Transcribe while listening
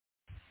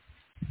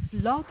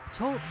Blog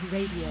Talk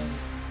Radio.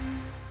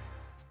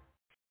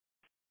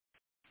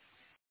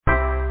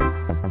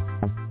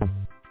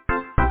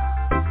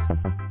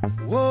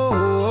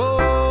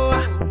 Whoa,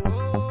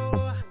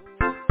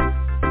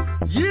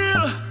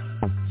 yeah.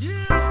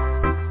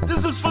 This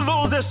is for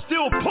those that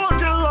still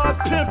parking lot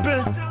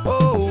pimping.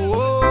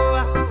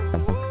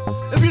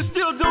 If you're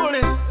still doing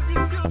it,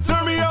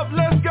 turn me up,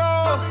 let's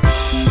go.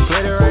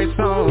 Play the right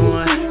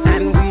song,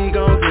 and we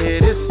gon'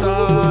 get it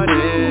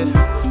started.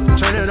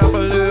 Turn it up a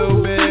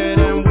little bit,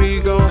 and we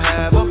gon'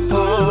 have a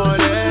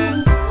party.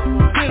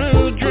 Get a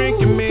little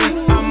drink in me,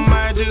 I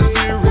might just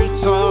get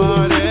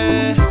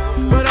retarded,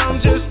 but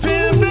I'm just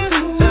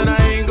pimping, and I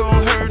ain't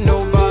gon' hurt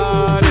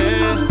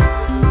nobody.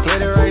 Play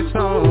the right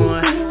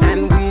song,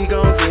 and we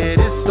gon' get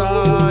it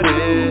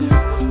started.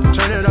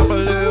 Turn it up a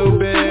little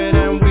bit,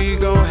 and we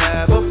gon'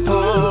 have a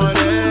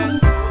party.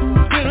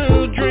 Get a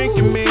little drink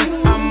in me,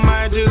 I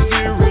might just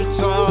get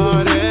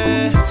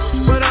retarded,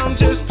 but I'm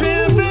just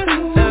pimping,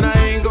 and I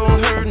ain't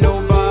gon' hurt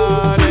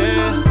nobody.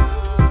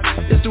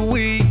 It's the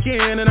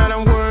weekend, and I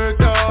done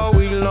worked all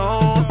week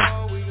long.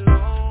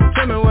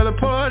 Tell me where the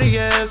party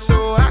at,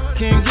 so I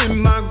can get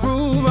my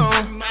groove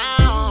on.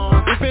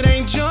 If it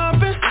ain't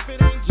jumping,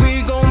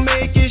 we gon'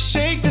 make it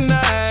shake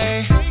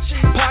tonight.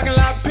 Parking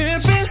lot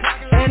pimping,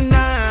 at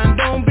 9,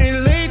 don't be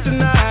late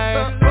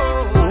tonight.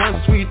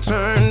 Once we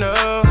turn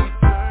up,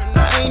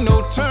 there ain't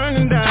no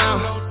turning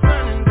down.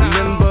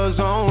 Members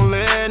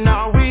only,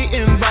 now we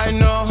inviting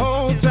the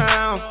whole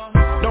town.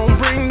 Don't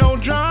bring no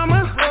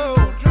drama,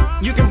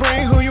 you can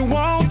bring who you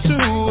want to.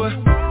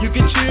 You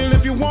can chill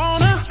if you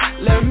wanna,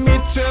 let me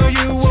tell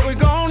you what we're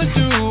gonna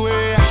do,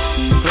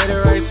 yeah. Play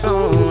the right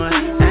song,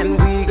 and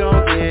we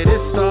gon' get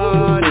it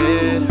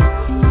started.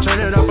 Turn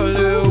it up a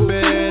little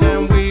bit,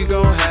 and we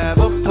gon' have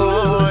a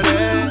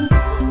party.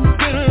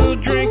 Get a little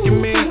drink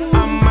in me,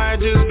 I might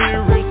just get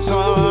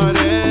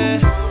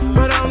retarded,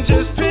 but I'm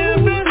just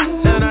pimping,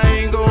 and I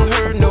ain't gon'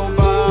 hurt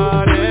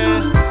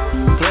nobody.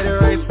 Play the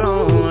right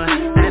song,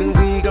 and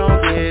we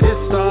gon' get it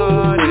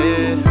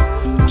started.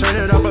 Turn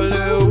it up a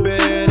little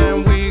bit,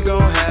 and we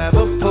gon' have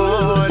a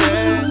party.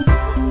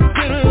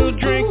 Get a little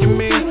drink in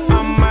me,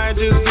 I might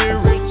just get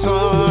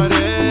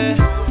retarded,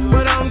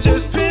 but I'm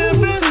just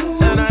pimping,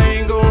 and I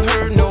ain't gon'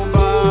 hurt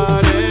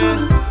nobody.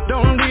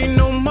 Don't need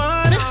no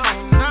money,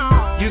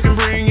 you can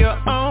bring your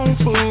own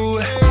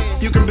food.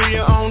 You can be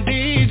your own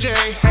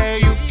DJ, hey,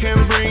 you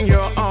can bring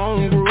your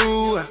own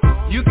groove.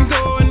 You can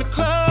go in the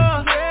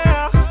club,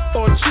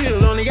 or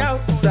chill on the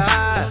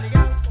outside.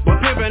 But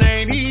pimpin'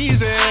 ain't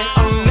easy,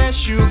 unless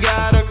you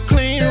got a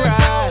clean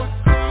ride.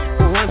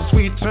 Once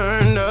we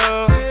turn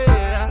up,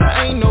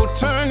 there ain't no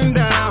turning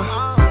down.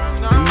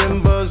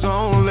 Members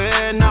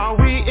only, now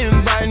we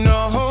inviting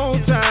the whole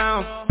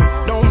town.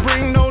 Don't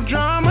bring no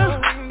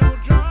drama,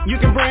 you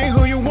can bring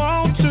who you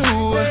want to.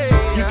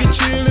 You can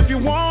chill if you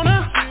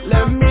wanna,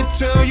 let me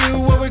tell you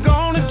what we're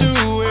gonna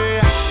do,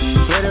 yeah.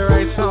 Play the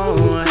right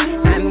song,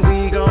 and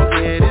we gon'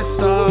 get it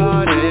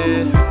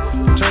started.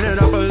 Turn it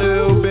up a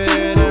little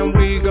bit, and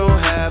we gon'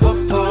 have a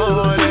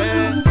party.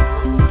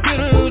 Get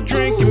a little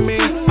drink in me,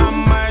 I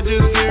might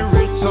just get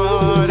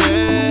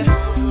retarded,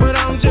 but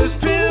I'm just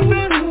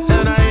pimping,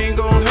 and I ain't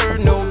gon' hurt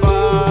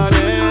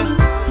nobody.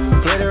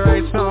 Play the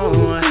right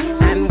song,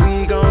 and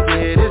we gon'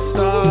 get it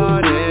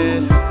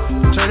started.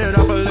 Turn it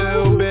up a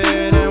little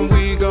bit, and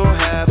we gon'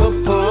 have a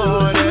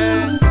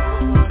party.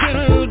 Get a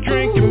little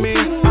drink in me, I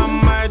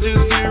might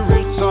just get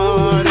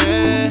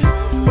retarded,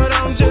 but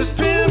I'm just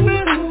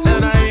pimping,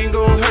 and I ain't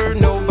gon' hurt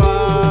nobody.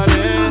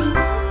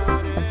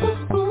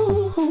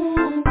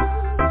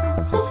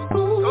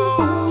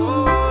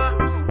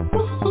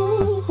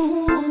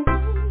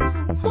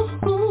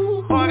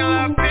 Parking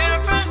lot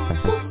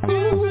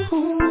pimping,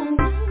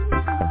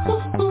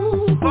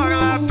 parking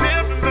lot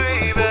pimping,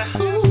 baby.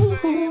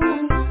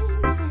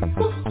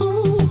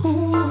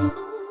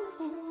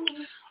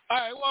 All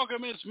right,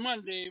 welcome. It's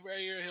Monday right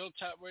here at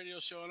Hilltop Radio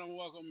Show, and I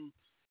welcome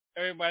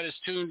everybody that's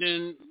tuned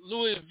in.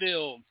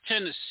 Louisville,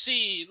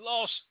 Tennessee,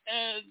 Las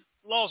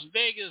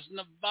Vegas,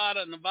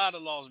 Nevada,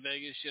 Las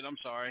Vegas. Shit, I'm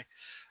sorry.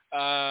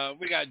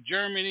 We got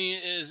Germany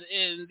is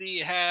in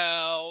the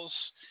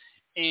house,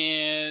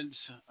 and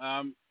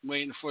I'm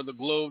waiting for the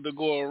globe to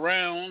go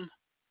around.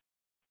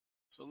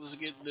 So let's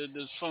get the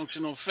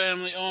dysfunctional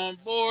family on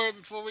board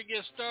before we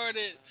get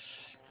started.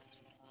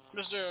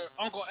 Mr.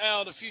 Uncle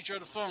Al, the future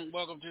of the funk,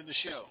 welcome to the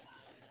show.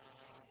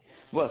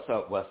 What's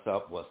up, what's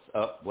up, what's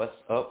up, what's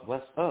up,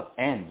 what's up,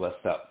 and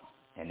what's up,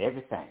 and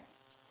everything.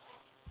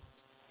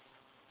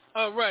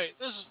 All right,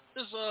 this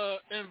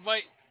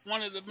invite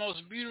one of the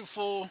most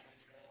beautiful,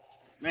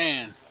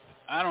 man,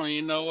 I don't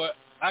even know what,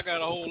 I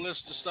got a whole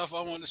list of stuff I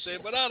want to say,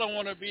 but I don't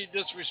want to be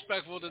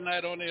disrespectful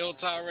tonight on the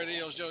Hilltop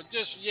Radio Show,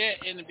 just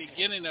yet in the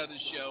beginning of the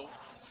show.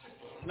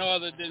 No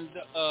other than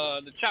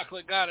the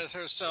chocolate goddess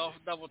herself,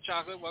 Double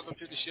Chocolate. Welcome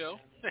to the show.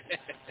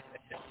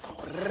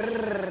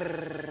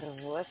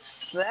 What's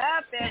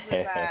up,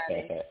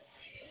 everybody?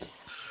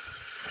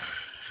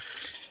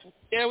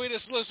 Yeah, we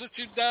just listened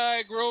to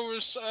Di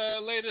Grover's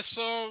latest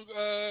song,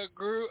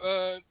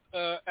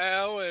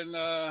 Al, and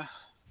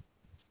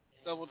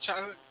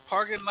Chocolate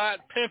parking lot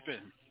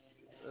pimping.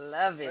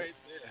 Love it. Right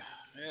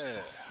there.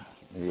 Yeah.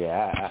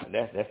 Yeah,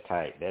 that's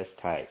tight. That's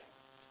tight.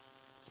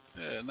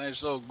 Yeah,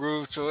 nice little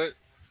groove to it.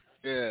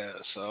 Yeah,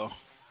 so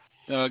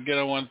again,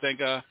 I want to thank.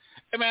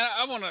 Hey man,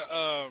 I want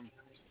to.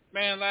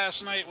 Man,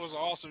 last night was an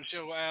awesome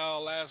show,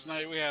 Al. Last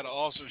night we had an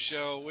awesome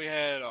show. We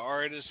had an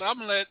artist. I'm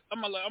gonna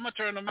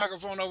turn the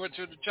microphone over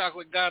to the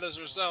Chocolate Goddess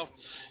herself.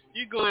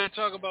 You go ahead and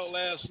talk about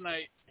last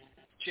night,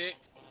 chick.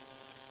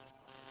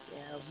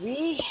 Yeah,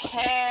 we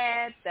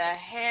had the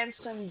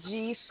handsome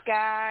G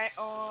Sky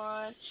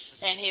on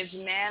and his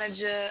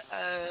manager,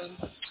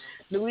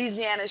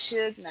 Louisiana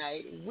Suge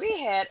Knight.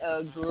 We had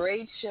a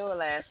great show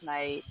last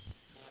night.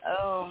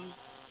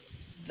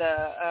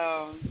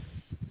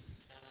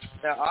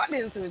 The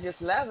audience was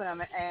just loving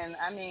him, and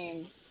I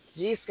mean,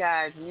 G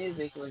Sky's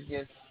music was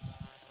it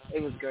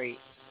was great.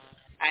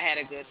 I had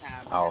a good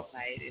time last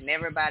night, and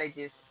everybody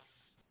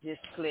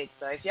just clicked.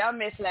 So if y'all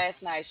missed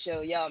last night's show,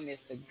 y'all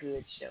missed a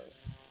good show.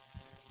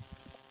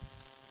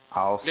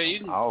 Awesome.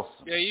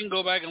 Yeah, you can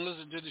go back and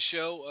listen to the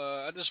show.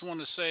 I just want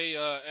to say,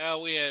 Al,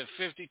 we had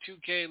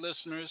 52K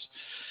listeners.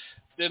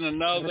 Then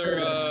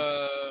another,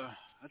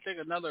 I think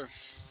another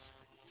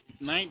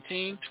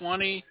 19,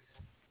 20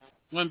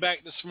 went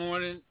back this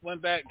morning,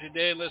 went back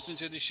today, listened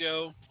to the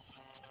show,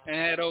 and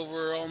had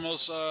over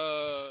almost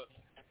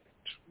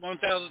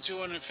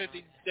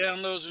 1,250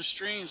 downloads and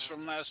streams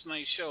from last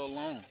night's show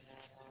alone.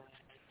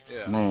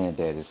 Yeah. Man,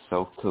 that is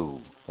so cool.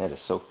 That is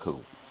so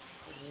cool.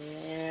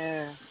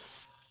 Yeah.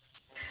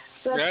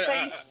 So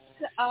thanks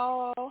to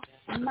all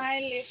my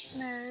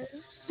listeners.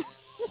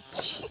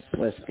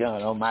 What's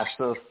going on, my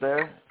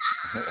sister?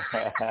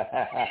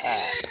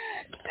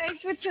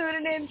 Thanks for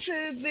tuning in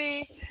to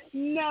the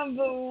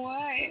number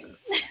one.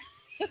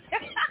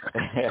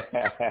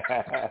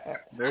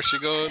 There she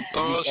goes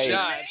throwing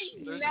shots.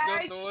 There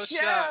she goes throwing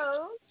shots.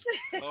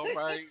 All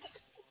right.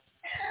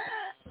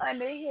 On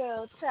the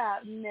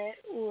Hilltop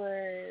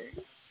Network.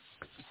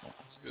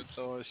 Good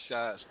throwing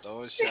shots,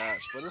 but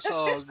it's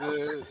all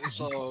good. It's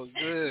all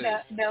good.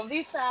 No, don't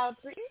be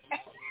salty.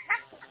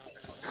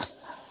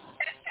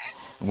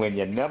 When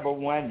you're number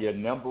one, you're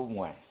number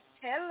one.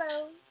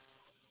 Hello.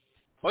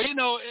 Well,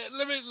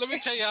 let me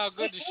tell you how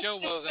good the show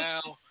was,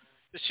 Al.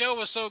 The show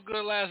was so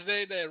good last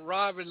night that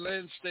Rob and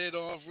Lynn stayed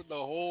on for the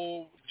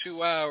whole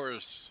 2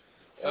 hours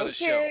of the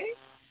show.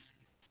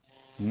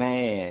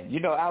 Man,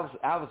 I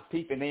was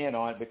peeping in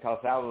on it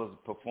because I was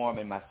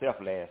performing myself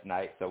last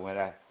night. So when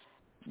I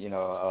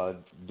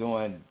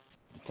during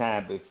the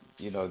time,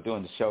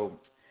 during the show,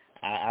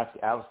 I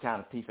was kind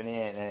of peeping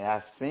in, and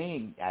I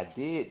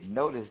did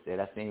notice that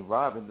I seen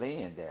Robin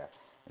Lynn there,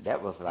 and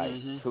that was like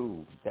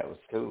cool. That was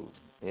cool.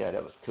 Yeah,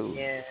 that was cool.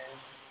 Yeah.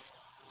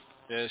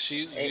 Yeah,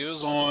 she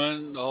was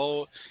on the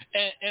whole,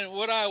 and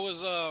what I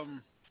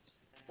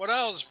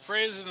was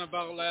praising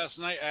about last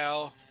night,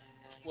 Al,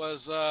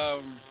 was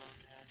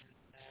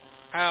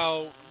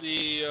how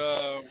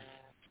the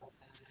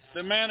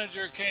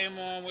manager came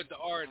on with the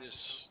artist.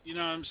 You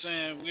know what I'm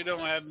saying? We don't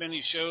have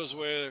many shows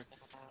where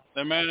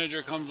the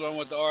manager comes on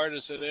with the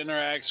artist that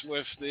interacts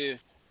with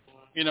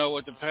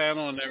with the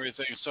panel and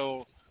everything.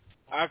 So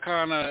I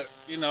kind of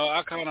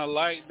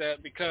like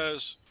that because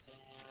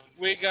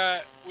we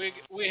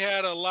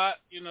had a lot,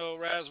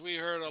 Raz, we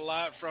heard a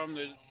lot from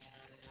the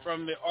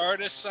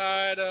artist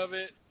side of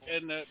it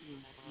and the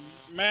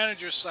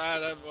manager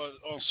side of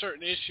on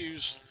certain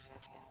issues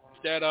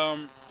that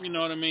you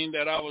know what I mean,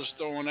 that I was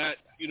throwing at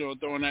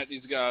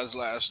these guys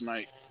last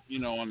night,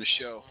 on the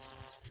show.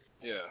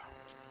 Yeah.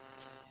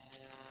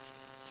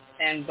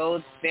 And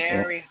both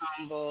very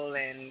humble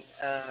and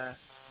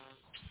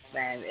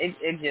man,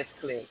 it just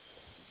clicked.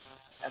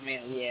 I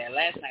mean, yeah,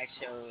 last night's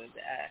show was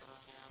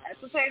I have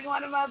to say it's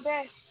one of my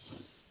best.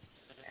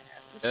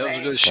 That was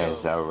a good show.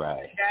 That's all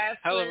right.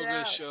 Hell of a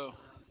good show.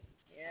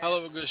 Yeah. Hell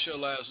of a good show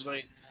last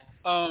night.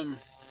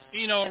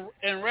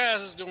 And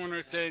Raz is doing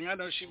her thing. I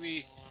know she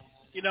be,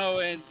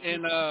 and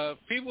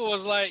people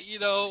was like,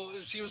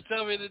 she was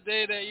telling me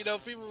today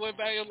that, people went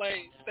back and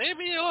like, they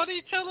be on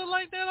each other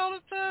like that all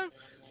the time.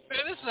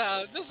 Man, this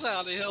is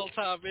how the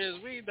Hilltop is.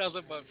 We ain't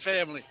nothing but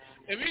family.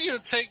 If you're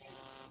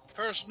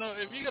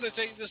gonna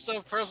take this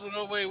stuff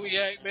personal the way we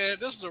act, man,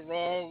 this is the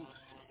wrong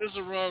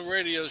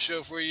radio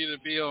show for you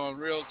to be on.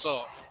 Real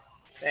talk.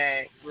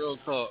 Thanks. Real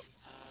talk.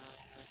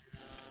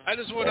 I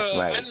just want to.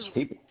 Right.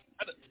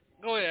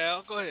 Go ahead,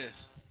 Al. Go ahead.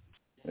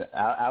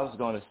 I was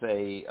going to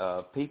say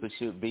people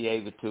should be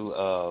able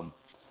to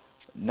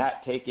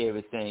not take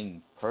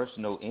everything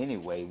personal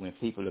anyway when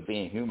people are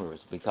being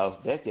humorous, because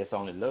that's just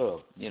only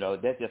love.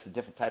 That's just a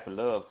different type of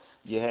love.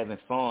 You're having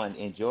fun,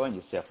 enjoying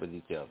yourself with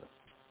each other.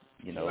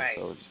 Right.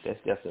 So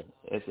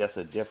it's just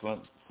a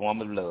different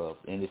form of love,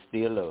 and it's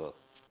still love.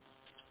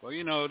 Well,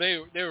 they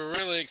were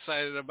really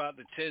excited about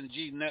the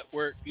 10G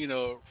network,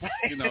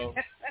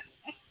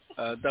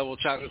 double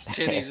chocolate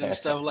titties and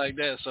stuff like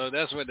that. So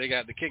that's what they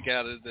got the kick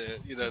out of the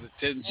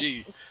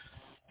 10G.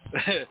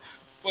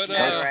 But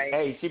right.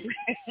 hey,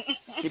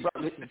 she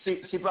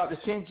brought the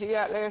 10G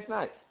out last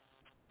night.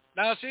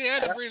 Now she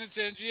had to bring it to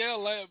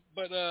NGL,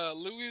 but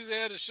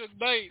Louisiana Suge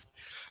Knight,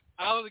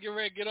 I was getting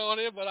ready to get on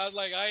him, but I was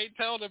like, I ain't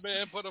telling the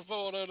man put a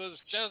phone on his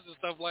chest and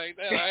stuff like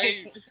that.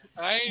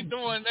 I ain't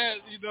doing that.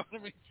 You know what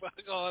I mean? Fuck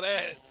all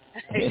that.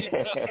 You know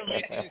what I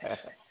mean?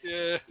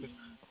 Yeah.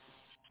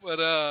 But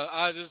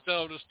I just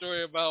tell him the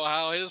story about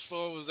how his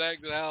phone was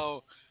acting,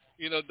 how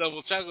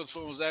Double Chocolate's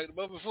phone was acting.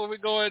 But before we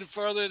go any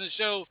further in the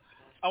show,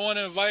 I want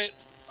to invite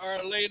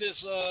our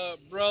latest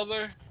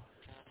brother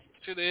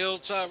to the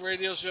Hilltop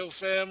Radio Show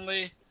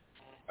family,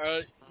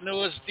 our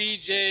newest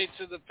DJ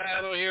to the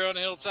panel here on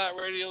the Hilltop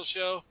Radio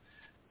Show,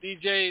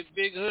 DJ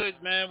Big Hood,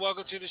 man.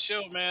 Welcome to the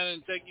show, man,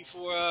 and thank you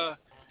for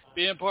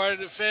being part of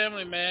the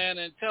family, man.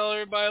 And tell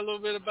everybody a little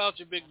bit about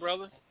you, big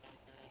brother.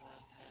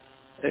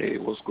 Hey,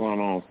 what's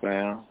going on,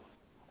 fam?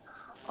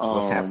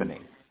 What's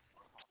happening?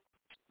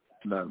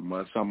 Not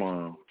much.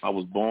 I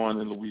was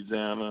born in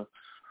Louisiana.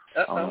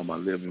 I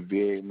live in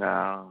VA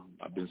now.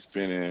 I've been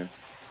spending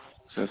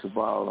since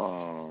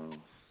about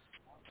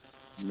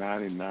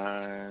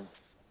 99.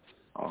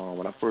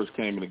 When I first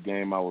came in the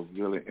game, I was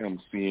really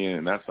MCing,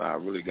 and that's how I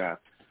really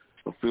got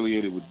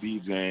affiliated with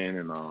DJing,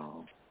 and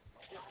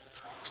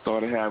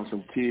started having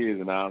some kids,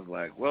 and I was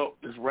like, well,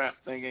 this rap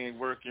thing ain't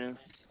working,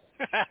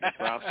 so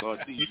I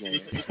started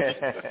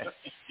DJing.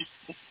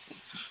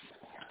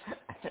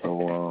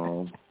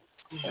 So,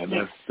 and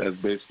that's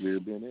basically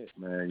been it,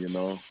 man,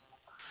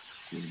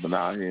 Just been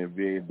out here in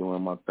VA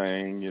doing my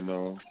thing,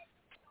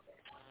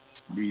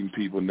 meeting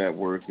people,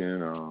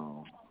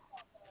 networking,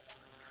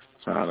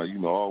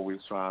 trying to, always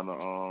trying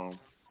to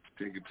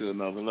take it to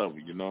another level,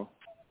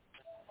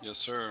 Yes,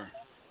 sir.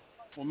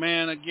 Well,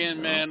 man,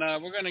 again, man,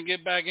 we're gonna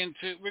get back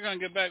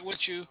with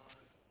you.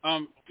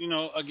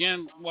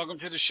 Again, welcome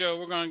to the show.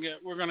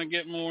 We're gonna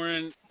get more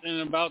in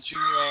about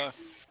you.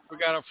 We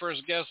got our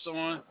first guest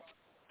on.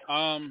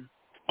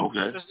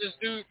 Okay.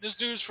 This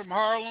dude's from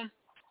Harlem.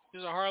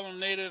 He's a Harlem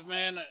native,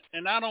 man,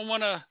 and I don't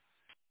want to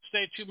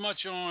say too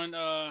much on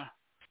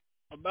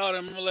about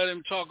him. I'm gonna let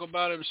him talk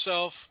about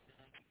himself.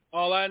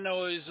 All I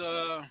know is,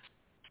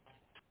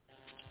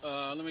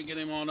 let me get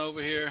him on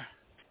over here.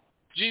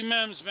 G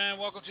Mims, man,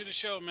 welcome to the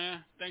show,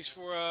 man. Thanks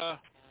for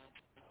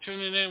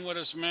tuning in with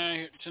us,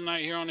 man,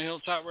 tonight here on the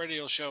Hilltop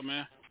Radio Show,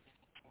 man.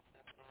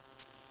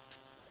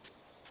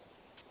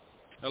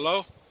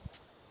 Hello?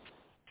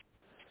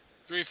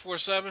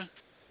 347?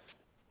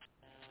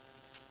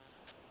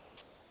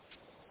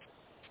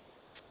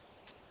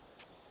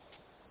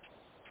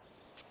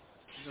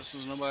 I guess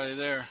there's nobody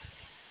there.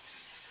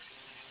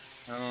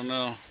 I don't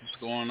know what's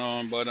going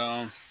on, but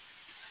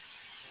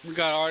we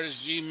got artist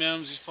G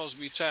Mims. He's supposed to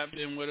be tapped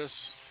in with us.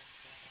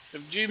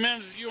 If G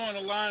Mims, if you're on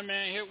the line,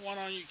 man, hit one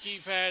on your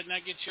keypad, and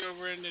that gets you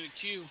over into the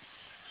queue,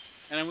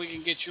 and then we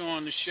can get you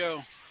on the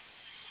show.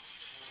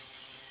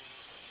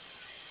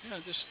 Yeah, I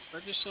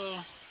just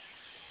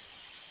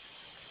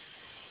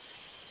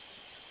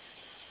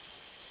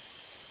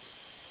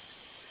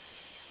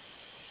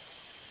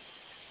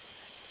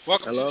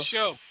Welcome Hello? to the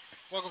show.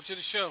 Welcome to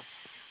the show.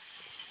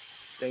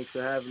 Thanks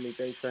for having me.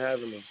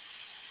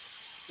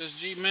 This is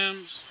G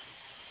Mims.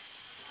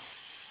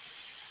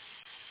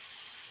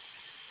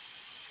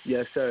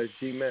 Yes, sir. It's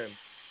G Mims.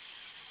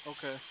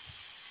 Okay.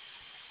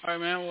 All right,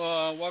 man.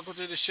 Well, welcome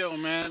to the show,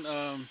 man.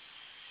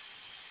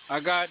 I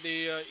got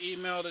the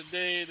email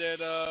today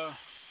that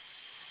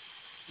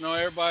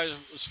everybody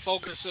was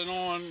focusing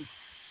on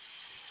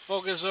a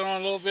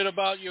little bit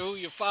about who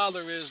your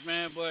father is,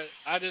 man. But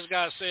I just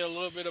gotta say a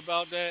little bit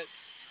about that.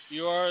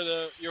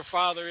 Your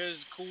father is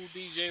Cool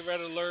DJ Red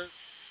Alert,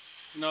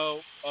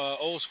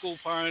 old school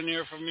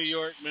pioneer from New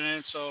York,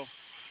 man. So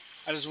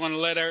I just want to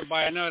let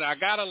everybody know that. I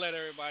gotta let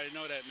everybody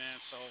know that, man.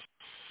 So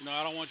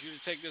I don't want you to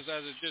take this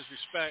as a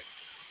disrespect.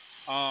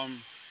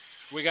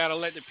 We gotta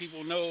let the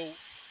people know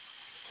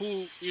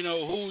who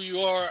you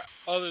are,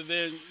 other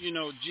than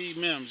G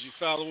Mims. You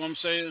follow what I'm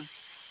saying?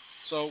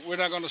 So we're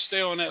not gonna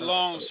stay on that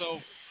long. So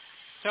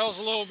tell us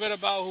a little bit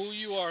about who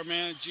you are,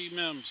 man, G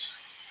Mims.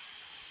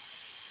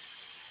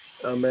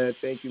 Man,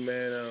 thank you,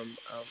 man.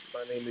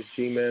 My name is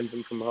G Mims.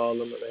 I'm from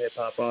Harlem. I'm a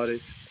hip-hop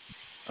artist.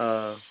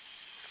 You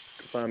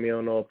can find me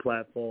on all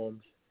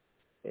platforms.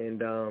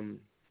 And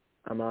I'm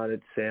honored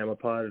to say I'm a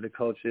part of the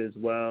culture as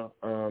well,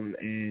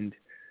 and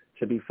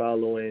to be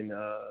following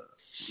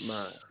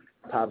my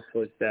pop's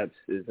footsteps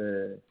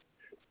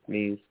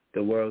means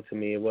the world to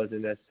me. It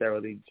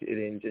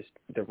didn't just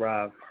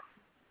derive,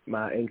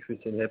 my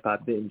interest in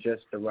hip-hop didn't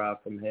just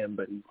derive from him,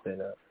 but he's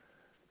been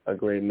a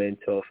great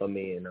mentor for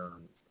me, and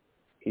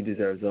he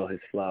deserves all his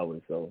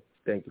flowers, so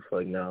thank you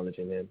for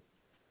acknowledging him.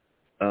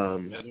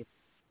 And,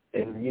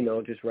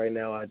 just right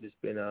now I've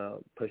just been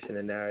pushing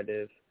a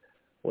narrative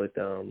with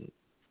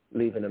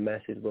leaving a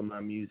message with my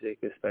music,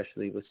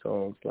 especially with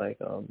songs like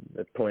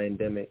The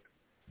Plandemic.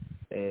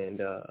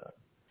 And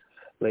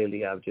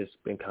lately I've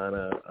just been kind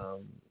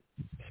of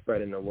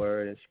spreading the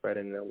word and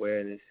spreading the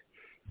awareness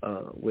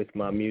with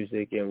my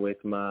music and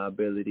with my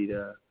ability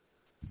to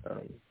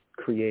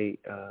create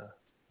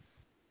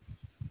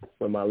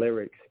with my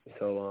lyrics.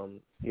 So,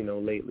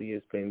 lately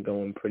it's been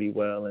going pretty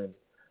well, and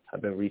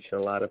I've been reaching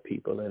a lot of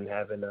people and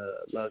having a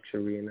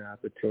luxury and the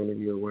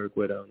opportunity to work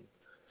with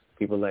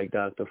people like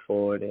Dr.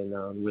 Ford and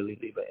really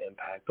leave an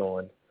impact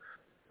on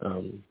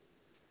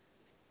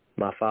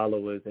my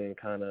followers and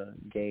kind of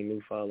gain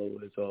new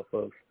followers off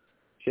of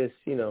just,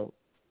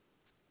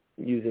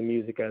 using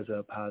music as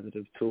a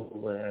positive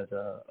tool and as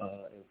a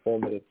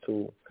informative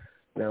tool.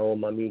 Now, all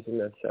my music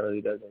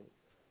necessarily doesn't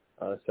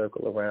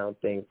circle around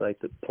things like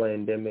the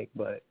pandemic,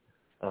 but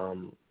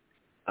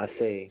I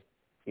say,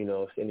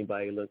 if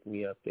anybody looked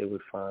me up, they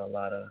would find a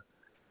lot of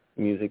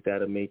music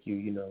that'll make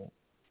you,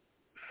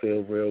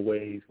 feel real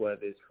ways,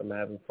 whether it's from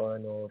having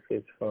fun or if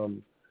it's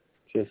from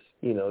just,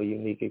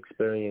 unique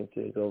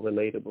experiences or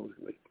relatable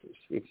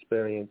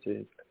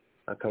experiences.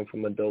 I come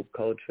from a dope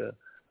culture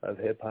of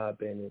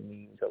hip-hop, and it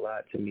means a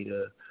lot to me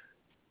to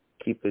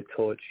keep the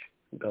torch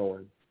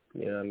going,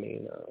 you know what I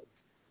mean?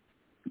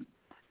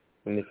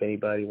 And if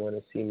anybody want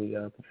to see me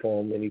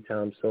perform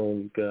anytime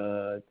soon,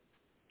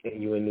 and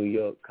you're in New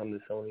York, come to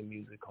Sony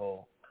Music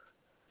Hall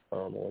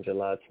on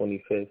July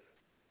 25th.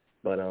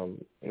 But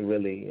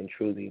really and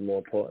truly, more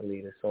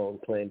importantly, the song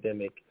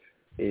Plandemic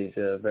is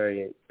a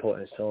very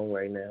important song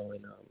right now.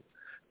 And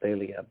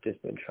lately I've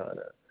just been trying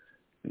to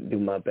do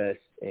my best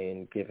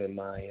and giving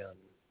my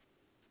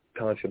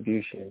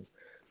contribution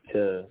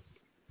to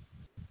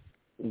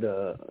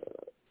the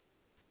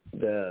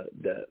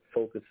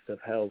focus of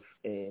health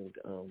and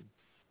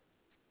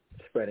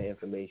spreading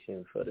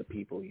information for the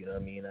people, you know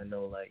what I mean? I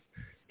know, like,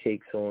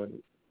 takes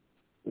on,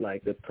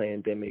 like, the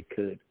pandemic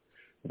could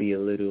be a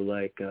little,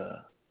 like,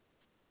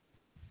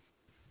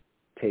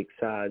 take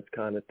sides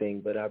kind of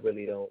thing, but I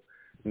really don't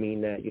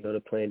mean that.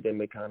 The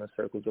pandemic kind of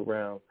circles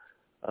around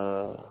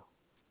the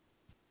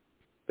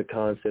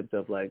concept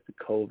of, like, the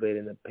COVID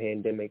and the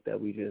pandemic that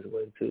we just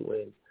went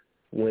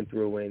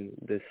through in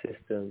the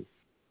system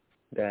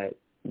that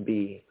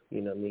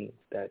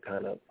that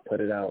kind of put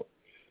it out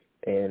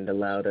and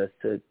allowed us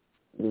to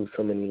lose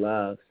so many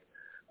lives.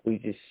 We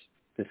just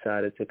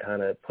decided to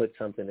kind of put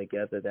something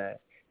together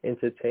that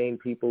entertained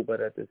people,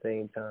 but at the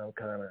same time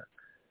kind of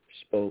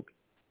spoke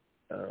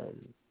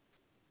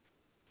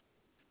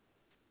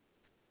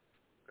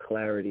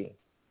clarity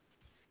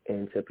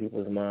into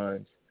people's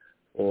minds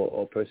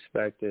or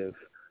perspective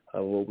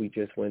of what we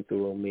just went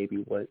through or maybe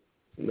what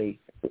may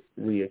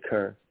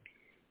reoccur.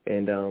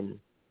 And,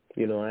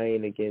 I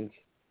ain't against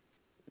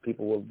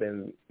people who have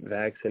been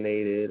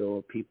vaccinated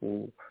or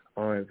people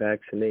aren't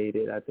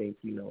vaccinated. I think,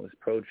 as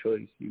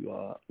pro-choice, you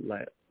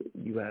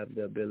have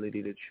the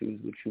ability to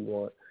choose what you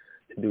want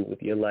to do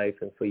with your life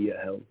and for your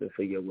health and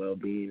for your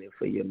well-being and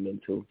for your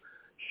mental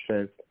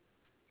strength.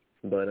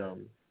 But,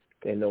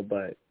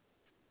 but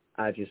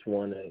I just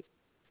want to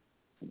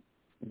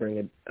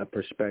bring a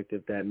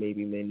perspective that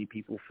maybe many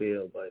people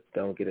feel but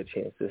don't get a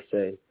chance to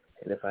say.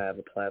 And if I have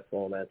a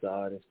platform as an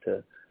artist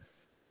to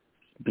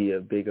be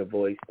a bigger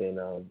voice, then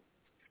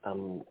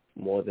I'm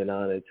more than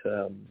honored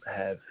to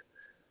have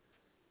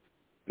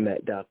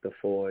met Dr.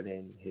 Ford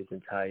and his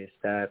entire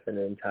staff and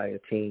the entire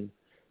team.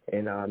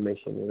 And our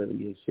mission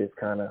really is just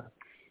kind of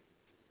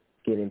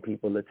getting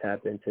people to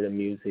tap into the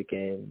music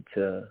and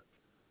to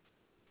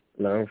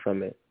learn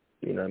from it,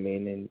 you know what I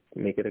mean, and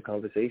make it a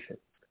conversation.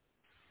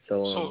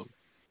 So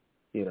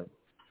go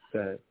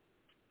ahead.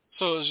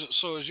 So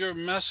is your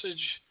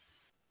message,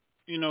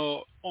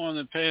 on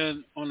the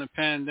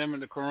pandemic,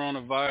 the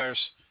coronavirus,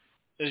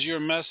 is your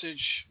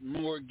message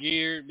more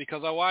geared,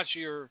 because I watch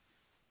your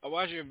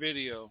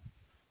video,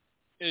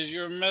 is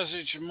your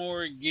message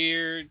more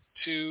geared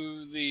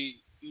to the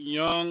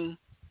young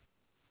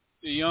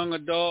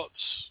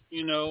adults,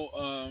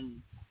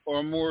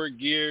 or more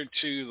geared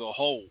to the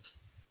whole?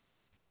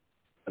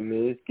 I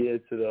mean, it's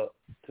geared to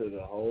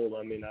the whole.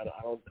 I mean, I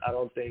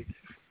don't think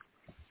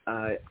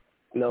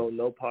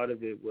no part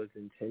of it was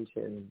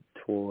intention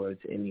towards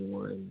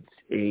anyone's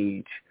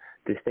age.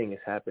 This thing has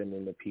happened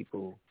in the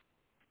people,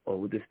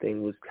 or this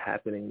thing was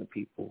happening to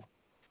people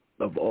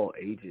of all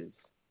ages,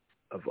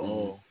 of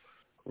all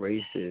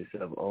races,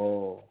 of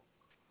all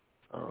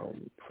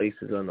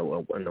places in the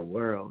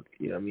world.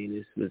 You know what I mean?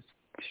 This was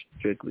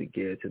strictly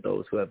geared to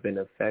those who have been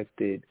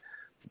affected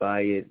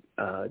by it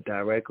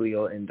directly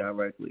or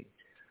indirectly.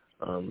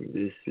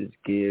 This is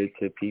geared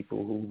to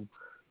people who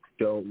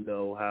don't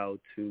know how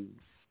to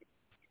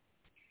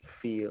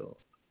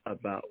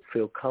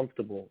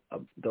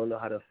don't know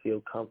how to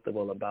feel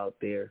comfortable about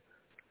their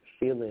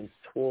feelings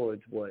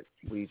towards what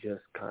we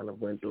just kind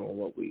of went through and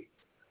what we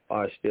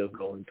are still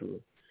going through.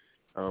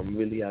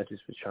 Really, I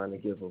just was trying to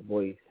give a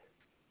voice,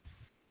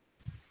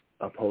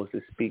 opposed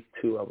to speak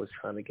to. I was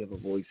trying to give a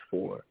voice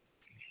for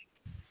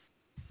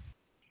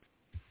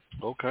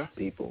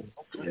people.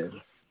 Yeah.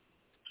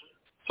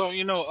 So,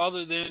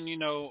 other than,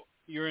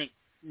 your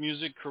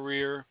music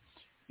career,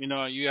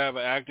 you have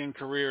an acting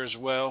career as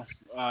well.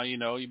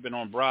 You've been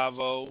on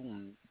Bravo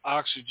and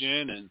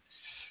Oxygen and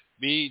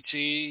BET,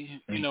 a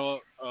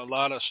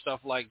lot of stuff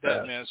like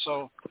that, man.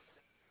 So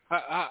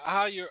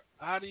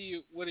what do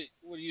you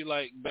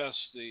like best,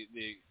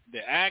 the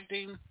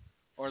acting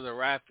or the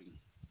rapping?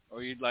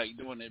 Or you like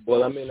doing it both?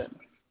 Well, I mean,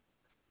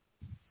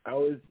 I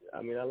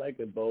like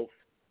it both.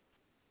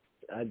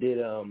 I did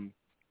a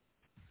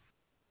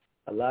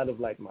lot of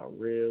like my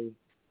real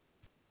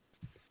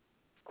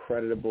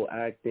creditable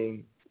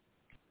acting,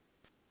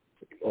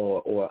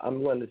 or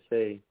I'm going to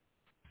say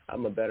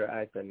I'm a better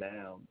actor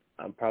now.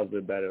 I'm probably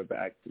a better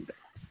actor.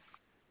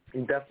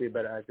 I'm definitely a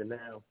better actor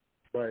now,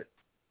 but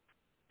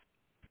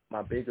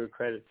my bigger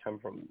credits come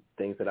from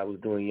things that I was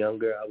doing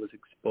younger. I was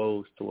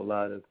exposed to a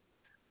lot of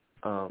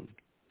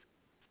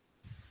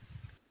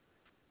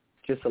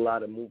just a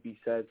lot of movie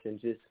sets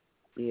and just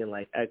being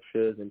like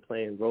extras and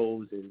playing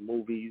roles in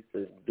movies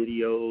and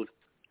videos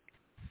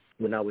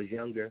when I was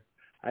younger.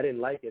 I didn't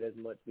like it as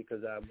much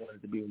because I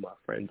wanted to be with my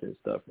friends and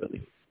stuff,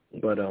 really.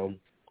 But I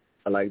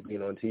liked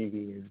being on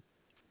TV, and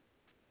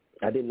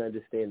I didn't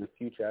understand the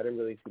future. I didn't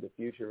really see the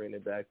future in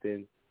it back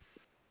then,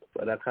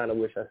 but I kind of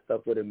wish I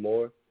stuck with it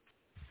more.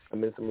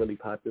 I'm in some really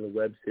popular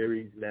web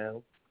series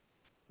now.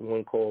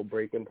 One called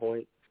Breaking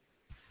Point.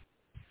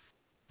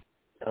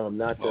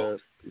 Not the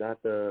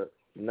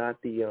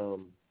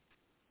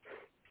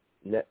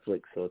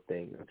Netflix sort of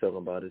thing. I'm talking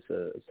about it's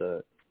a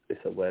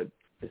web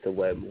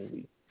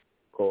movie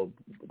called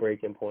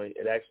Breaking Point.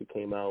 It actually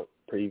came out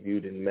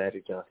previewed in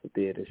Magic Johnson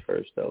theaters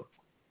first though,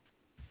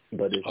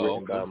 but it's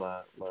written by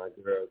my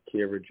girl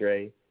Kira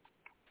Dre,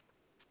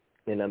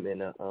 and I'm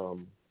in a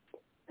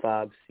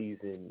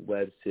 5-season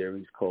web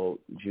series called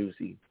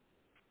Juicy,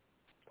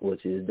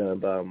 which is done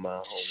by my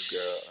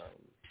homegirl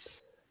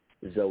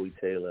Zoe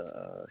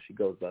Taylor. She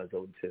goes by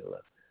Zoe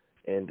Taylor,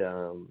 and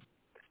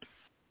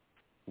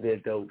they're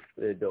dope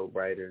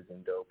writers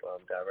and dope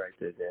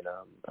directors, and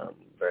I'm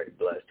very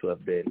blessed to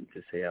have been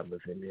to say I was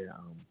in their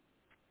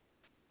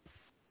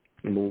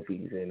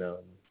movies and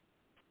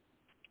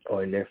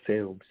or in their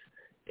films,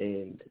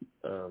 and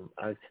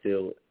I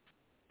still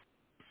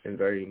am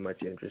very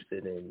much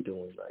interested in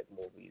doing like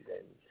movies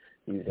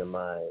and using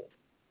my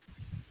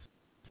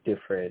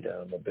different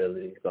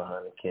abilities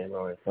behind the camera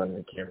or in front of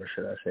the camera,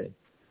 should I say.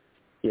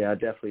 Yeah, I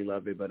definitely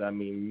love it, but I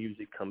mean,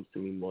 music comes to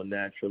me more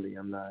naturally.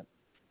 I'm not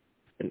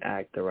an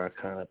actor. I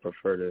kind of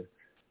prefer to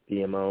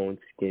be in my own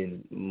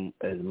skin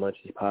as much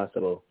as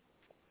possible.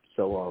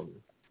 So,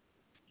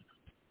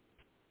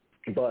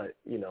 but,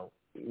 you know,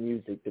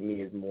 music to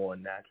me is more a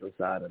natural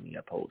side of me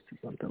opposed to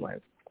something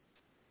like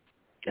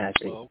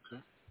acting. Oh,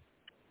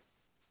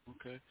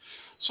 okay.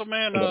 So,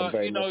 man,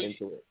 you know,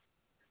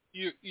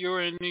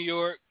 you're in New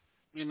York,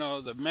 you know,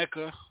 the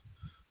Mecca,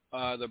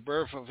 the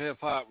birth of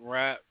hip-hop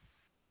rap.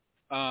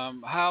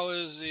 How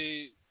is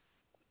the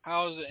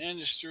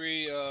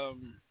industry,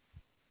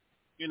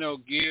 you know,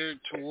 geared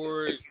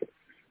toward,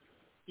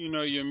 you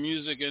know, your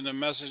music and the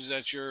message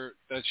that you're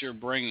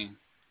bringing?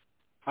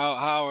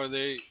 How are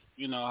they,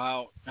 you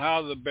know,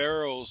 how the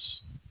barrels,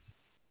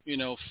 you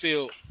know,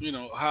 feel, you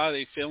know, how are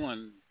they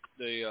feeling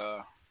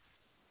the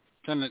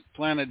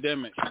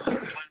Planademic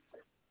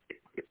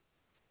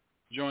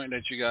joint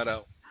that you got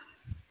out?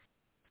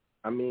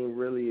 I mean,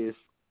 really,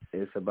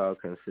 it's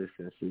about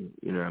consistency.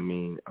 You know what I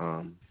mean?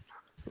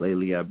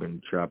 Lately, I've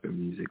been dropping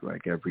music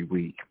like every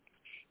week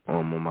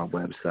on my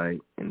website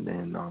and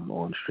then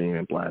on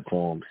streaming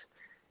platforms,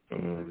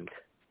 and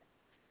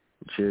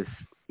just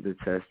the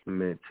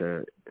testament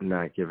to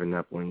not giving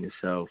up on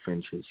yourself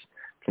and just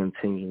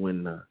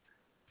continuing to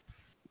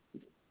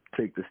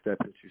take the step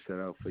that you set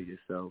out for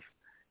yourself.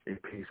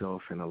 It pays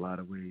off in a lot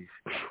of ways.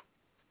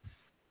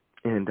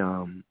 And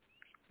I'm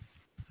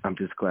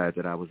just glad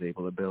that I was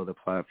able to build a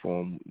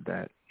platform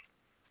that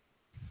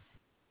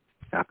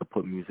I could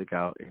put music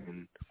out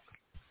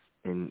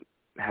and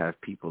have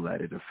people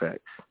that it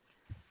affects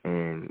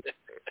and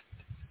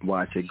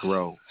watch it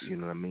grow. You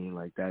know what I mean?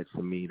 Like, that,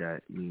 to me,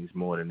 that means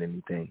more than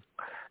anything.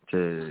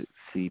 To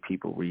see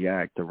people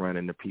react, to run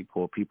into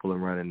people, or people are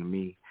running to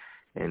me,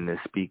 and to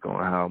speak on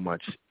how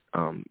much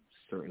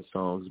certain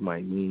songs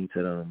might mean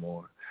to them,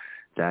 or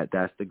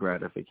that's the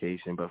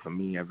gratification. But for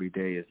me, every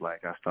day is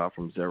like I start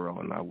from zero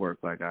and I work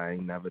like I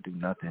ain't never do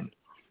nothing.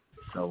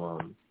 So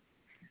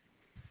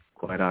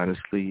quite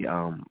honestly,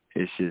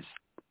 it's just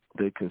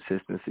the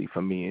consistency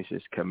for me. Is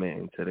just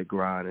committing to the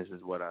grind. This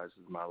is this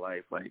is my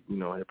life. Like, you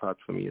know, hip hop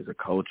for me is a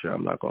culture.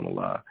 I'm not gonna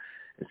lie.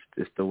 It's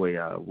just the way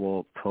I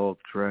walk, talk,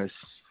 dress,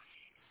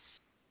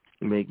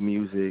 make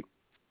music.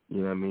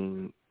 You know what I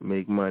mean?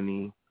 Make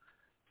money.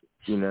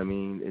 You know what I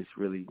mean? It's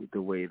really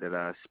the way that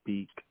I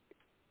speak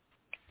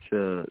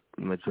to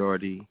the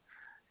majority.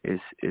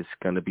 It's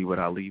gonna be what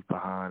I leave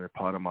behind, a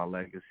part of my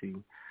legacy.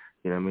 You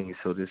know what I mean?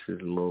 So this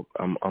is a little.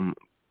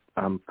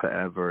 I'm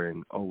forever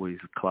and always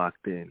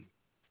clocked in,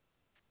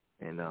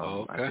 and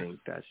I think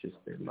that's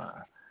just been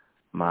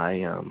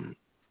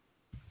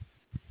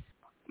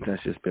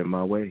that's just been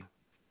my way.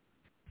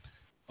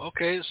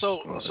 Okay,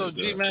 so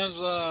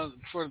G-Man's,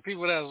 for the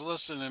people that's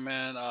listening,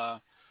 man,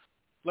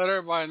 let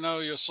everybody know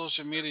your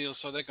social media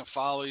so they can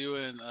follow you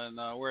and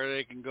where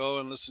they can go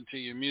and listen to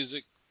your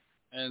music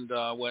and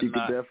whatnot. You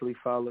can definitely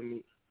follow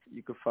me.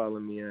 You can follow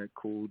me at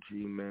Cool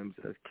G Mims.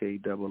 That's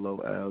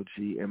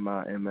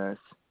KOOLGMIMS.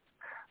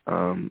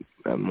 I'm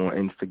on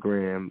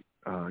Instagram,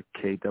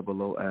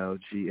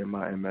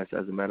 KOOLGMIMS.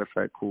 As a matter of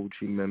fact, Cool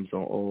G Mims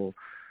on all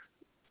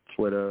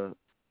Twitter,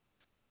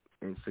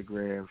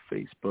 Instagram,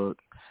 Facebook.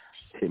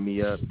 Hit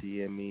me up,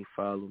 DM me,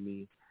 follow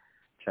me,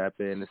 tap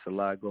in. There's a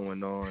lot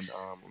going on.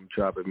 I'm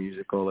dropping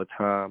music all the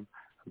time.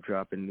 I'm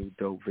dropping new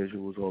dope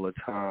visuals all the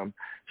time.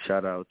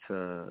 Shout out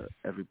to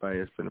everybody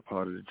that's been a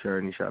part of the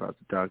journey. Shout out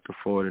to Dr.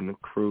 Ford and the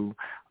crew.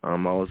 I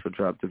also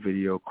dropped a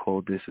video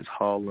called This Is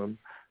Harlem.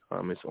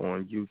 It's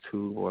on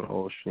YouTube, on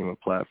all streaming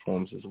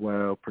platforms as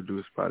well,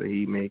 produced by the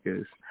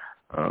Heatmakers.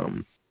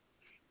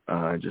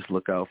 Just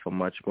look out for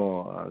much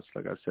more.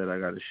 Like I said, I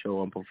got a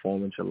show I'm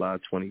performing July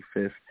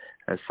 25th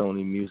at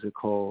Sony Music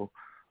Hall.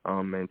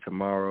 And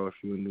tomorrow, if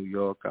you're in New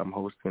York, I'm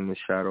hosting the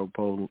Shadow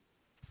Boat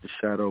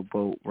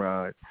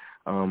ride.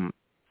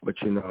 But,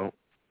 you know,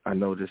 I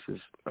know this is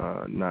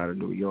not a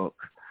New York,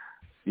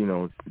 you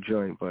know,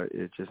 joint, but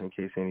it's just in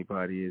case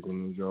anybody is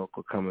in New York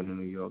or coming to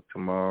New York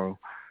tomorrow,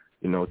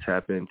 you know,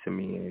 tap into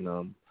me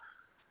and,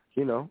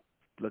 you know,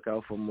 look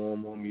out for more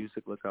and more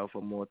music. Look out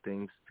for more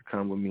things to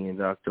come with me and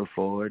Dr.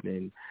 Ford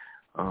and,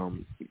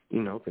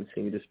 you know,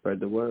 continue to spread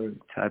the word.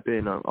 Tap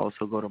in.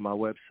 Also go to my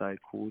website,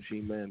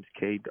 CoolGMims,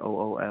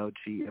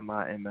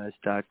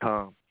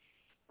 KOOLGMIMS.com.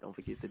 Don't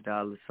forget the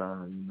 $,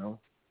 you know.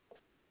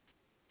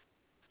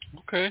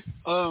 Okay.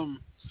 All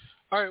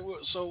right. Well,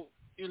 so,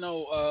 you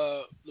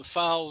know, the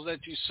files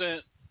that you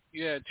sent,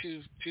 you had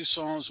two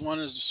songs.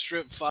 One is a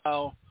strip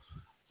file.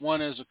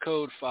 One is a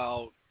code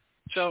file.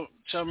 Tell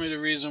me the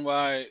reason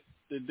why,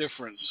 the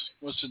difference.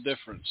 What's the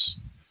difference?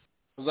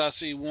 Because I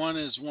see one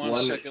is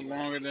one second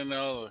longer than the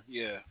other.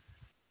 Yeah.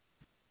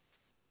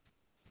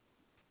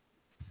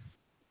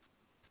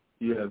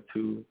 You have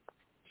two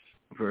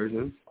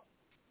versions?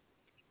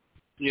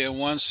 Yeah,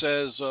 one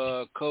says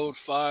code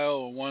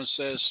file and one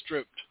says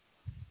stripped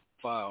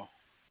file.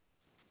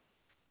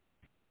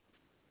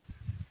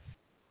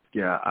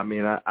 Yeah, I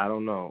mean, I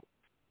don't know.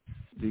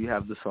 Do you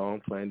have the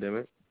song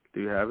Plandemic?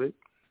 Do you have it?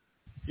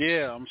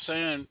 Yeah, I'm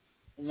saying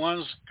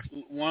one's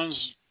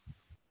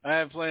I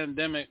have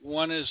Plandemic.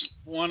 One is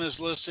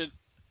listed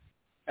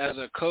as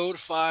a code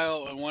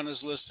file and one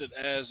is listed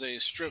as a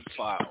strip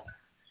file.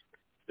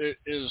 There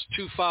is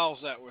two files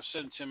that were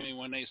sent to me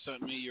when they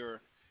sent me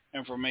your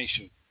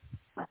information.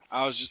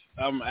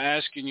 I'm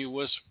asking you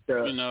what's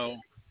you know,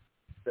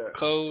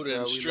 code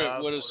and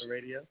strip. What is on the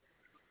radio?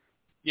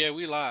 Yeah,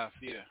 we live.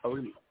 Yeah. Oh,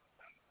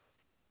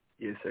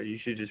 yeah, so you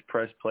should just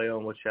press play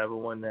on whichever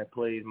one that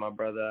plays, my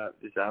brother.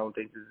 I don't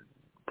think this is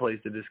a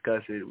place to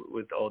discuss it.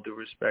 With all due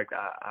respect,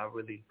 I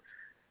really,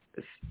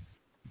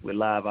 we're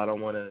live. I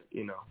don't want to,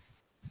 you know.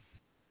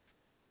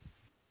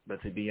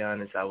 But to be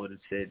honest, I would have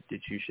said that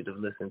you should have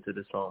listened to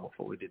the song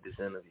before we did this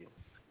interview.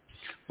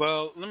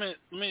 Well, let me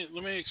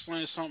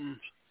explain something.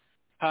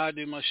 How I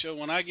do my show.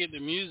 When I get the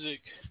music,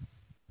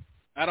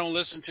 I don't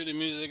listen to the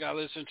music. I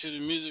listen to the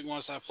music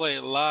once I play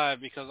it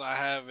live because I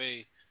have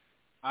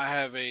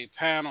a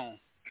panel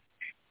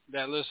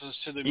that listens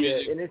to the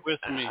music with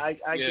me. I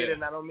get it,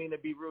 and I don't mean to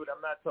be rude. I'm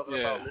not talking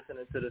about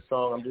listening to the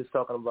song. I'm just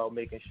talking about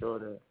making sure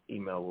the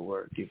email will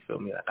work. You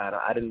feel me?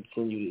 I didn't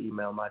send you the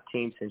email. My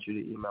team sent you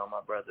the email, my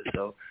brother.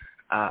 So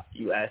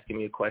you asking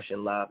me a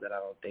question live that I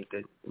don't think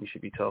that we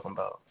should be talking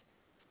about.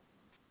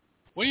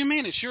 What do you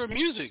mean? It's your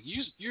music.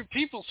 Your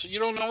people. You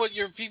don't know what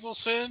your people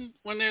send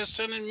when they're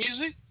sending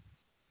music?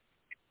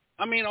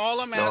 I mean, all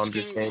I'm asking. I'm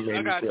just saying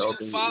I got two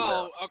files.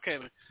 Email. Okay,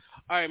 man.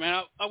 All right,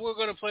 man. We're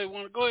going to play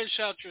one. Go ahead and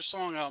shout your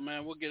song out,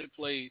 man. We'll get it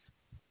played.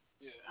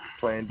 Yeah.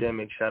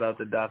 Plandemic. Shout out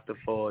to Dr.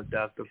 Ford.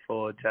 Dr.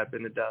 Ford. Tap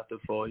into Dr.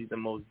 Ford. He's the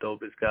most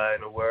dopest guy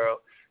in the world.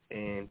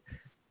 And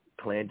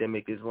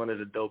Plandemic is one of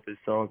the dopest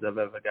songs I've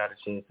ever got a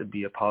chance to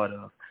be a part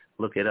of.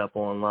 Look it up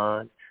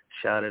online.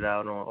 Shout it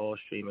out on all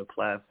streaming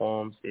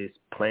platforms. It's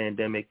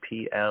Plandemic,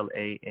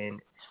 PLANDEMIC,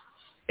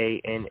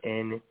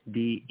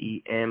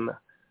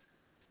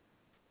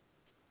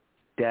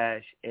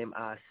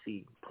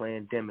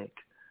 Plandemic.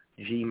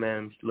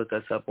 G-Mems, look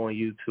us up on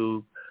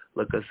YouTube,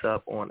 look us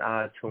up on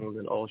iTunes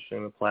and all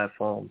streaming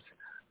platforms.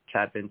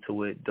 Tap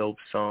into it, dope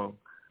song.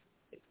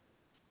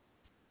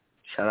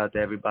 Shout out to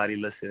everybody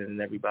listening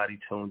and everybody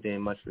tuned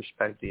in. Much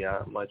respect to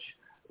y'all, much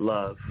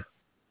love.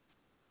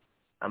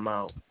 I'm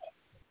out.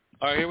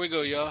 All right, here we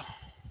go, y'all.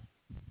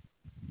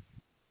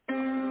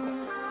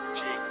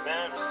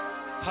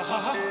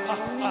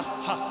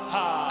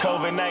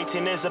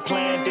 COVID-19 is a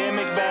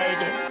pandemic,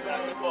 baby.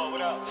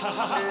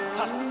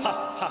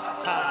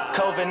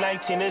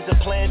 COVID-19 is a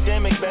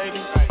pandemic, baby.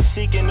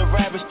 Seeking to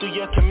ravage through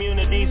your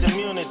community's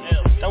immunity.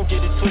 Don't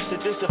get it twisted,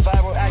 this a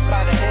viral act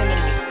by the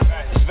enemy.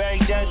 It's very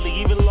deadly,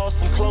 even lost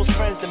some close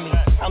friends to me.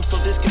 I'm so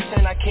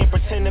discontent, I can't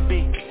pretend to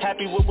be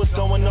happy with what's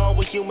going on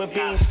with human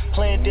beings.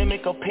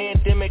 Plandemic or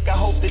pandemic, I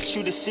hope that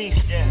you deceased.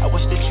 I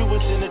wish that you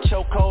was in a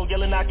chokehold,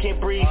 yelling I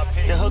can't breathe.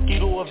 To hook you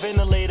to a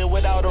ventilator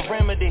without a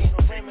remedy.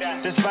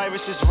 This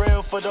virus is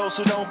real for those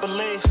who don't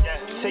believe.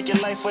 Take your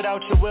life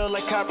without your will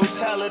like cop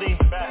brutality.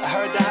 I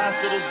heard the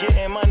hospital's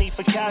getting money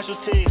for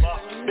casualties.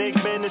 Big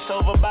business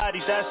over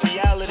bodies, that's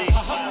reality.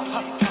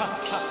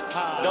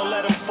 Don't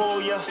let them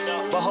fool you.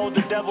 ya. Behold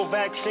the devil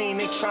vaccine,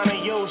 they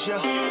tryna use ya.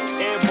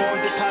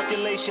 Airborne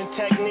depopulation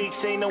techniques,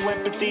 ain't no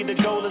empathy. The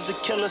goal is to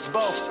kill us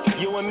both,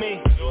 you and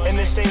me. And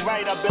this ain't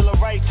right, our Bill of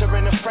Rights are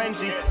in a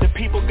frenzy. The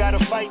people gotta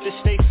fight to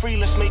stay free,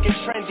 let's make it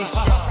trendy.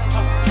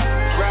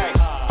 Right.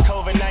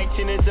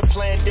 COVID-19 is a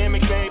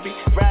pandemic, baby,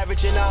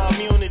 ravaging our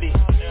immunity.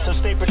 So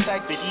stay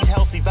protected, eat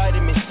healthy,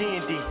 vitamin C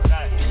and D.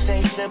 This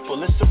ain't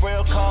simple, it's a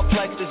real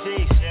complex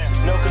disease.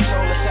 No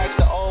control attacks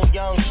the old,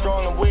 young,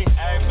 strong and weak.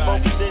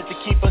 Focus is to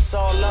keep us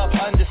all up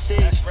under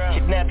siege.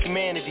 Kidnap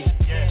humanity,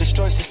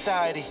 destroy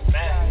society.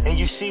 And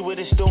you see what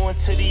it's doing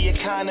to the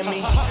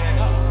economy.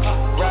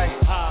 Right,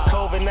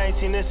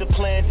 COVID-19 is a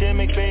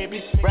pandemic,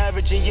 baby,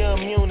 ravaging your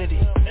immunity.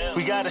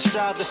 We gotta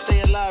strive to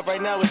stay alive,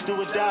 right now it's do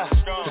or die.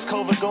 Cause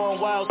COVID going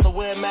wild, so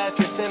wear a mask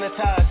and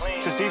sanitize.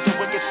 Cause these are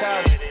wicked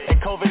times,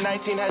 and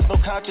COVID-19 has no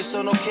conscience,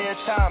 so no care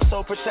time.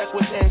 So protect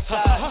what's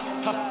inside.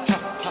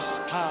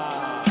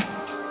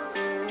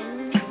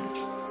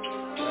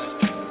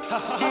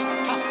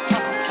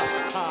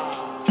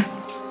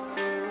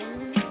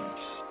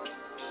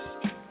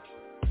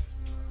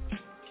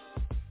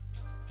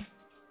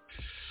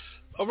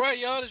 All right,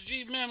 y'all, this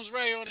G Mims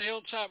Ray on the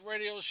Hilltop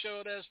Radio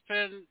Show. That's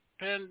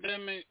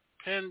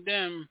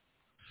Pandem.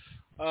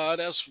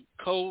 That's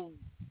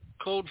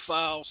code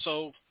file.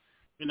 So,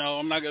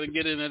 I'm not gonna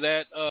get into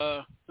that.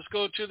 Let's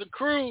go to the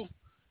crew.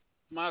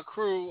 My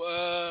crew.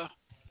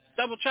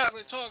 Double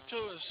Chocolate, talk to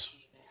us.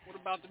 What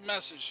about the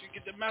message? You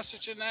get the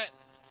message in that?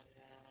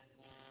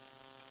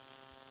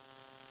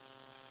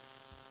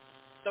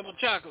 Double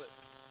Chocolate.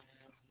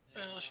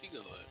 Well, she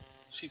good.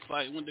 She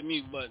fighting with the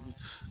mute button.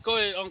 Go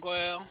ahead, Uncle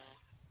Al.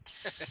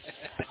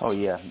 Oh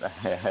yeah,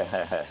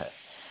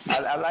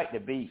 I like the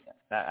beat.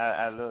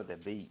 I love the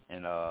beat,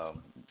 and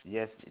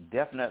yes,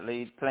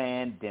 definitely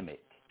pandemic,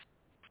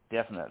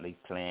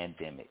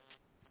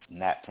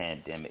 not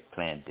pandemic,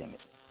 pandemic,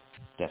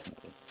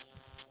 definitely.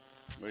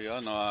 Well,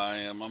 y'all know I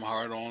am. I'm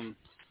hard on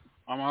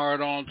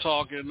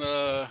talking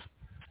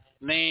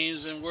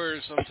names and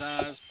words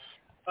sometimes.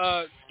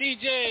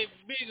 DJ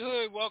Big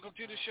Hood, welcome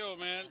to the show,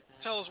 man.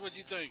 Tell us what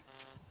you think.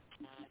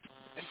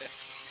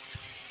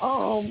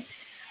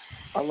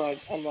 I like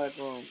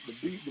the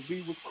beat. The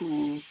beat was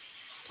cool.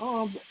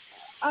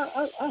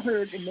 I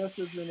heard the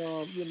message, and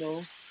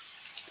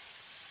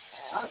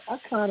I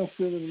kind of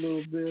feel it a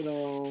little bit.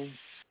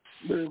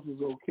 Lyrics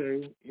was okay,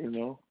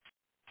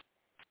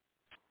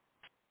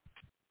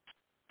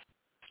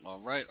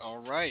 All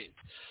right.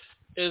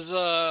 Is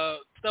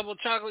Double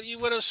Chocolate, you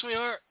with us,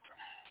 sweetheart?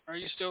 Or are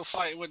you still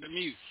fighting with the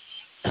mute?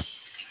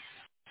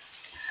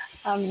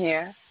 I'm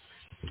here.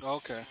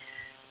 Okay.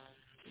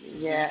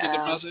 Yeah. Did you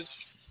get the message?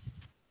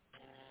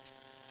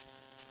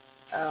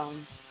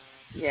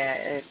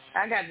 Yeah,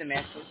 I got the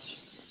message.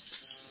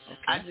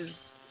 Okay. I just,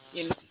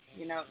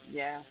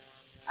 yeah,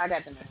 I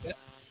got the message.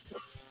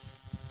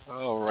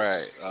 All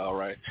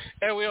right.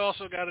 And we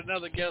also got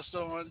another guest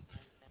on.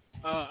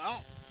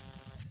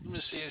 Let me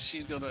see if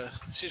she's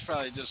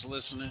probably just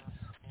listening.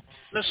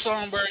 Miss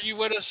Songbird, you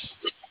with us?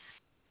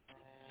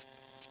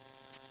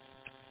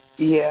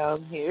 Yeah,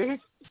 I'm here.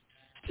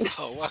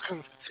 Oh,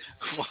 welcome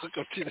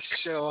to the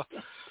show.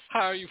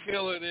 How are you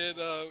feeling? And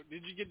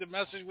did you get the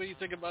message? What do you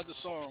think about the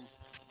song?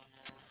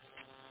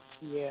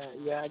 Yeah,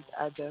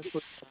 I definitely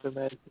got the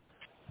message.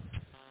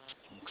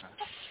 Okay.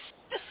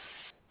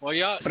 Well,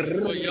 y'all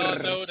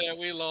know that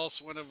we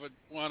lost one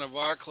of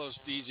our close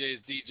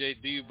DJs, DJ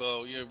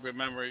Dubo. You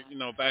remember,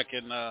 back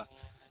in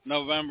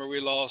November we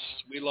lost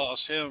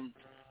him,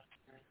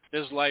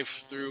 his life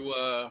through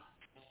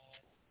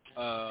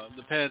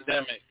the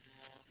pandemic,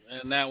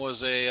 and that was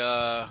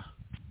a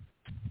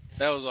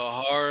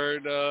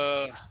hard.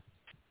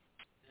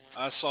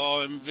 I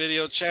saw him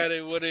video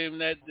chatting with him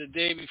the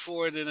day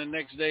before. Then the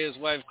next day, his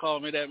wife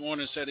called me that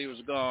morning and said he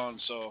was gone.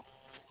 So,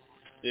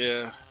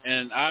 yeah.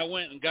 And I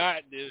went and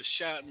got the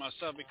shot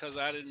myself because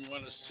I didn't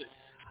want to see.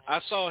 I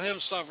saw him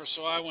suffer,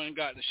 so I went and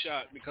got the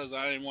shot because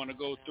I didn't want to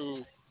go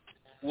through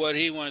what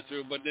he went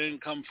through. But then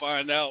come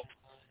find out,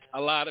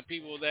 a lot of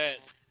people that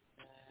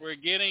were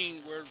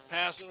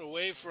passing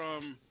away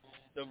from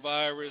the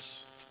virus,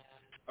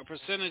 a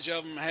percentage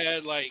of them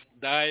had like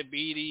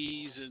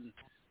diabetes and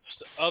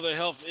other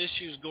health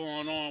issues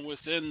going on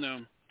within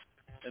them,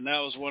 and that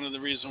was one of the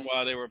reasons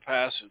why they were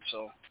passing.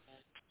 So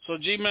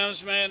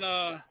G-Mims, man,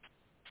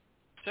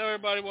 tell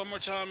everybody one more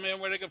time, man,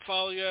 where they can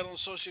follow you at on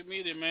social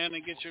media, man,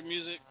 and get your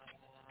music.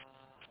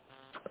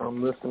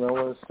 Listen, I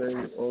want to say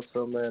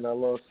also, man, I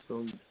lost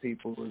some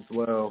people as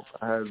well.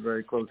 I had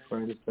very close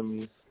friends to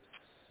me.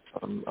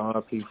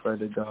 R.P.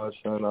 Frederick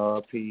Godson,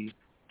 R.P.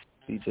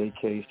 DJ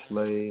K.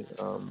 Slade.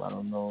 I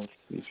don't know if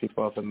these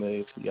people are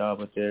familiar to y'all,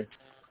 but they're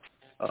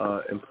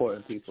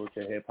important people to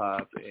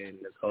hip-hop and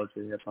the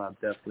culture of hip-hop,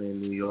 definitely in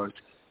New York.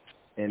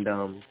 And,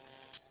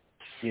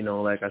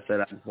 like I said,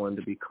 I just wanted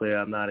to be clear,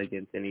 I'm not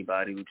against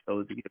anybody who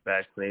chose to get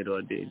vaccinated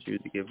or didn't choose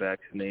to get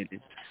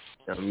vaccinated.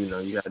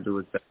 You got to do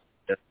what's best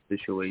in the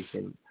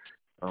situation.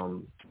 I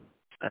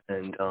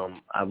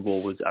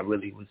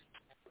really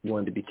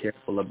wanted to be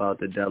careful about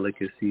the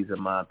delicacies of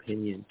my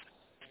opinion.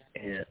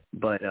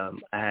 But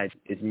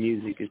it's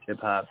music, it's hip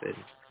hop, and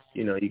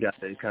you know, you got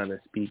to kind of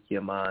speak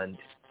your mind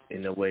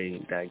in a way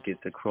that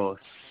gets across.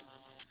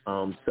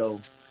 You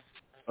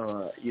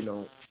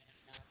know,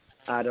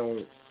 I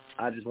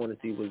just want to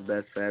see what's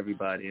best for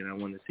everybody, and I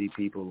want to see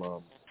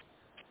people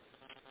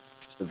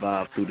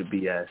survive through the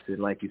BS. And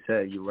like you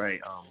said, you're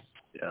right.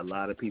 A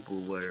lot of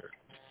people were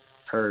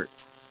hurt.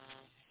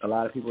 A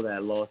lot of people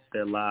that lost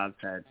their lives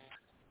had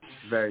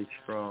very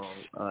strong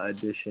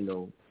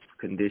additional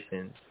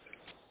conditions,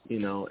 you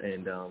know,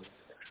 and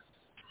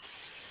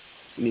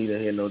neither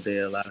here nor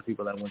there. A lot of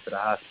people that went to the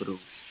hospital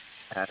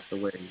passed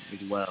away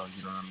as well,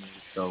 you know what I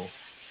mean? So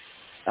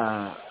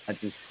I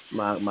just,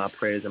 my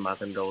prayers and my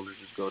condolences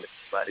go to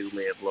everybody who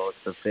may have lost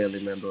a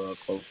family member or a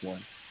close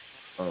one.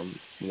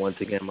 Once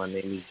again, my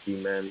name is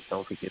G-Man.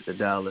 Don't forget the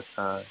 $.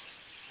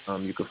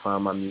 You can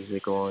find my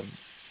music on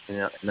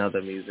and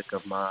other music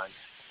of mine.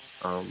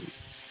 I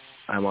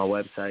have my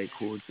website,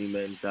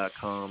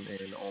 coolgmen.com,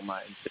 and on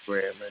my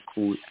Instagram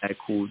at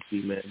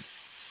coolgmen.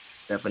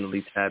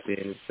 Definitely tap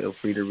in. Feel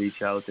free to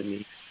reach out to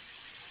me.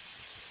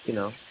 You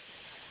know,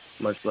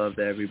 much love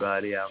to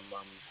everybody. I'm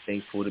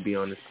thankful to be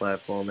on this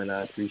platform, and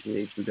I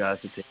appreciate you guys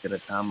for taking the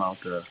time out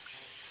to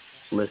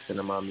listen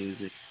to my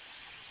music,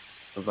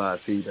 provide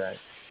feedback.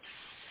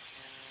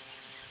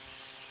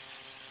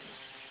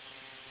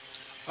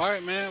 All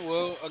right, man.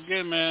 Well,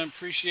 again, man,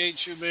 appreciate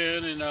you,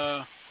 man, and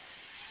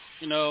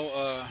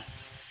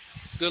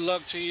good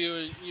luck to you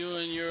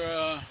and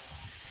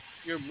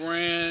your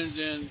brand,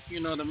 and you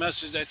know the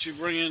message that you're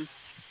bringing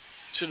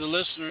to the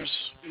listeners,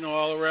 you know,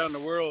 all around the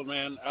world,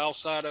 man,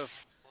 outside of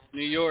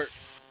New York,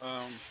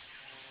 and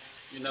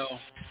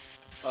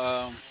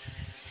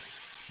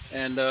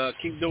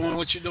keep doing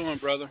what you're doing,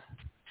 brother.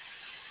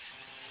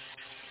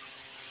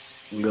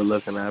 Good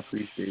luck, and I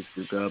appreciate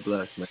you. God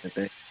bless, man. Thank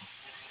you.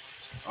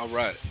 All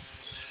right.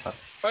 All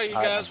right, you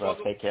guys.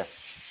 Welcome. Take care.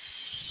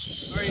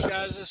 All right,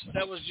 guys.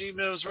 That was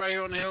G-Mills right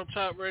here on the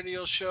Hilltop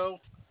Radio Show.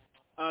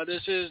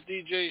 This is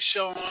DJ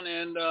Sean,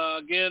 and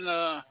again,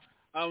 I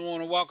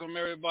want to welcome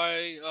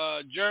everybody.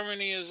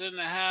 Germany is in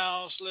the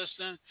house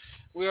listening.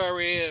 We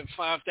already had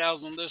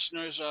 5,000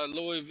 listeners.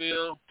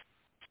 Louisville,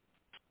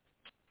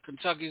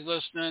 Kentucky's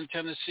listening.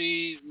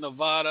 Tennessee,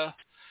 Nevada,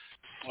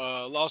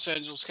 Los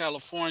Angeles,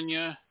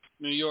 California,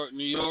 New York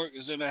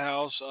is in the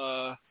house.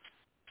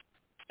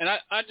 And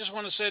I just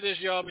want to say this,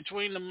 y'all.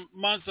 Between the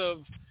month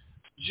of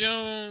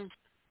June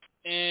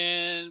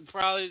and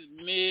probably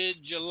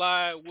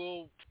mid-July,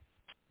 we'll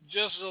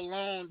just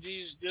alone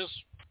this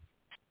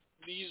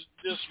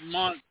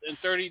month in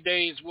 30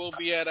 days, we'll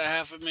be at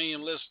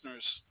 500,000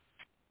 listeners.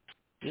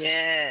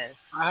 Yes.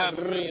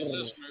 500,000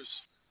 listeners,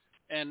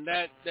 and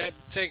that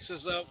takes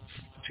us up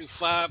to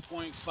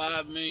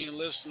 5.5 million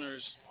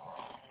listeners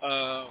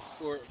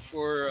for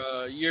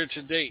year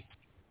to date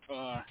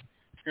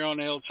here on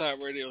the Hilltop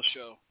Radio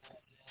Show.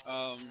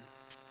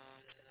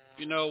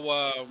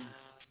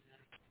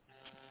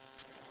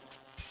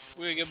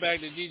 We'll get back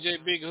to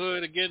DJ Big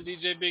Hood again.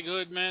 DJ Big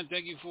Hood, man,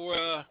 thank you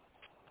for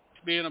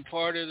being a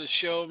part of the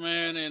show,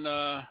 man,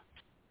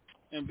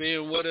 and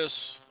being with us.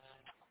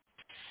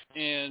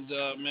 And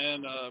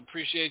man,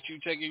 appreciate you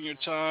taking your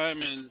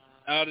time and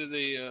out of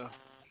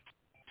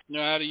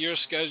your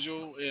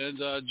schedule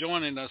and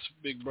joining us,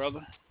 big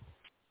brother.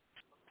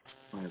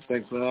 All right,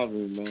 thanks for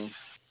having me, man.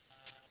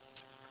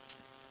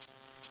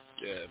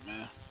 Yeah,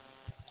 man.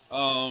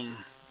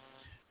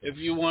 If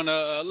you want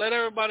to let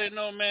everybody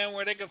know, man,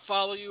 where they can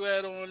follow you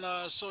at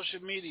on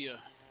social media.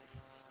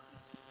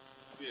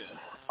 Yeah.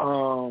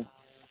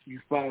 You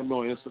find me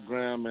on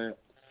Instagram at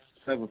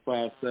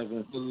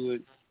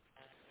 757hood.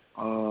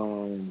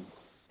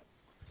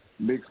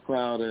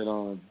 Mixcloud at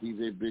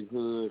DJ Big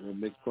Hood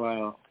and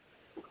Mixcloud.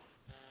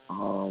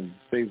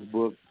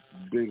 Facebook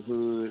Big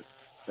Hood.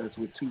 That's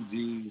with 2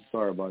 G's.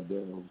 Sorry about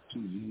that. 2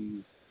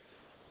 G's.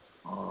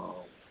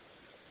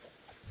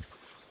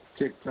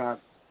 TikTok,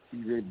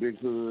 DJ Big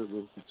Hood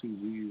with the 2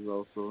 G's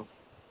also.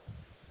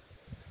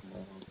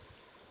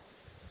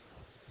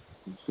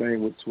 Same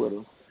with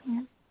Twitter.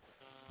 Yeah.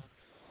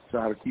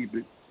 Try to keep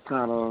it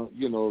kind of,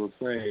 the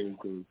same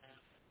because,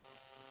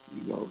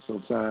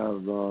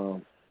 sometimes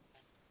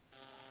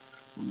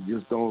we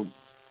just don't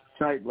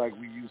type like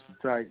we used to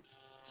type.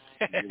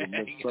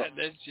 You got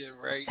that shit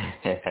right.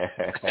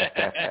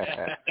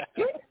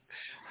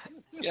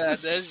 Yeah,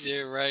 that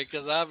shit right,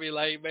 because I'll be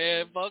like,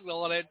 man, fuck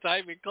all that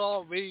typing,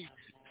 call me.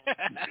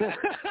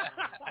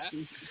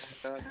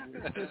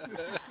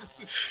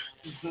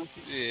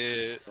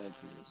 Yeah.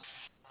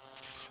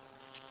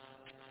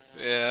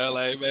 Yeah,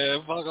 like,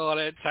 man, fuck all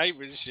that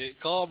typing shit.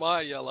 Call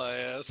my yellow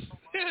ass.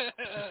 Yeah.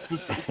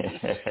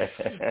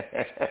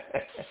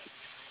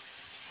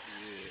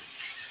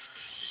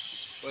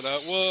 But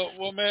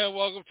well, man,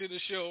 welcome to the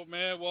show,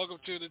 man. Welcome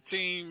to the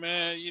team,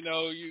 man.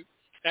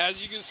 As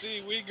you can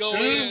see, we go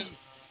in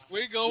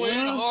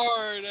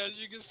hard. As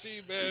you can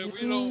see, man,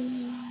 we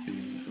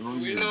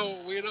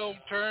don't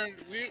turn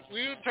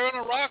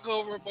a rock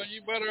over, but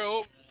you better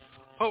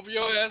hope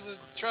your ass is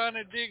trying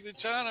to dig the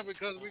China,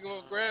 because we're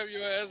gonna grab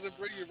your ass and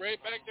bring you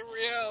right back to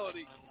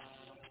reality.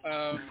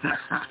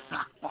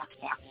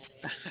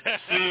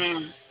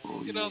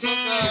 You know,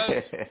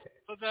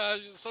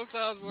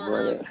 sometimes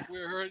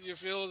we're hurting your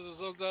feelings, and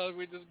sometimes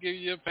we just give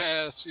you a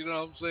pass. You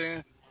know what I'm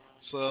saying?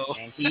 So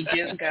and he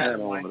just got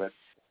one.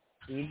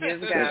 He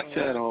just got one.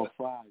 Chat on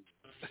fire.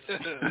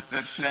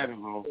 That chat is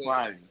on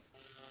fire.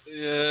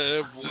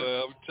 Yeah,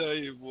 boy, I'm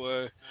telling you,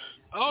 boy.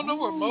 I don't know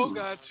where Mo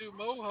got to.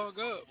 Mo hung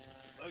up.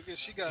 I guess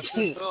she got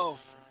pissed off.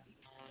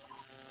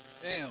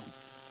 Damn.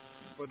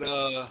 But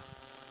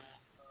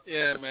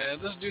yeah, man.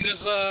 Let's do this.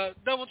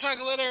 Double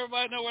chocolate. Let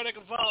everybody know where they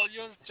can follow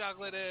your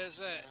chocolate ass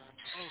at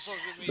on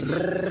social media.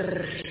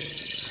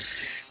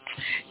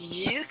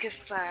 You can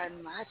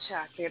find my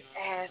chocolate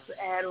ass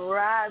at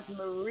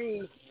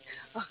Rosemarie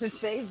on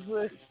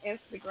Facebook,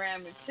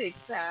 Instagram, and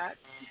TikTok.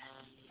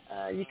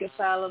 You can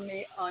follow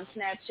me on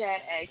Snapchat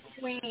at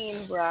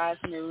Queen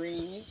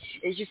Rosemarie.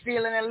 If you're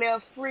feeling a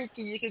little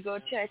freaky, you can go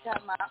check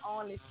out my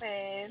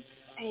OnlyFans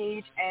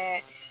page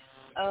at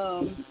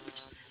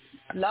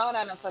Lord,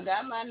 I done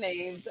forgot my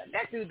name.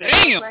 That dude that's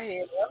right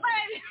here.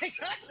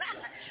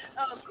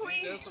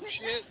 Queen. That's some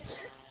shit.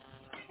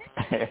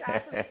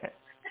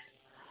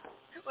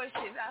 Well,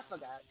 shit, I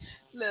forgot.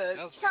 Look,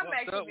 that's come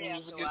back to me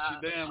after a while.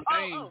 Your damn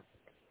name.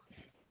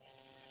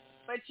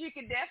 But you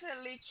can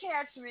definitely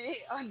catch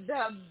me on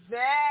the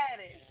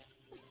baddest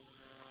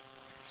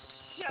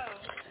show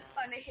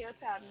on the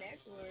Hilltop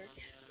Network,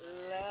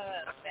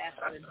 Love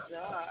After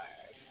Dark,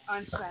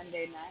 on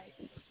Sunday night.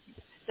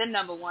 The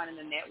number one in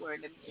the network.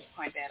 Let me just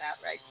point that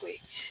out right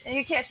quick. And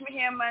you catch me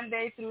here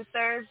Monday through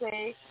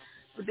Thursday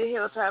with the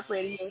Hilltop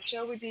Radio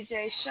Show with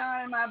DJ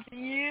Sean and my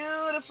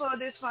beautiful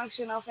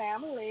dysfunctional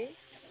family.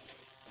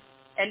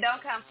 And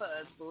don't come for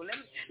us, boo. Let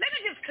me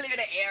just clear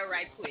the air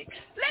right quick.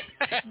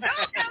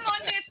 Don't come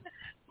on this.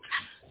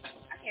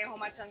 I can't hold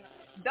my tongue.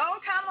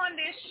 Don't come on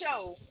this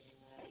show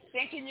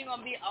thinking you're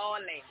gonna be all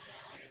late.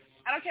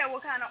 I don't care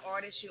what kind of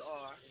artist you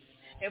are.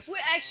 If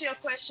we ask you a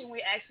question,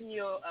 we're asking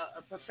you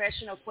a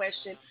professional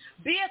question.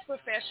 Be as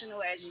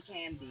professional as you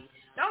can be.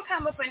 Don't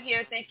come up in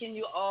here thinking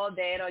you're all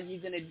that or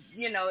you're going to,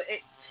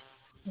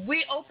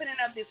 we're opening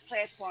up this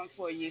platform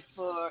for you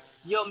for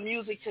your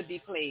music to be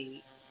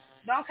played.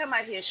 Don't come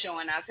out here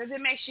showing out because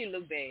it makes you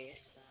look bad.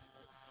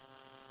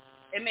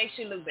 It makes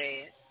you look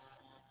bad.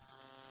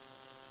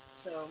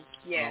 So,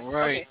 yeah. All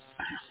right.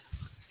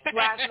 Okay.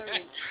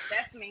 Rosemary,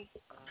 that's me.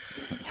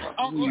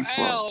 Uncle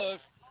Al,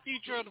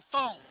 feature of the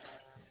phone.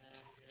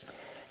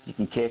 You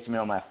can catch me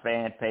on my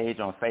fan page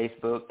on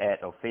Facebook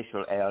at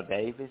Official Al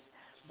Davis,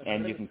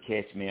 and you can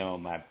catch me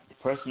on my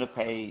personal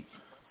page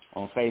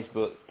on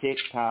Facebook,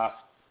 TikTok,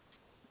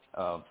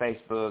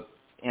 Facebook,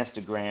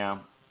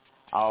 Instagram.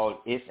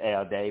 It's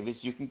Al Davis.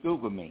 You can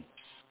Google me,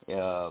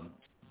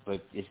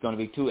 but it's going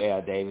to be two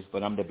Al Davis,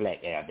 but I'm the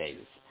black Al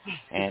Davis.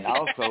 And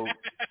also,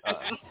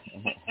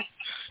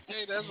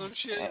 hey, that's some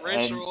shit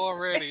racial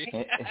already.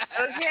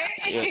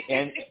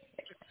 Okay.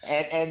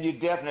 And you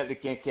definitely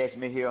can catch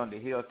me here on the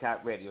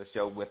Hilltop Radio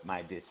Show with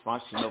my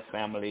dysfunctional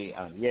family.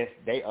 Yes,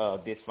 they are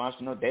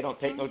dysfunctional. They don't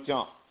take no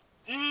jump.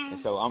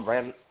 And so I'm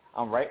right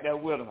there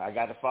with them. I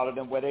got to follow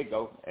them where they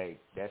go. Hey,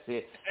 that's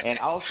it. And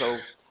also,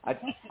 I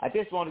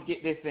just want to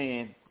get this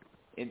in,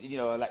 and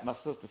like my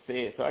sister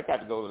said. So I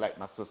got to go like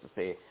my sister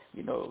said.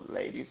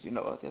 Ladies,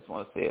 I just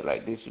want to say it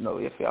like this.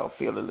 If y'all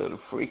feel a little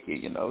freaky,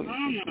 you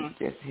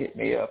just hit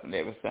me up and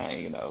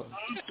everything.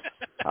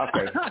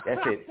 Okay,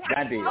 that's it.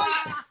 Done deal.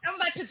 I'm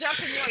about to jump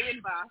in your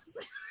inbox.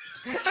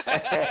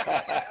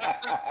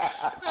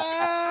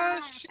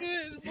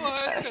 Shit, boy, I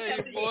tell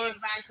you, boy.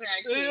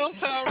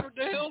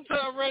 The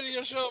Hilltop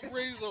Radio Show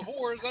brings the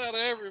horrors out of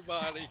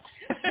everybody.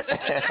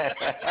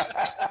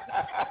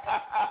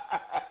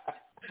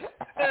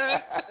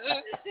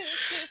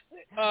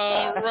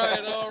 All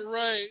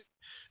right.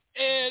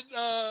 And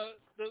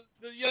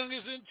the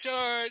youngest in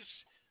charge,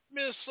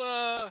 Miss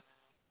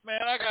man,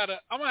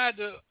 I'm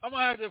gonna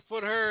have to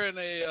put her in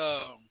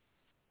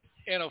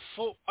a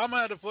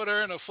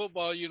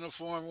football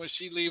uniform when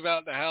she leave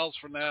out the house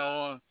from now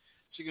on.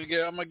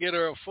 I'm gonna get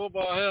her a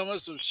football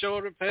helmet, some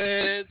shoulder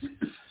pads,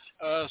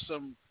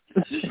 some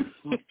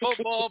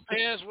football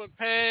pants with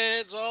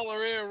pads all the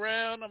way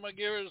around. I'm gonna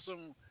give her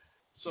some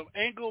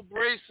ankle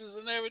braces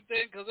and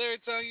everything, because every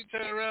time you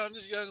turn around,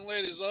 this young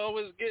lady's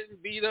always getting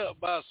beat up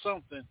by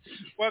something.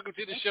 Welcome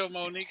to the show,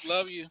 Monique.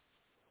 Love you.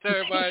 Tell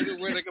everybody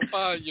where they can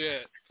find you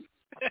at.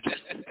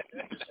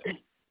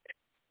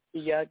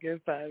 Y'all can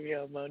find me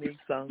on Monique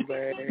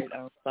Songbird.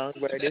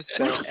 Songbird is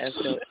spelled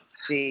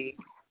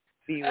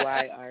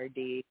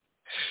SONGBYRD.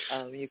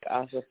 You can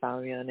also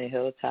find me on the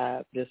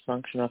Hilltop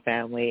Dysfunctional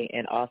Family,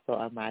 and also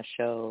on my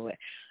show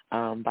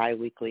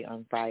bi-weekly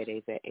on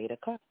Fridays at 8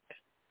 o'clock.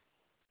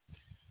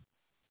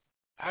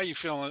 How you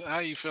feeling,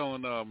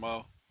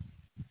 Mo?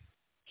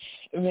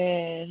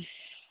 Man,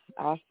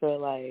 I feel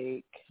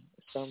like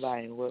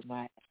somebody whipped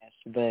my ass,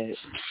 but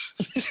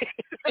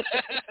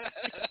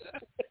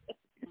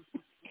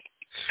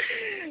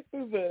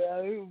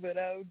but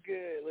I'm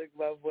good. Like,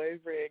 my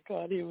boyfriend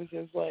called,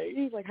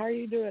 he's like, how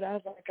you doing? I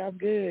was like, I'm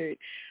good.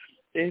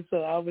 And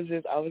so I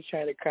was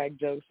trying to crack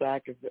jokes so I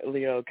could,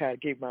 kind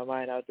of keep my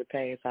mind out the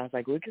pain. So I was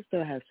like, we can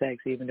still have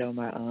sex even though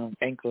my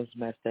ankle's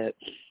messed up.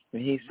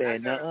 And he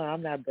said, no,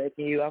 I'm not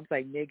breaking you. I was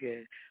like,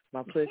 nigga,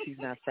 my pussy's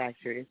not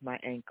fractured. It's my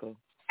ankle.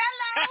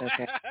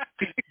 Okay.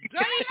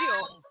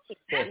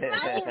 Damn.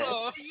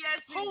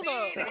 Hold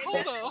on.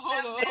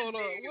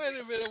 Wait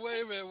a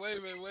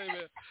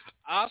minute.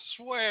 I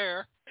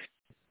swear,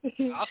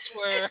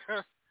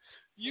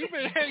 you've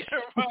been hanging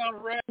around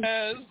Raz's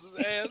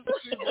ass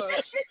too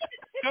much.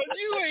 Because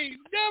you ain't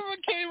never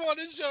came on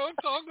the show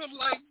talking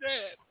like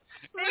that.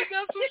 Ain't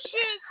that some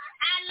shit?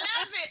 I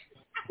love it.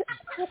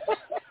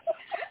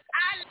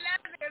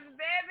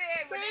 Baby.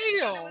 When it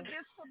was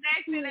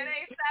disconnected, it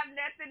ain't stopped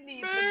nothing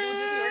needs.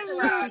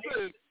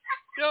 Listen.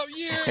 Yo,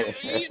 EP,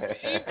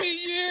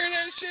 you hear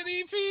that shit,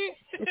 EP?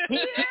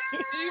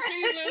 EP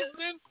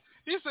listening?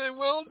 He said,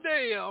 well,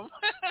 damn.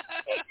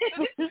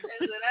 That's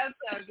what I'm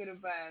talking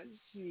about.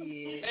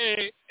 Shit.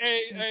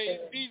 Hey,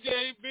 DJ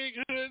Big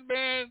Hood,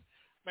 man.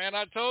 Man,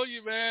 I told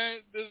you, man,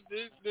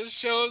 this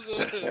show's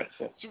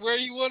where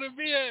you want to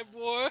be at,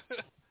 boy.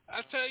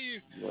 I tell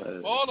you,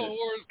 all the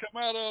horrors come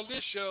out on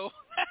this show.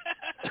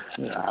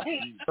 Damn.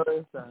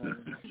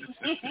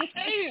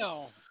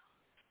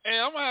 Hey,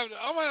 I'm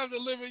gonna have to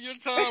limit your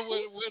time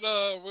with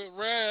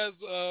Raz,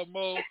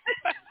 Mo.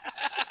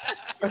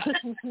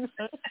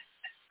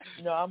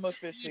 No, I'm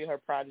officially her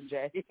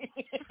protege.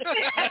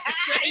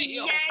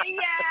 Yeah.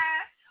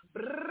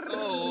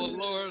 Oh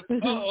Lord.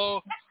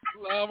 Uh-oh.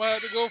 I'm gonna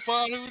have to go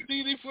find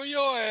Houdini for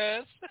your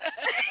ass.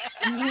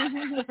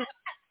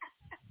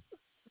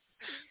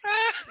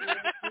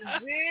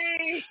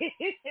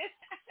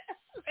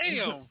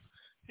 Damn.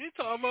 He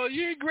talking about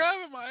you ain't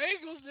grabbing my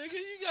ankles, nigga.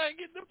 You gotta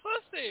get the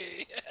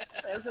pussy.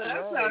 That's what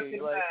I'm talking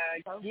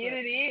about. Get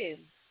it in.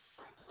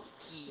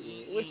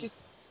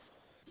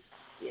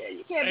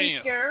 You can't be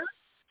scared.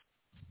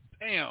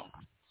 Damn.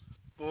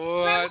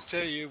 Boy, I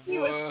tell you, boy. He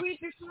was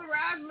sweeping through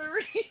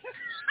Rosemary.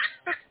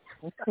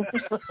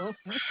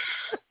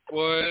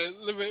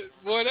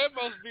 Boy, that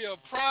must be a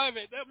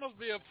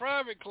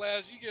private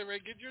class. You get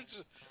ready to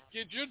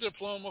get your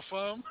diploma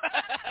from.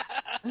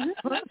 You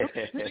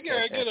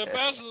gotta get a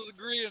bachelor's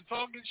degree in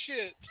talking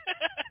shit.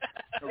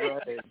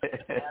 Right.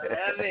 I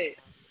love it.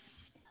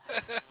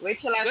 Wait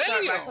till I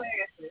start my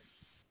classes.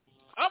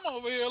 I'm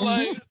over here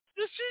like,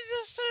 did she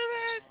just say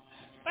that?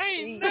 I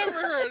ain't never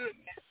heard it.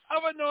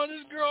 I've been knowing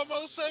this girl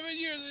almost 7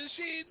 years, and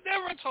she ain't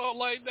never talked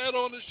like that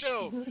on the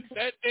show.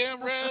 That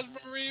damn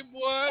Raspberry,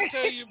 boy, I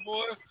tell you,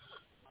 boy,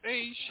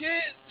 ain't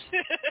shit.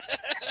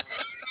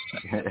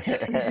 I sure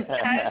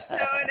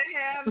the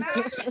hell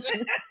not.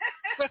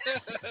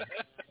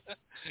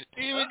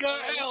 Even got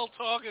Al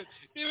talking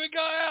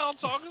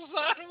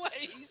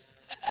sideways.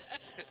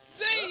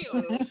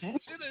 Damn.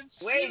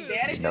 Wait,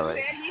 Daddy just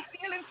said he's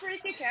feeling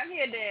freaky. Come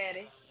here,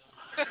 Daddy.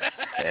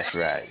 That's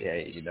right.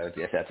 Yeah,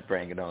 just have to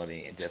bring it on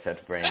in. That's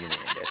it. Come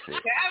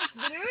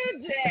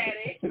through,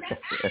 Daddy.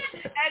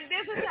 And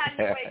this is how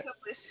you wake up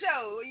the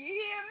show. You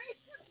hear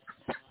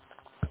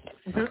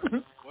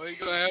me? Well, you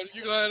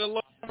gonna have a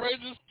long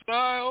Ranger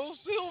style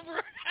silver.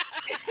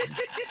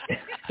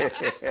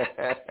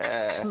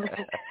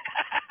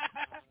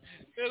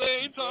 And I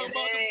ain't talking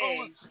about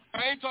I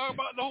ain't talking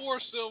about the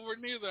horse silver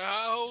neither.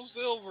 High hole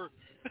silver.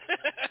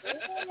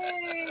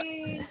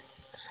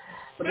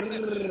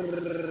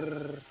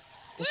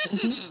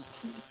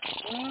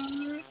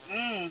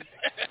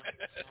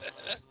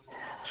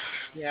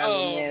 Yeah,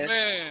 oh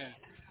man.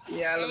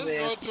 Yeah, let's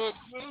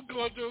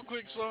go to a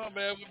quick song,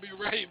 man. We'll be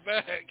right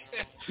back.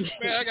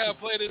 Man, I gotta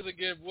play this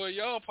again, boy.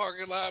 Y'all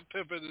parking lot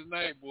pimping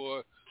tonight,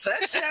 boy.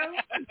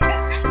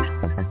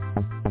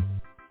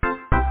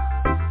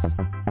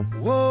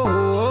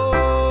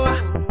 Whoa.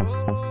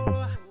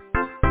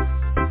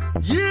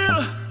 Yeah.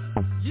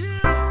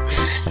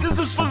 This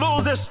is for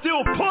those that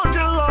still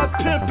parking lot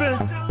pimping.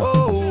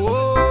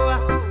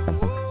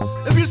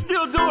 If you're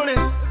still doing it,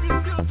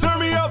 turn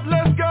me up,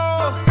 let's go.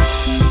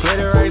 Play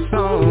the right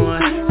song,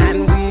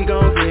 and we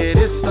gon' get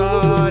it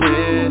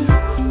started.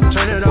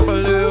 Turn it up a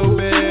little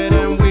bit,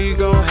 and we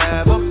gon'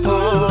 have a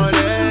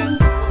party.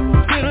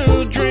 Get a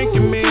little drink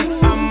in me,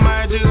 I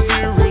might just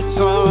get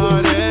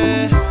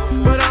retarded.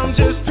 But I'm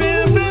just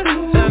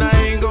pimping, and I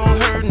ain't gon'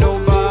 hurt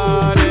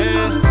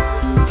nobody.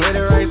 Play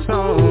the right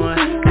song,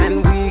 and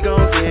we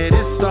gon' get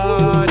it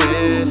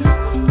started.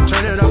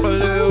 Turn it up a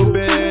little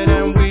bit,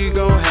 and we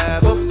gon'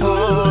 have a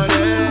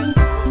party.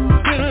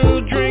 Get a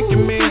little drink in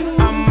me,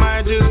 I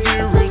might just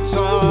get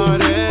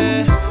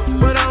retarded.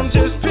 But I'm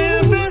just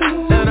pimping,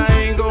 and I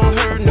ain't gon'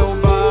 hurt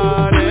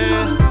nobody.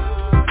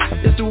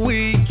 It's the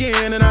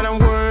weekend, and I done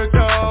worked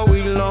all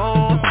week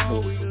long.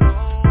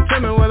 Tell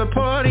me where the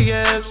party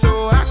at,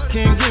 so I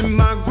can get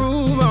my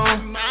groove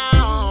on.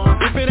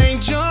 If it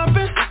ain't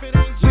jumping,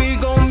 we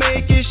gon'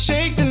 make it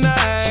shake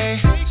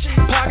tonight.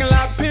 Parking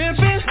lot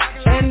pimping,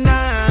 at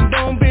 9,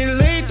 don't be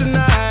late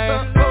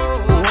tonight.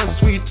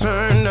 Once we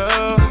turn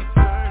up,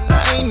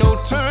 there ain't no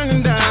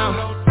turning down.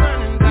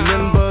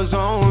 Members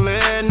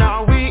only,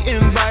 now we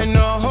inviting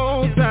the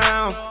whole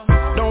town.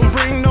 Don't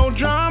bring no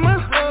drama,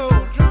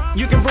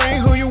 you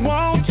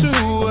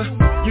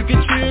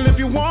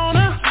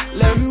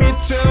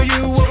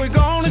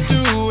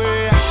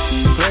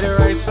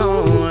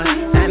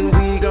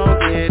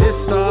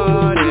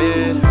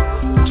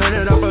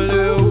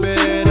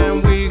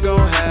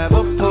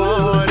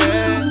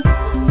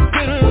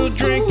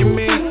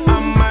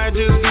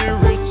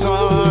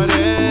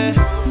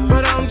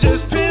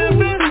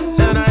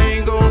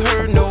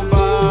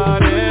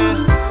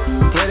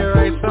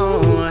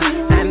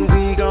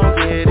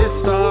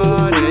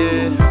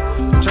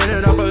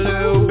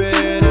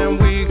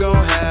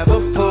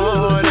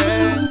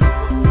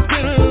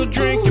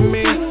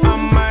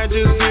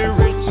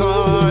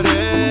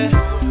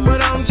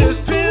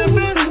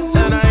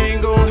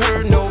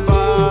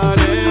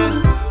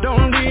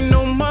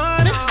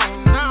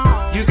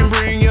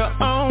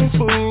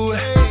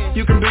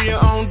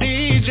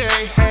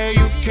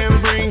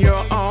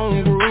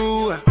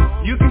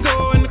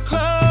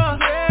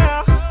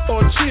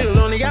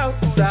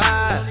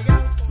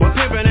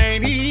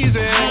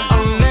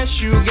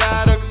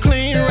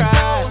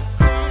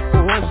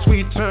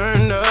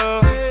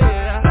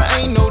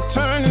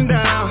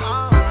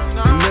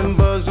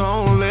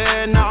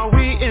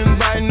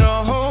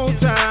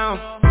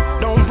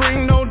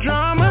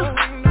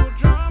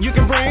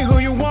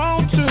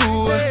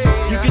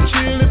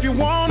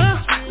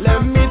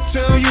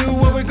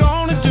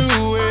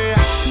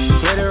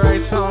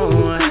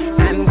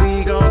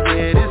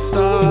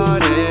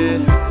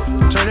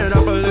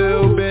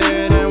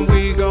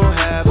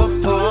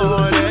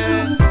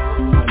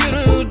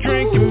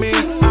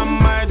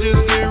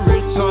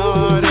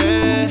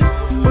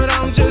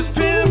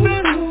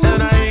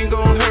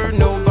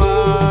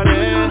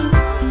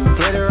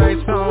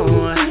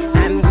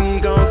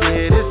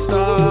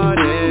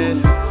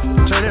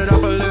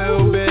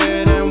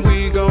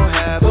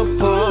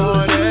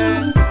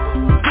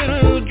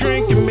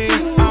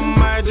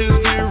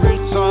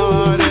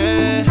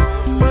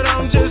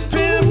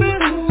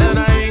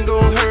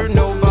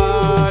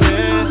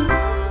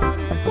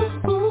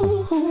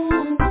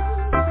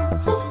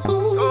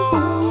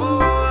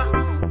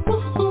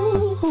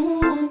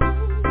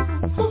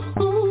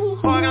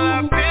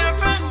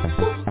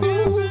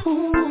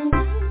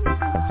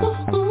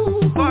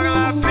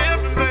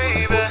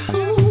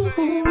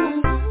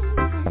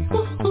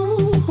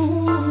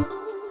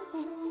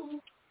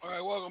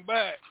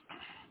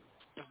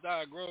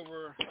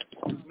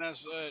And that's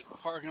at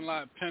Parking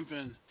Lot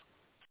Pimpin',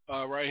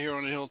 right here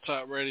on the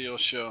Hilltop Radio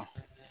Show.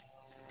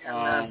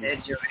 I love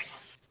that joint.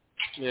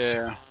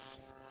 Yeah.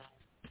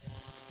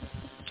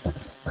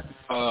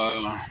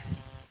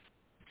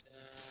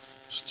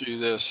 Let's do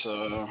this.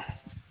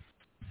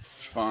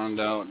 Find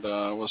out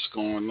what's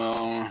going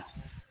on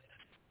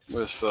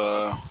with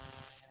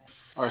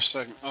our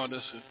second. Oh,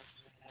 this is.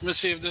 Let's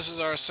see if this is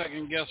our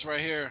second guest right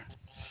here.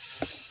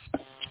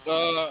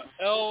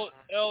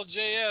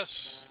 LJS,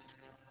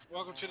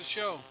 welcome to the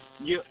show.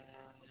 Yeah.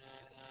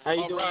 How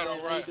you doing, right, man?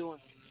 all right. How you doing?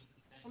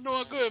 I'm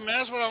doing good, man.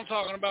 That's what I'm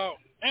talking about.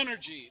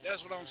 Energy.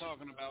 That's what I'm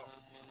talking about.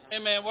 Hey,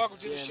 man, welcome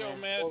to the show,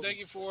 man. Thank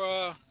you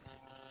for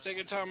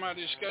taking time out of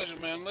your schedule,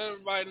 man. Let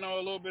everybody know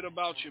a little bit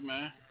about you,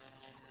 man.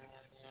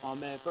 Oh,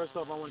 man, first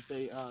off, I want to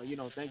say,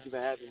 thank you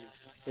for having me.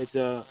 It's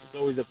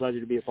always a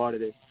pleasure to be a part of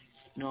this.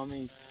 You know what I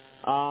mean?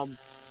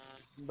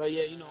 But,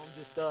 yeah, I'm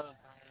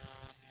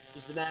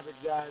just an average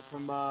guy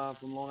from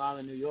Long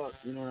Island, New York.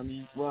 You know what I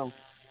mean? Well,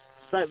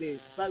 slightly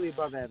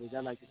above average, I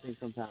like to think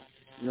sometimes.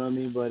 You know what I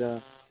mean? But,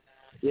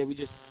 yeah,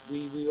 we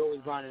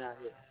always grinding out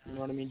here. You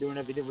know what I mean? Doing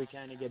everything we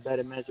can to get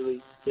better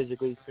mentally,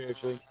 physically,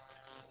 spiritually.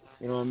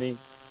 You know what I mean?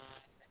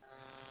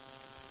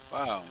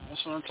 Wow,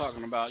 that's what I'm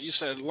talking about. You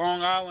said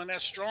Long Island,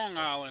 that's Strong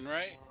Island,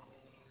 right?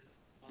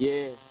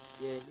 Yeah.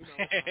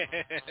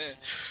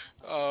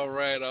 All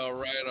right,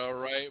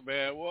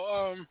 man.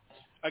 Well,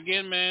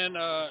 again, man,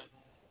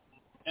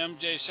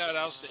 MJ, shout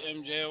outs to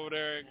MJ over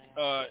there.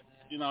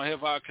 Hip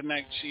Hop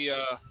Connect. She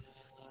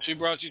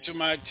brought you to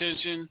my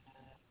attention,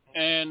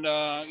 and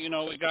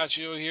we got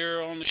you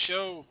here on the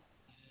show.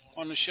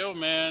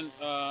 Man.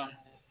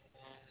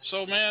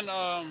 So, man,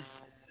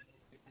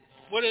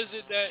 what is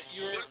it that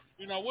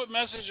what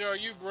message are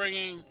you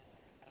bringing,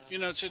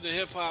 to the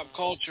hip hop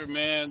culture,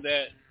 man?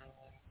 That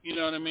you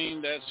know what I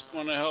mean? That's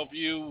going to help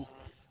you.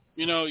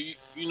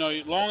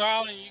 Long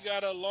Island, you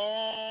got a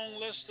long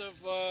list of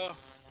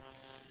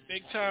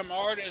big time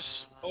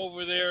artists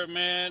over there,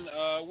 man.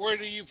 Where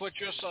do you put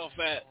yourself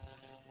at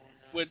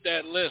with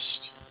that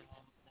list?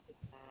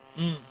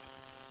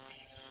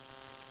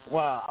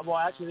 Well,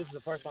 actually, this is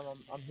the first time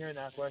I'm hearing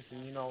that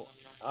question.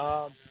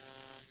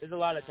 There's a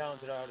lot of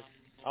talented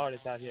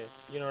artists out here.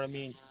 You know what I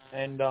mean?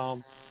 And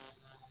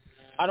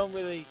I don't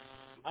really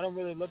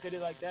look at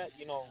it like that.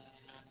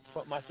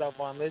 Put myself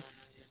on lists.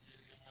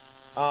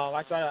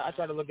 I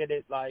try to look at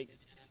it like,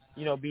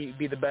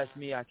 be the best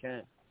me I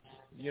can.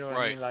 You know what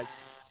I mean? Like,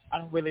 I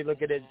don't really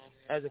look at it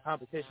as a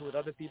competition with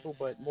other people,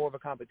 but more of a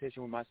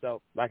competition with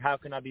myself. Like, how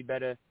can I be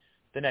better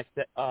the next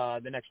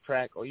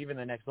track or even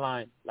the next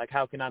line? Like,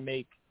 how can I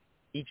make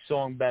each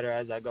song better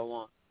as I go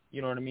on?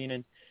 You know what I mean?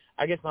 And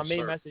I guess my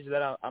main message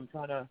that I'm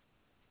trying to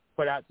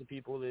put out to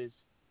people is,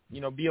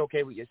 be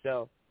okay with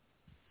yourself,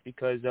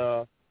 because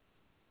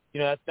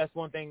that's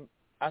one thing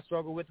I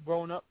struggle with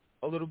growing up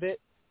a little bit,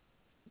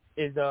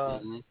 is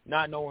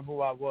not knowing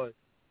who I was.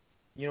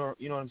 You know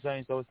what I'm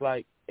saying? So it's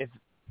like, if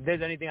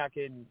there's anything I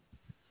can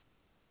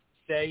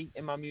say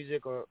in my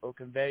music or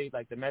convey,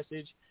 like the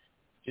message,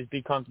 just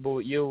be comfortable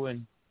with you,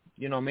 and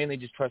mainly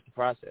just trust the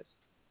process.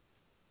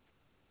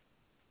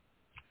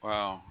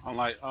 Wow, I'm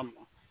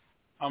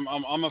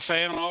a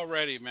fan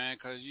already, man,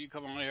 because you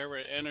come on here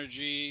with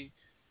energy,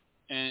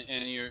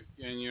 and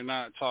you're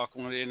not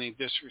talking with any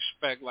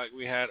disrespect like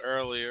we had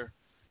earlier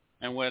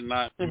and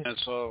whatnot. And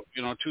so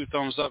 2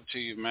 thumbs up to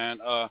you, man.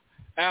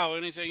 Al,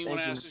 anything you want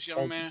to ask this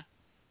young man?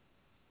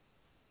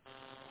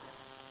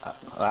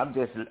 I'm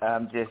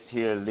just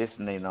here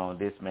listening on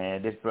this,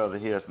 man. This brother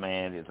here,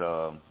 man, is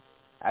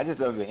I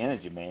just love your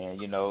energy, man.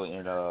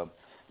 And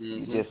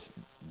you're just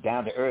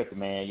down to earth,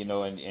 man.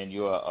 And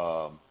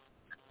your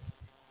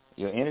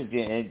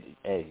energy, and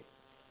hey,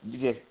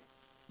 you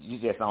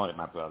just own it,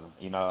 my brother.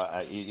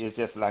 It's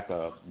just like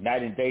a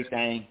night and day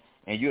thing,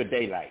 and you're a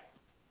daylight.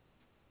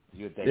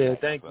 You're a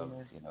daylight, thank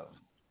brother. You, man.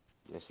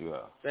 Yes, you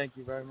are. Thank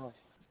you very much.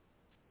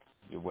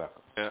 You're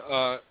welcome.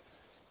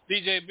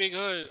 DJ Big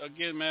Hood,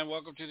 again, man,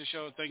 welcome to the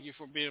show. Thank you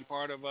for being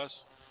part of us.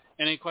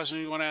 Any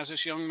questions you want to ask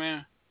this young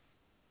man?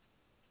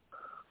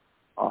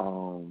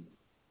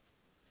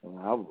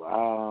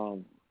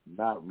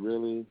 Not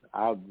really.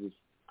 I was just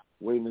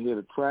waiting to hear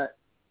the track.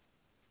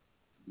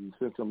 You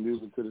sent some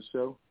music to the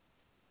show?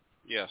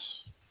 Yes.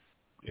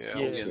 Yeah,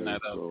 I'm getting that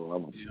up. So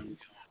I'm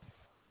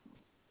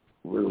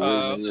really waiting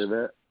to hear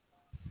that.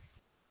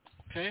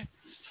 Okay.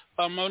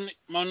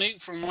 Monique,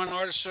 from one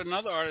artist to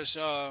another artist,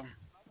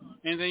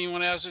 anything you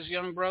want to ask this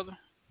young brother?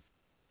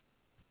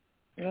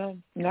 No,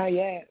 not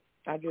yet.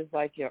 I just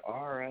like your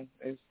aura.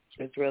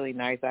 It's really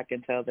nice. I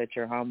can tell that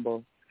you're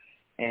humble,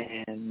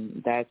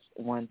 and that's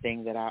one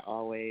thing that I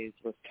always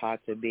was taught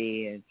to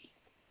be, and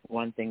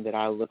one thing that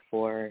I look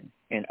for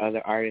in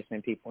other artists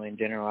and people in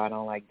general. I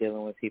don't like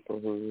dealing with people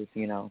whose,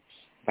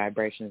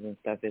 vibrations and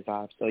stuff is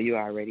off. So you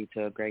are already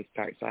to a great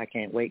start. So I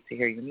can't wait to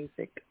hear your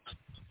music.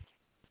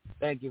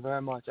 Thank you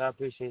very much. I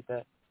appreciate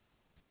that.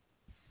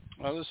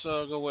 Well, let's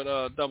go with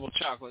Double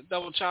Chocolate.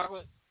 Double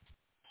Chocolate,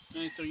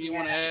 anything you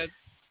want to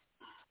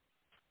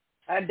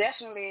add?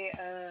 Definitely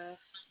a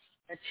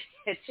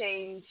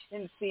change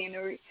in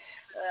scenery.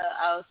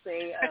 I'll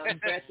say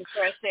breath of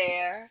fresh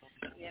air.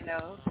 You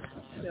know.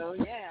 So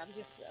yeah, I'm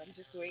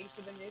just waiting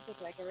for the music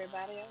like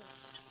everybody else.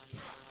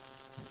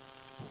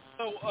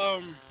 So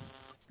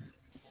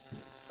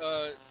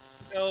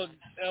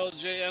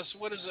LJS,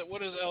 what is it?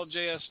 What does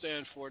LJS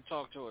stand for?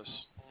 Talk to us.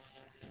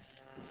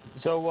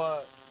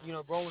 So,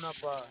 growing up,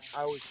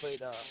 I always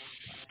played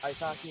ice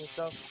hockey and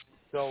stuff.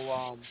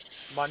 So,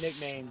 my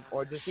nickname,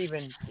 or just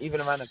even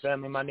around the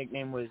family, my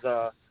nickname was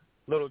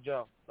Little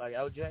Joe, like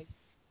LJ,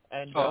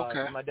 and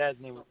okay. my dad's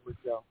name was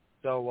Joe.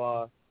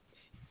 So,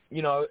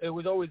 it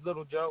was always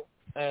Little Joe,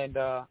 and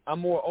I'm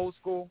more old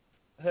school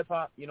hip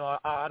hop.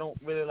 I don't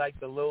really like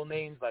the little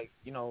names, like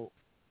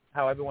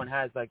how everyone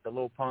has like the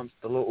little pumps,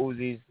 the little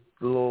Uzis,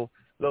 the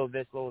little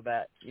this, little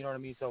that. You know what I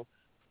mean? So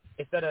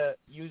instead of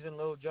using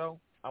Little Joe,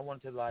 I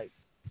wanted to like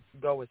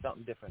go with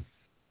something different.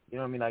 You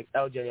know what I mean? Like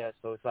LJS,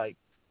 so it's like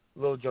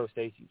Little Joe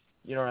Stacy's.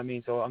 You know what I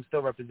mean? So I'm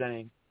still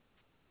representing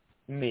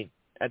me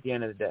at the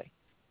end of the day.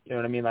 You know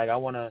what I mean? Like I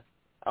want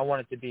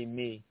it to be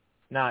me,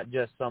 not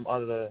just some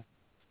other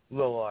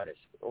little artist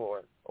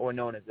or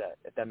known as that,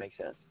 if that makes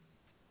sense.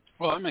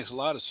 Well, that makes a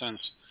lot of sense.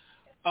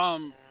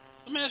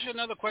 Let me ask you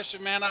another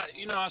question, man. I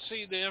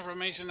see the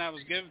information that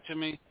was given to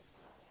me.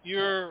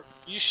 You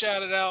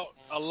shouted out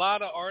a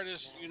lot of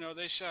artists.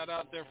 They shout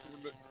out their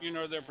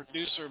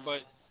producer,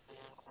 but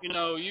you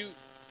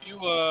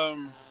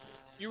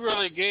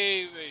really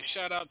gave a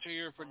shout out to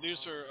your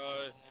producer,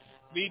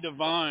 Be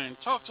Divine.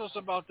 Talk to us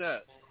about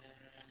that.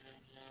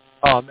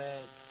 Oh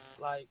man,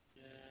 like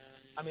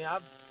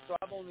I've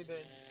only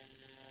been.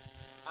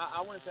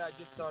 I want to say I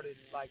just started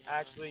like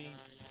actually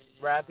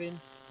rapping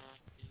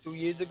 2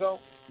 years ago.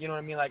 You know what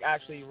I mean? Like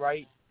actually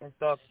write and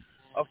stuff.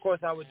 Of course,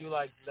 I would do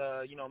like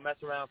the mess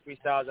around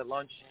freestyles at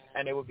lunch,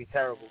 and it would be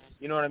terrible.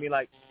 You know what I mean?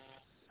 Like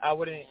I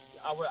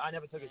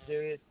never took it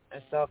serious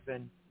and stuff,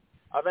 and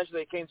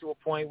eventually it came to a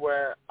point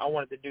where I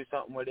wanted to do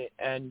something with it,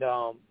 and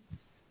I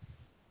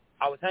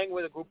was hanging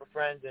with a group of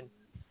friends, and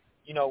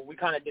we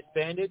kind of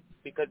disbanded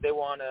because they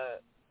weren't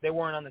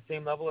on the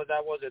same level as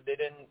I was, or they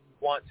didn't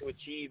want to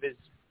achieve as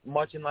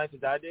much in life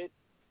as I did.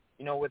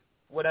 With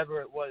whatever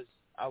it was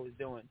I was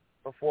doing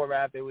before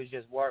rap, it was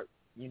just work.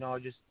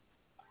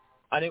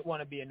 I didn't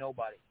want to be a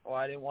nobody, or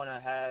I didn't want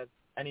to have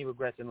any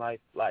regrets in life.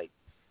 Like,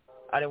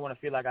 I didn't want to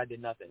feel like I did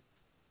nothing.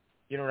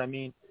 You know what I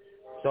mean?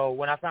 So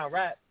when I found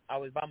rap, I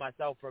was by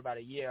myself for about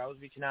a year. I was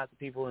reaching out to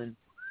people, and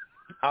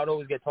I would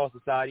always get tossed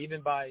aside,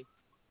 even by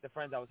the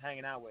friends I was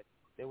hanging out with.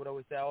 They would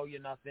always say, oh,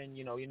 you're nothing.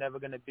 You're never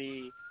going to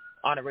be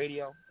on the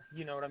radio.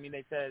 You know what I mean?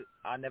 They said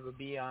I'll never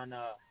be on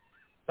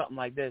something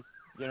like this.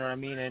 You know what I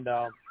mean? And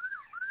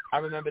I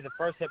remember the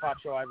first hip-hop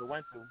show I ever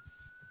went to,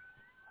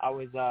 I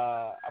was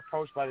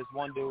approached by this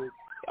one dude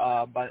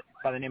by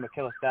the name of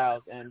Killer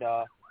Styles, and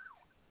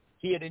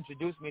he had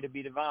introduced me to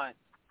Be Divine.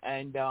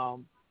 And,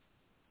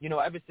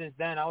 ever since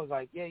then, I was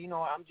like, yeah,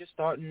 I'm just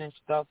starting and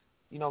stuff.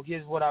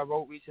 Here's what I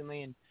wrote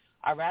recently. And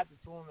I rapped it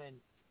to him, and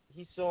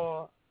he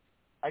saw,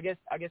 I guess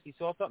he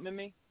saw something in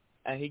me,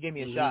 and he gave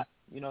me a shot.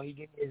 He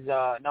gave me his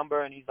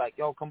number, and he's like,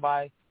 yo, come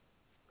by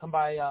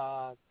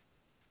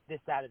this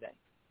Saturday.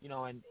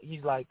 And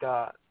he's like,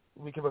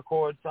 we could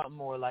record something,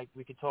 or like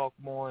we could talk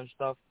more and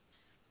stuff.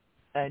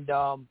 And,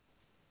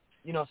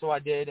 so I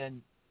did,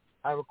 and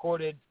I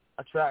recorded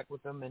a track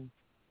with him, and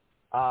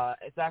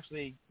it's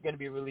actually going to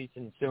be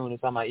releasing soon.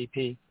 It's on my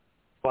EP.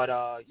 But,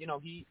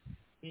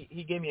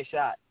 he gave me a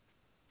shot.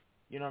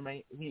 You know what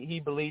I mean? He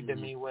believed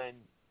in me when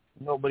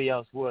nobody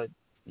else would.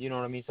 You know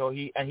what I mean? So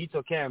he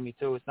took care of me,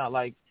 too. It's not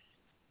like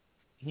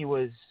he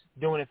was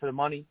doing it for the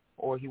money,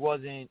 or he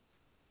wasn't.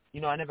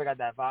 I never got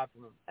that vibe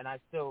from him. And I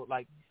still,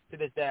 like, to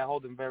this day, I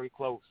hold him very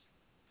close.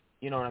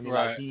 You know what I mean?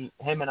 Right. Like,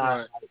 him and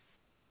I,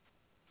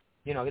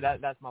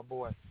 like, that's my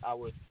boy. I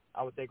would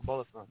take a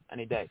bullet for him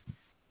any day.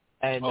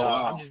 And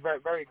wow. I'm just very,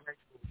 very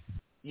grateful.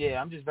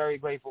 Yeah, I'm just very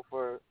grateful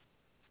for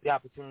the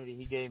opportunity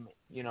he gave me,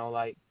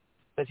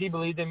 because he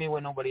believed in me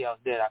when nobody else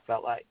did, I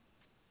felt like.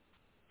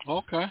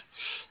 Okay.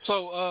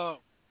 So,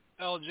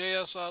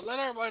 LJS, let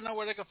everybody know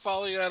where they can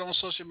follow you at on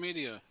social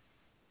media.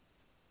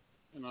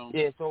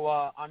 Yeah, so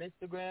on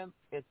Instagram,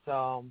 it's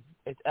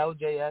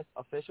LJS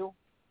Official.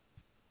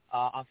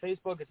 On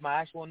Facebook, it's my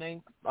actual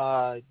name,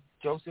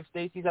 Joseph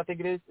Stacy's, I think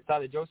it is. It's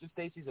either Joseph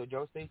Stacy's or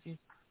Joe Stacy's,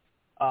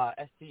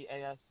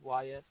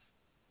 STASYS.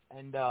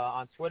 And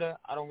on Twitter,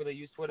 I don't really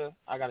use Twitter.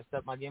 I got to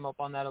step my game up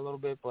on that a little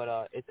bit,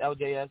 but it's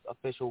LJS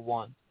Official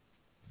 1.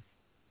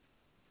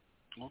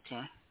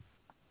 Okay.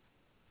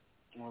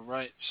 All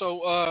right.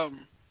 So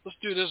let's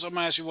do this. I'm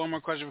going to ask you one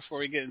more question before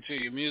we get into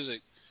your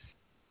music.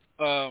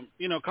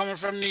 Coming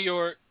from New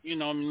York,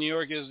 New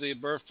York is the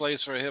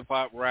birthplace for hip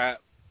hop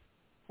rap.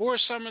 Who are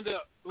some of the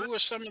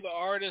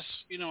artists,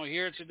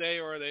 here today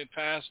or they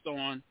passed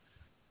on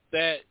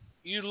that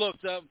you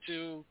looked up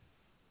to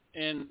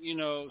and,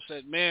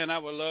 said, man, I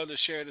would love to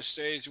share the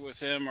stage with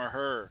him or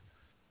her.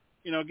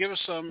 Give us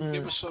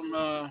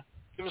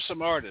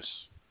some artists.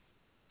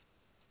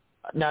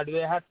 Now, do they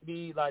have to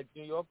be like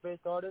New York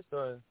based artists,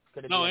 or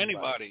could it be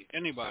anybody?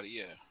 Anybody,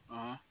 yeah.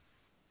 Uh-huh.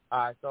 All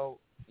right, so,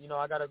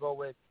 I gotta go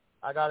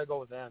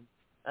with them.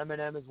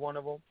 Eminem is one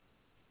of them.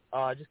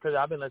 Just because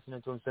I've been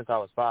listening to him since I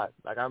was 5.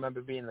 Like, I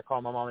remember being in the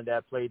car, my mom and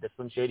dad played the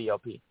Slim Shady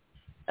LP.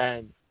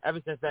 And ever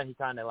since then, he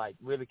kind of, like,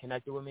 really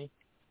connected with me.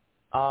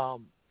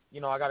 You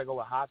know, I got to go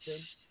with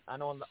Hopkins. I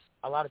know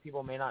a lot of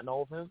people may not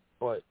know of him,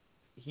 but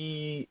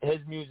his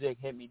music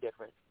hit me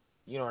different.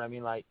 You know what I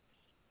mean? Like,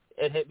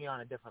 it hit me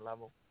on a different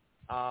level.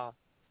 And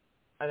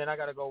then I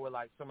got to go with,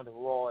 like, some of the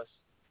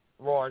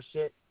rawest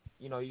shit.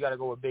 You know, you got to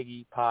go with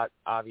Biggie, Pac,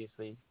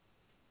 obviously.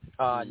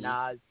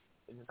 Nas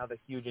is another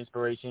huge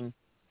inspiration.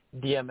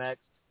 DMX.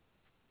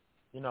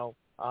 You know,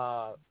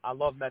 I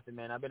love Method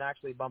Man. I've been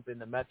actually bumping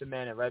the Method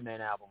Man and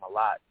Redman album a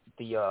lot.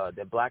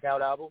 The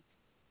Blackout album.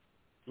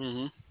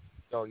 Mm-hmm.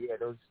 So yeah,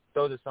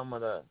 those are some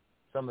of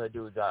the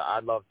dudes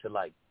I'd love to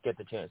like get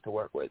the chance to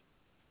work with.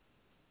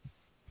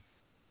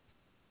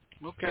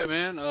 Okay,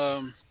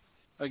 man.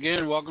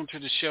 Again, welcome to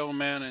the show,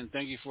 man, and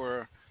thank you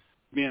for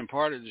being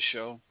part of the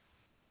show.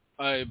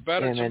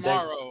 Better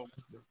Tomorrow.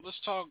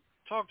 Let's talk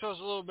to us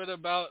a little bit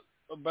about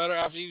a better.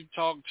 After you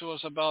talk to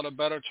us about A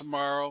Better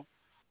Tomorrow,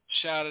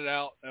 shout it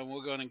out, and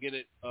we're going to get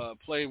it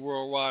played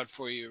worldwide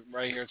for you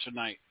right here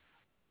tonight.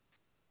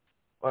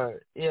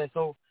 Yeah,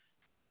 so,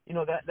 you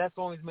know, that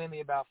song is mainly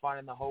about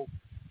finding the hope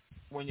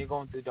when you're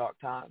going through dark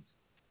times.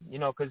 You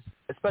know, because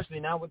especially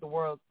now with the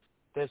world,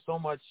 there's so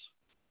much.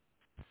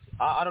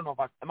 I don't know if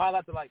am I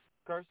allowed to like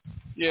curse?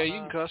 Yeah, you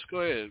can cuss.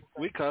 Go ahead.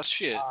 We cuss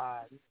shit.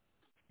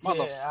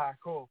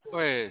 Cool. Go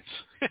ahead.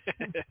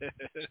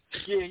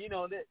 Yeah, you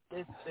know,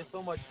 there's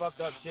so much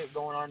fucked up shit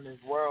going on in this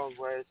world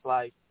where it's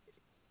like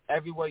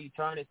everywhere you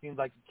turn, it seems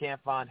like you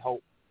can't find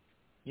hope.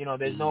 You know,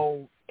 there's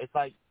it's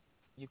like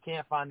you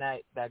can't find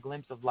that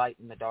glimpse of light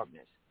in the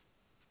darkness.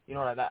 You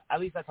know, at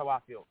least that's how I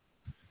feel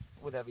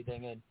with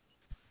everything. And,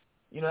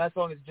 you know, that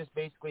song is just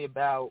basically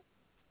about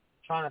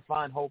trying to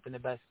find hope in the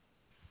best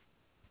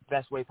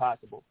way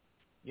possible.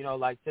 You know,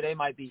 like today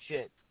might be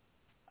shit.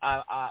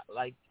 I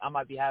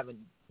might be having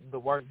the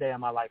worst day of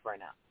my life right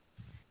now,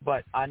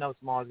 but I know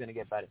tomorrow's gonna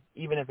get better,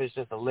 even if it's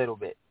just a little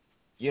bit.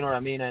 You know what I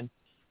mean? And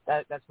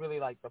that's really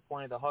like the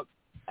point of the hook.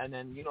 And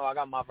then, you know, I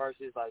got my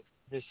verses like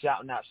just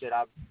shouting out shit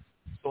I've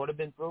sort of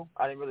been through.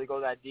 I didn't really go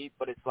that deep,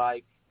 but it's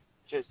like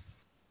just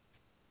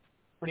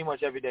pretty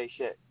much everyday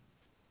shit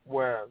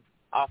where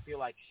I'll feel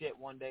like shit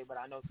one day, but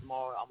I know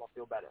tomorrow I'm gonna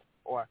feel better.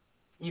 Or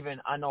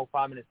even I know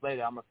 5 minutes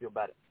later I'm gonna feel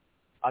better.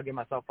 I'll give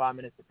myself 5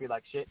 minutes to feel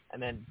like shit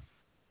and then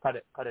cut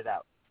it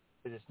out.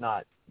 It's just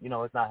not, you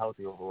know, it's not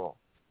healthy overall.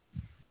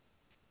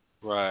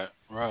 Right.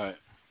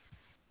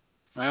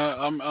 Man,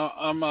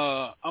 I'm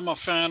a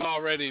fan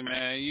already,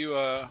 man. You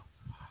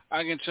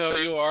I can tell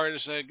you're an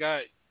artist that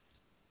got,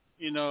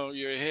 you know,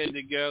 your head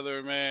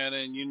together, man,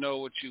 and you know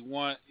what you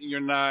want. You're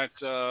not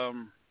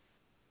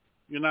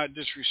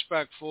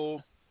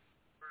disrespectful.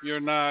 You're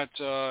not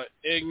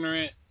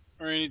ignorant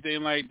or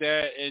anything like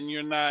that, and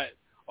you're not,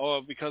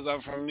 because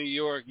I'm from New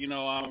York,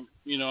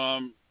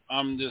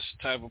 I'm this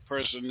type of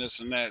person, this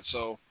and that.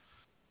 So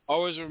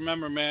always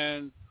remember,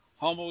 man,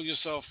 humble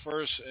yourself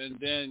first, and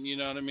then, you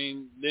know what I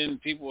mean, then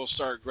people will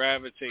start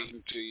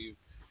gravitating to you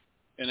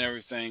and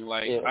everything.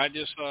 Like, yeah. I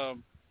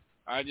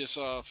just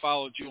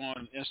followed you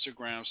on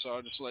Instagram, so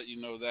I'll just let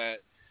you know that.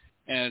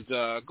 And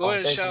go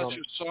ahead and shout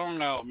your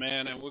song out,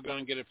 man, and we're going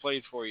to get it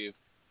played for you.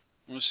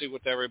 I'm going to see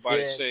what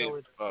everybody says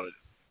about it.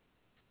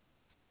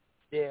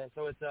 Yeah,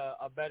 so it's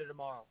A Better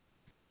Tomorrow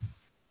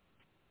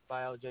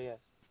by LJS,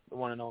 the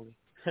one and only.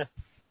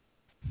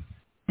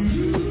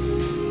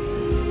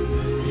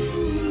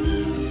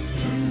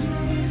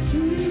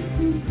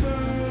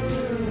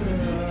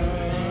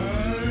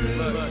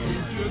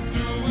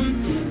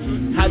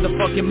 How the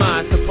fuck am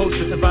I supposed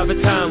to survive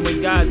a time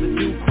when guys are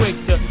too quick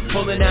to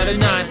pulling out a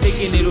knife,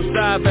 thinking it'll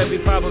solve every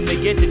problem they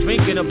get to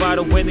drinking a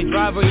bottle when they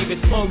drive or even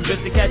smoke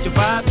just to catch a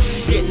vibe,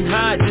 getting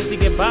high just to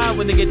get by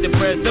when they get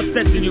depressed,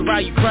 upsets in your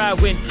eye, you cry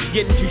when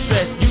getting too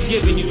stressed, you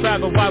give and you try,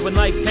 but why when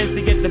life tends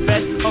to get the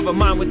best of a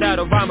mind without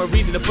a rhyme or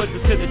reason to put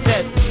this to the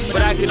test,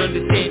 but I can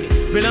understand it.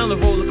 Been on the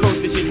roller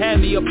coaster, shit had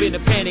me up in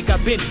a panic.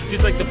 I've been just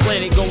like the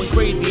planet, going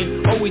crazy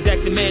and always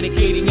acting manic,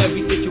 hating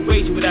every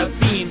situation without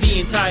seeing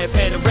the entire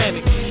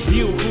panoramic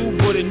view. Who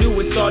would've knew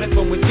it started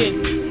from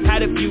within?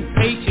 Had a few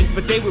patients,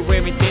 but they were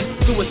wearing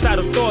thin.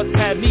 Suicidal thoughts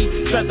had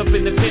me trapped up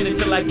in the pen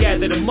until I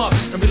gathered them up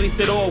and released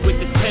it all with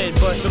this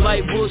pen. But the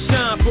light will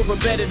shine for a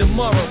better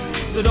tomorrow,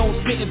 so don't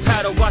sit and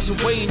paddle, wash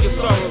away in your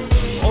sorrow.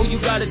 All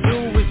you gotta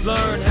do is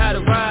learn how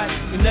to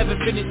ride. You'll never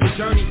finish the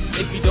journey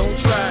if you don't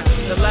try.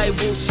 The light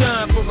will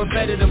shine for a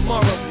better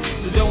tomorrow,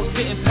 so don't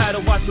sit and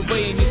paddle, wash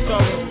away in your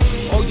sorrow.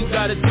 All you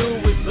gotta do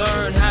is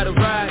learn how to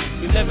ride.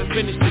 You'll never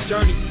finish the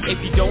journey if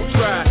you don't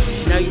try.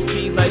 Now you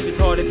see life is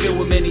hard and filled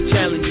with many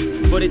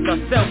challenges, but it's our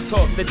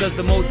self-talk that does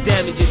the most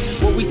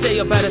damages. What we say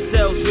about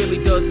ourselves really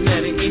does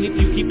matter, and if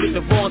you keep it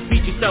the wrong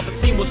speech, your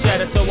self-esteem will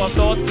shatter. So our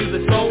thoughts through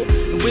the soul,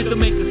 the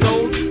wisdom makes us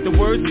old. The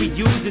words we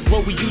use is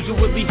what we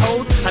usually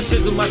hold. I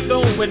chisel my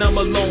soul when I'm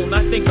alone.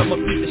 I think I'm a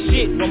piece of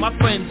shit, but my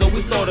friends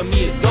always thought of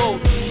me as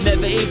gold.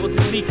 Never able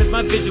to see cause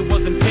my vision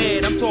was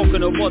impaired. I'm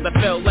talking of walls I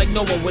felt like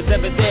no one was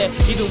ever there.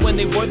 Even when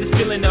they were, this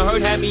feeling of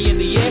hurt had me in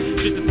the air,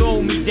 just to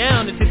throw me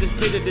down into this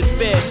pit of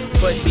despair.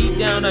 But deep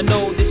down I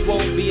know this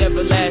won't be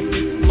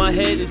everlasting. My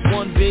head is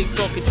one big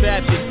thought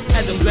contraption.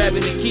 As I'm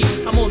grabbing the key,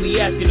 I'm only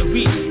asking to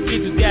reach.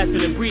 Kids who's gas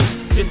in the breeze,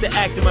 just to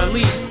act in my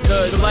lead.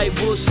 Cause the light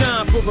will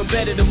shine for a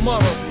better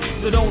tomorrow.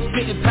 So don't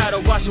sit and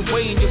paddle, wash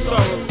away in your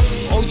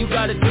sorrow. All you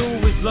gotta do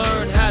is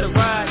learn how to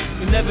ride.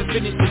 You'll never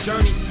finish the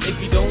journey if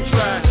you don't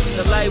try.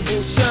 The light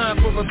will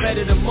shine for a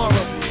better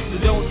tomorrow. So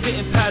don't sit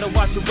and paddle,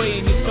 wash away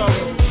in your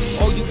sorrow.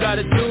 All you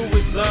gotta do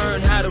is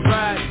learn how to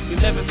ride. You'll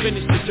never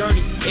finish the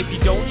journey if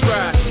you don't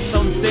try.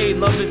 Some say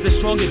love is the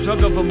strongest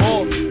drug of them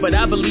all, but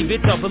I believe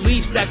it's our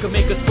beliefs that could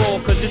make us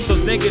fall. Cause it's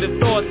those negative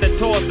thoughts that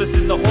toss us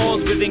in the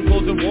halls within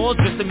closing walls,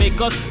 just to make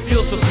us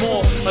feel so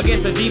small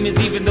against the demons.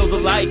 Even though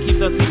the light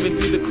keeps us sleeping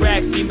through the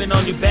cracks, steaming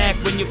on your back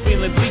when you're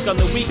feeling bleak on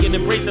the weak. And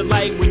embrace the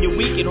light when you're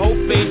weak and hope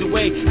fades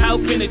away. How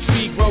can a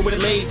tree grow when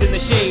it lays in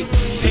the shade?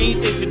 Pain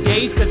stays for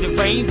days cause it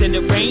rains and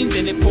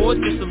it pours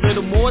just a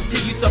little more till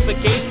you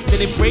suffocate.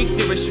 Then it breaks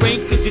your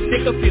restraint cause you're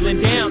sick of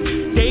feeling down.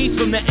 Days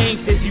from the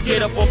angst as you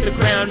get up off the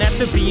ground.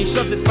 After being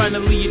shoved, it's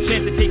finally your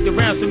chance to take the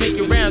round. So make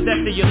your rounds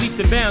after your leaps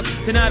and bounds,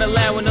 to not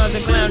allow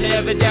another clown to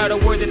ever doubt a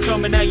word that's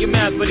coming out your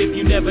mouth. But if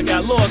you never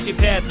got lost, your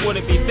path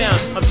wouldn't be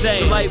found. I'm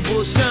saying the light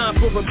will shine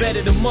for a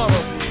better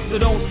tomorrow. So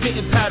don't sit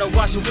and paddle,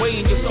 wash away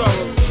in your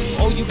sorrow.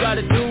 All you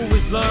gotta do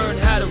is learn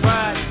how to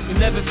ride. You'll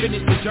never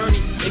finish the journey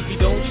if you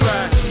don't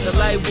try. The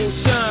light will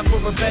shine for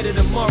a better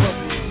tomorrow.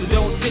 So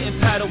don't sit and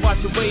paddle,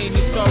 wash away in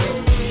your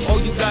sorrow.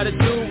 All you gotta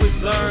do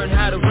is learn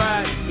how to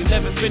ride. You'll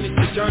never finish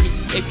the journey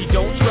if you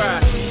don't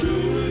try.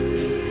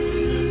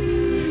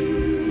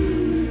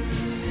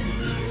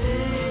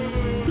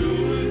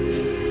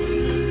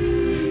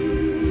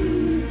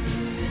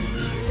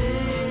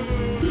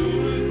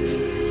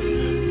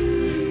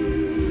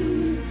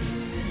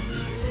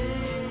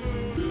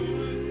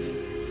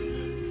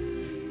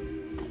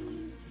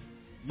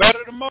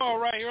 Better tomorrow,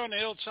 right here on the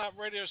Hilltop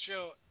Radio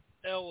Show.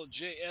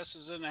 LJS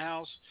is in the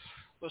house.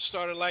 Let's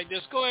start it like this.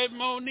 Go ahead,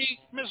 Monique.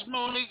 Miss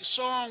Monique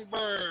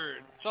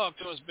Songbird. Talk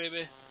to us,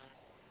 baby.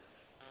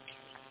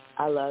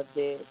 I loved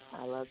it.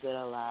 I loved it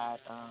a lot.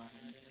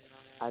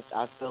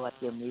 I feel like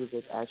your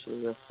music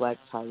actually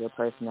reflects how your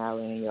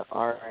personality and your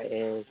aura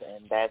is,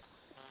 and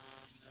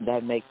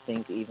that makes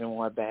things even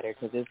more better,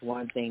 because it's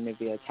one thing to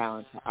be a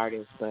talented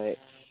artist, but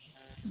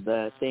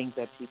the things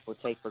that people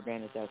take for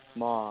granted that's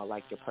small,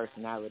 like your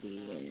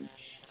personality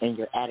and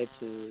your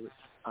attitude,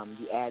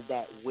 you add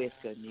that with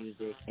the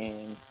music,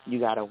 and you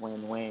got a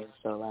win-win.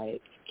 So,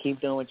 like,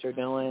 keep doing what you're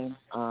doing.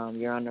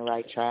 You're on the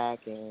right track,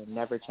 and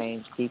never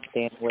change. Keep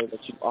staying the way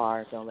that you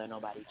are. Don't let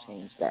nobody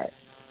change that.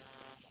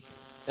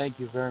 Thank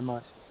you very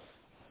much.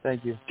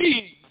 Thank you.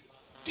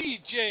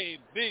 DJ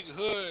Big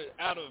Hood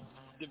out of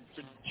the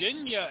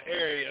Virginia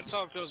area.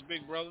 Talk to us,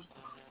 big brother.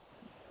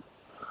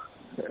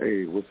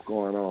 Hey, what's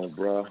going on,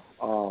 bro?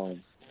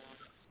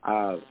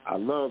 I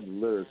love the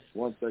lyrics.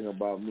 One thing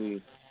about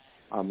me,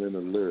 I'm in the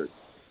lyrics.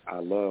 I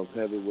love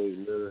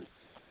heavyweight lyrics.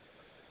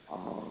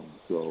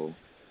 So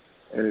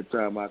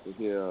anytime I can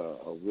hear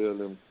a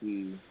real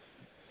MC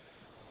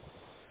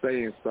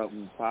saying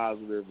something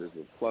positive is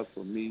a plus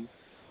for me.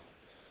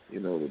 You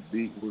know, the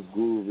beat was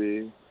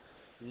groovy,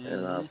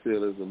 and I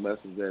feel it's a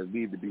message that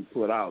needs to be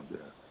put out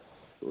there.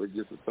 So it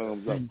gets a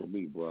thumbs up for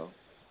me, bro.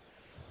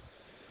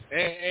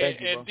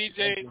 And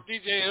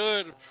DJ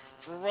Hood,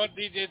 from one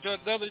DJ to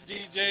another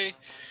DJ,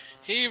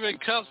 he even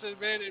cussed it,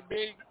 man. It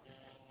made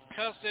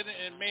cussing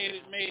and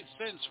made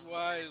sense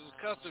why it was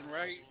cussing,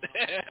 right?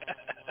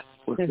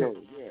 For sure,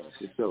 yeah,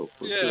 for sure.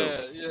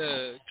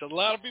 Yeah. Because a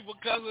lot of people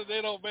cussing,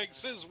 they don't make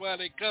sense why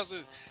they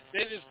cussing.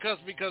 They just cuss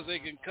because they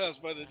can cuss,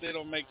 but they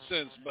don't make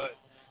sense. But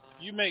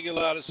you make a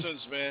lot of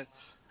sense, man.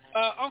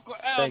 Uncle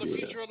Al, the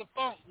future of the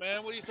funk,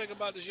 man. What do you think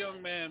about this young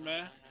man,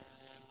 man?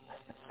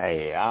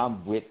 Hey,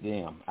 I'm with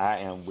them. I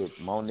am with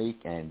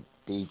Monique and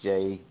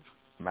DJ,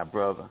 my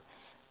brother.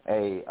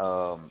 Hey,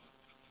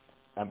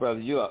 my brother,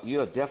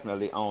 you're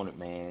definitely on it,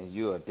 man.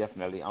 You are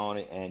definitely on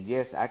it. And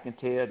yes, I can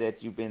tell that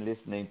you've been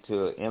listening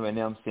to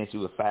Eminem since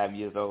you were 5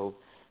 years old.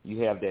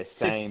 You have that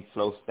same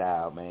flow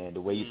style, man.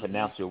 The way you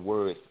pronounce your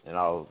words and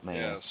all,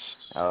 man.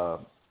 Yes.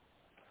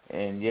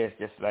 And yes,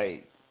 just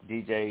like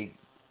DJ,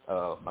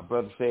 my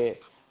brother said,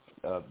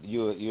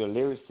 you're a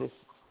lyricist.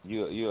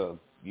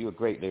 You're a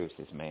great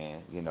lyricist,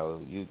 man. You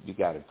know, you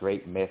got a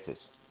great message,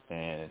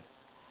 and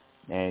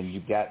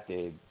you got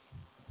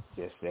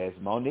just as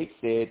Monique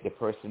said, the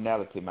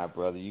personality, my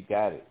brother. You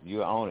got it.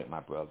 You're on it, my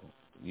brother.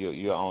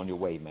 You're on your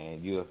way,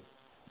 man.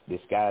 The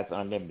sky's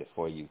unlimited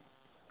for you.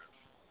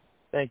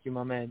 Thank you,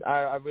 my man.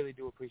 I really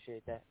do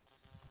appreciate that.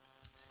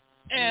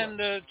 And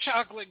the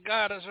chocolate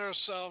goddess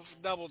herself,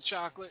 Double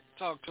Chocolate.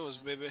 Talk to us,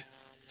 baby.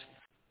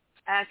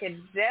 I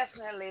could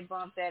definitely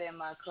bump that in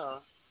my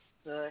car.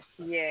 So,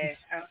 yeah,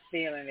 I'm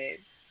feeling it.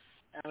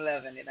 I'm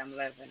loving it.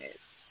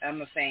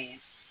 I'm a fan.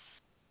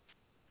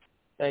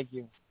 Thank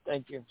you.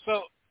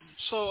 So,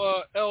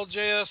 So,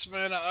 LJS,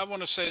 man, I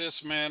want to say this,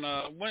 man.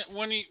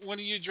 When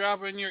are you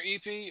dropping your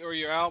EP or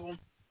your album?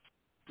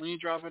 When are you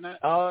dropping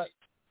that?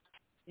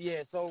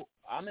 Yeah. So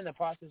I'm in the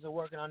process of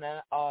working on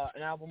that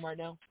an album right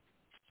now.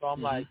 So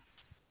I'm like,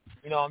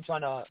 I'm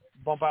trying to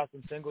bump out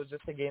some singles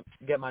just to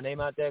get my name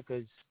out there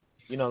because,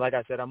 like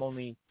I said, I'm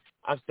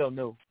still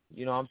new.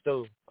 I'm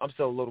still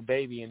a little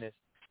baby in this.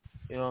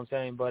 You know what I'm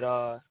saying? But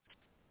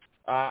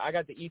I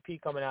got the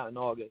EP coming out in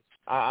August.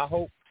 I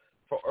hope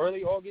for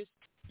early August.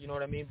 You know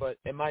what I mean? But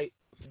it might,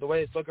 the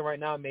way it's looking right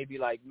now, maybe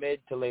like mid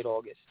to late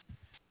August.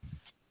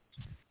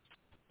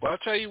 Well, I'll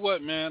tell you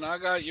what, man. I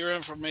got your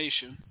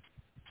information.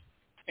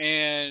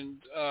 And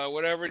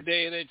whatever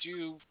day that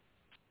you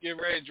get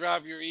ready to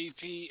drop your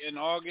EP in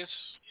August,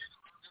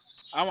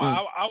 I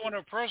want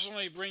to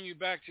personally bring you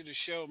back to the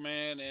show,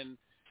 man,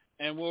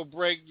 and we'll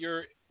break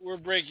your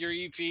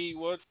EP.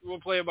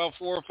 We'll play about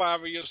 4 or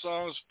 5 of your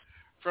songs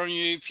from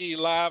your EP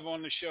live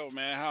on the show,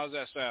 man. How's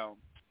that sound?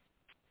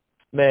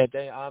 Man,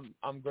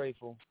 I'm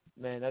grateful,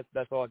 man.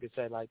 That's all I can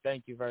say. Like,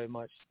 thank you very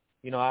much.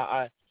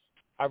 I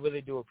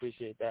really do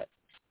appreciate that.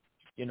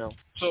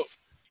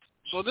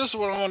 So this is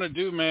what I want to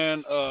do,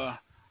 man. I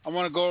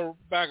want to go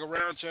back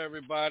around to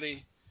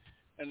everybody,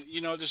 and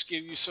just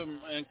give you some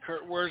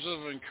words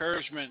of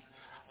encouragement.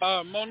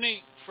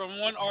 Monique, from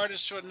one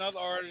artist to another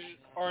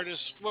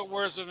artist, what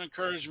words of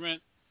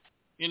encouragement?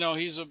 He's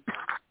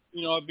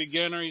a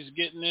beginner. He's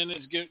getting in.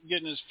 He's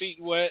getting his feet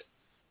wet.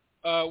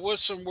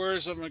 What's some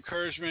words of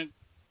encouragement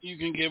you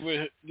can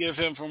give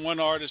him from one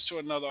artist to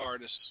another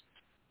artist?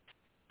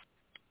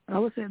 I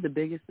would say the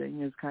biggest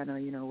thing is kind of,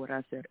 what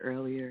I said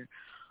earlier.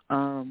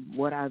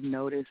 What I've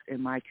noticed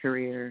in my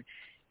career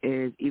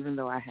is even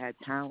though I had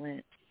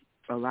talent,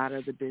 a lot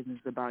of the business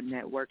is about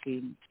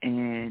networking,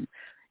 and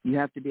you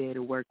have to be able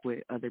to work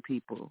with other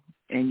people,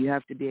 and you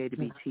have to be able to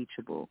be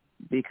teachable,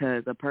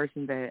 because a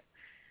person that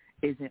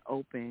isn't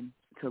open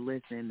to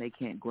listen, they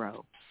can't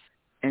grow.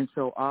 And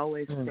so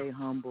always stay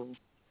humble,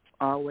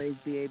 always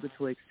be able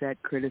to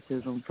accept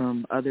criticism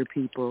from other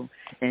people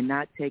and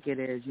not take it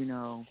as,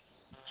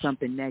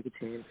 something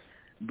negative,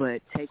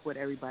 but take what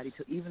everybody,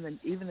 even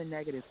the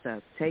negative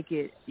stuff, take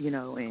it,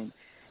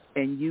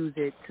 and use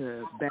it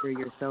to better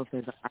yourself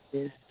as an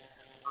artist,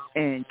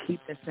 and keep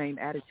the same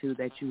attitude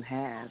that you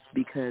have,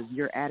 because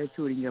your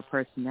attitude and your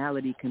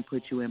personality can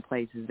put you in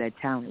places that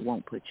talent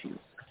won't put you.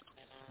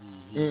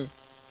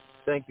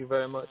 Thank you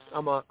very much.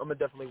 I'm gonna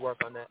definitely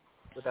work on that,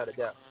 without a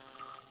doubt.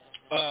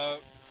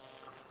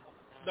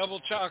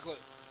 Double Chocolate,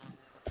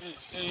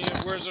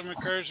 any words of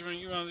encouragement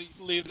you want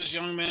to leave this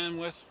young man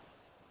with?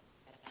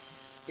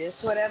 Just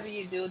whatever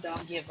you do,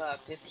 don't give up.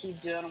 Just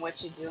keep doing what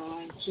you're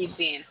doing. Keep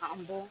being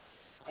humble,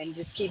 and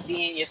just keep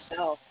being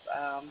yourself.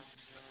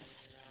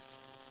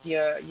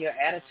 Your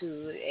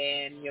attitude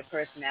and your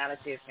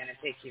personality is going to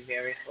take you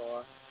very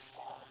far.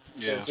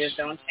 Yes. So just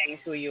don't change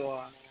who you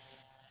are.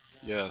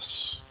 Yes.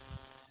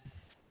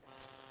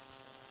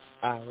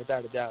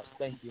 Without a doubt.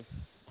 Thank you.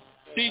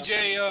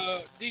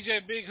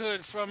 DJ Big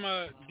Hood, from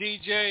a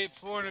DJ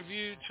point of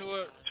view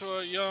to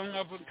a young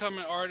up and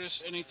coming artist,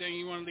 anything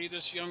you want to leave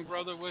this young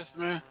brother with,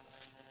 man?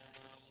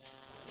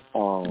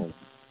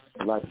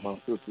 Like my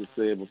sister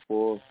said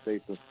before,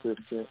 stay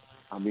consistent.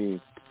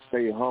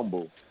 Stay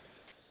humble.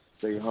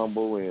 Stay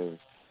humble and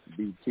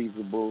be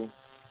teachable,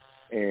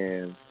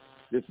 and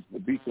just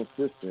be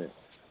consistent.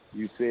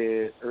 You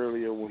said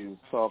earlier when you was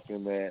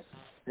talking that,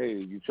 hey,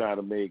 you try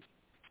to make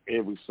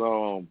every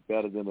song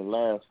better than the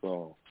last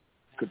song.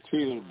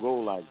 Continue to grow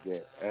like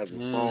that as a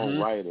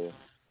songwriter,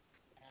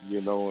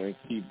 and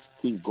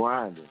keep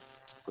grinding.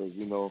 Because,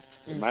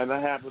 it might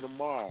not happen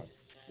tomorrow,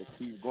 but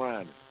keep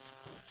grinding.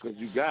 Because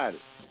you got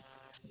it.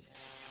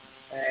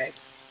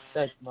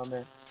 Thanks, my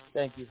man.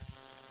 Thank you.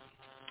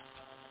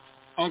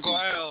 Uncle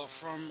Al,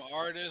 from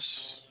artist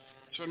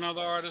to another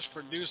artist,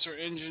 producer,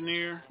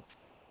 engineer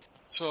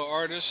to an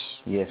artist.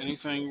 Yes.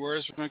 Anything,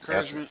 words of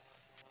encouragement?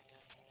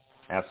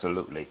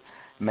 Absolutely.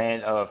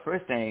 Man,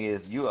 first thing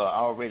is you are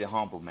already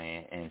humble,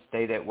 man, and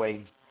stay that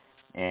way.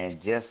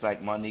 And just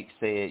like Monique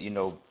said,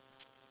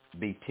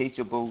 be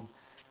teachable.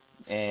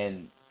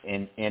 And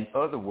in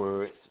other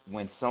words,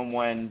 when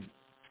someone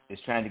is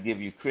trying to give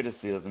you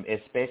criticism,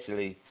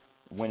 especially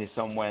when it's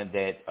someone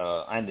that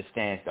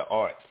understands the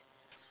art,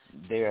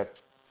 they're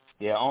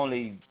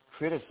only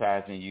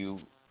criticizing you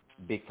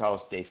because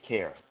they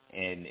care,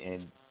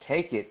 and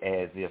take it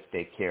as if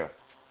they care.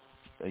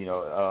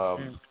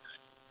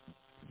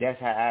 That's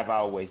how I've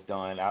always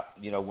done.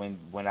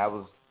 When I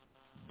was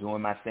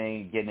doing my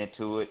thing, getting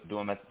into it,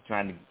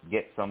 trying to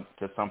get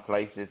to some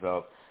places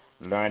of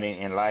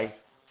learning in life,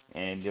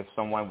 and if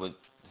someone would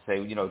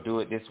say, do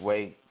it this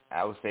way,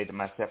 I would say to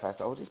myself,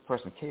 oh, this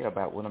person cares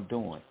about what I'm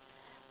doing.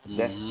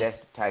 That's the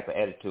type of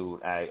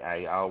attitude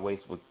I always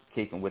would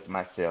keep with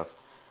myself.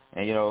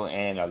 And,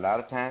 and a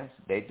lot of times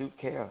they do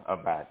care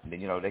about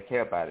it. They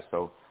care about it.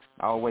 So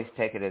I always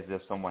take it as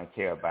if someone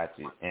care about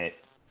you and,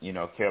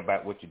 care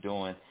about what you're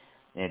doing,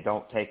 and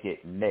don't take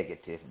it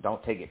negative.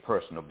 Don't take it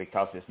personal,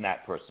 because it's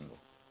not personal.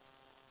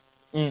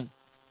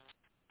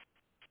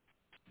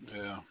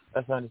 Yeah.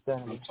 That's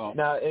understandable.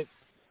 Now, is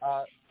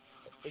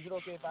it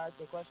okay if I ask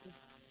you a question?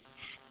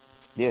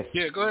 Yes.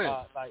 Yeah, go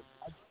ahead. I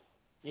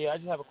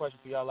just have a question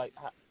for y'all.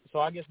 So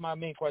I guess my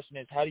main question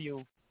is, how do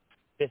you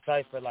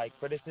decipher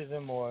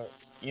criticism or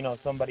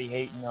somebody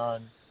hating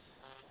on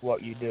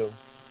what you do,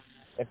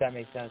 if that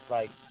makes sense?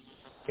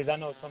 Because I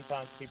know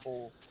sometimes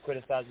people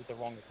criticize with the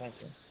wrong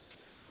intention,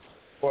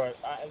 or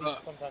at least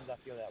sometimes I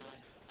feel that way.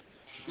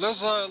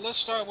 Let's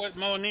start with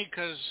Monique,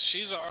 because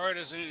she's an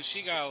artist and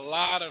she got a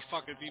lot of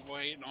fucking people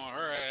hating on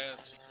her ass.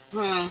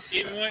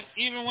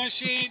 Even when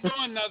she ain't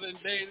doing nothing,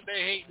 they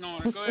hating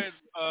on her. Go ahead,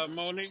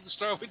 Monique.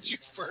 Start with you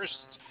first.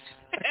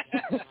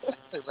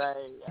 Right,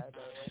 I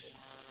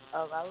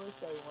know. I would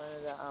say one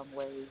of the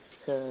ways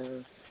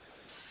to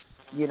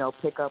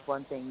pick up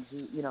on things.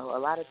 A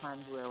lot of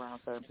times we're around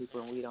certain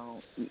people and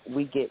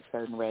we get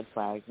certain red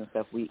flags and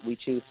stuff. We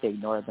choose to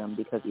ignore them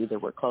because either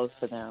we're close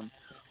to them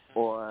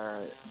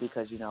or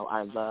because,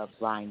 our love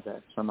blinds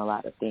us from a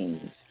lot of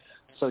things.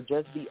 So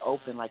just be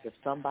open. If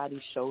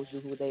somebody shows you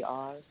who they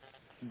are,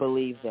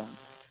 believe them.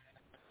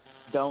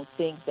 Don't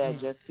think that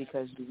just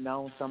because you've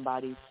known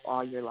somebody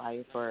all your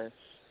life or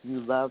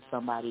you love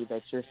somebody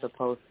that you're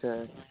supposed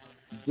to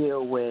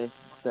deal with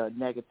the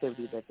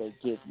negativity that they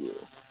give you.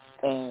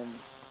 And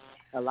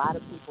a lot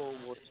of people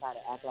will try to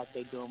act like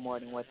they're doing more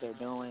than what they're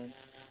doing.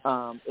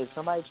 If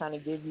somebody's trying to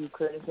give you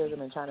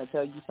criticism and trying to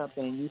tell you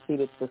something and you see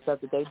that the stuff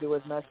that they do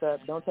is messed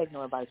up, don't take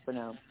no advice from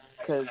them,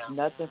 because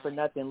nothing for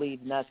nothing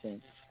leads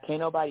nothing. Can't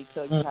nobody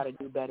tell you how to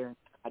do better and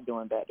not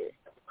doing better.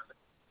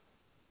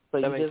 So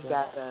you just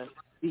got to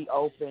be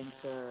open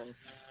to,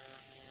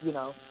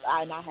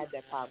 and I had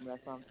that problem.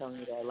 That's why I'm telling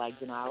you that.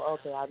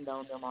 Okay, I've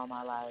known them all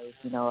my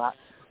life.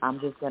 I'm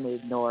just going to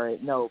ignore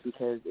it. No,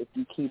 because if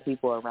you keep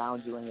people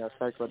around you in your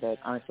circle that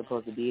aren't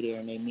supposed to be there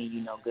and they mean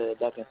you no good,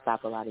 that can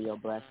stop a lot of your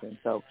blessings.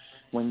 So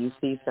when you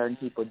see certain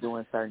people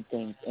doing certain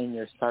things in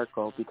your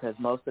circle, because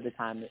most of the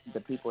time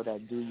the people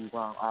that do you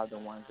wrong are the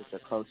ones that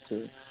you're close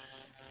to,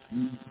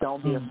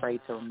 don't be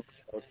afraid to remove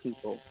those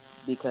people,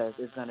 because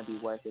it's going to be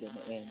worth it in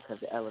the end, because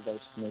the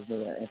elevation is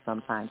there. And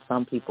sometimes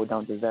some people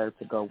don't deserve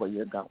to go where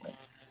you're going.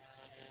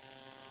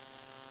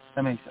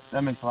 That makes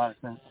a lot of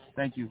sense.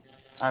 Thank you.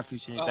 I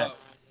appreciate that.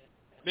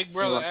 Big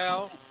Brother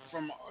Al,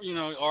 from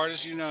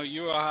artists,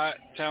 you're a hot,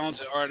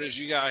 talented artist.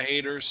 You got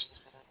haters.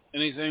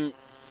 Anything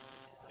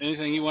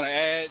you want to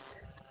add?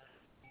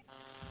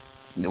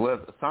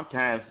 Well,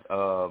 sometimes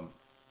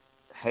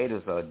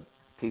haters are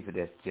people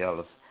that's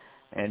jealous,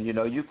 and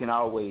you can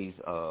always.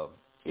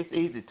 It's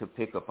easy to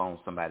pick up on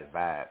somebody's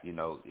vibe.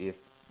 If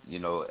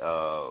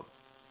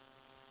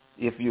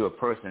you're a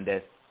person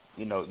that's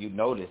you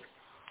notice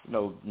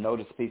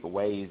people's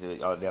ways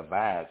or their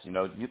vibes.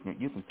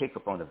 You can pick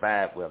up on the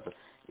vibe, whether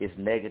it's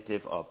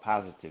negative or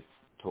positive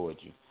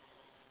towards you.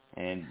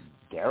 And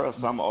there are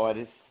some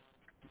artists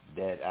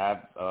that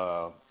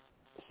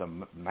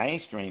some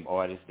mainstream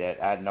artists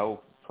that I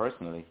know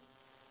personally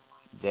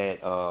that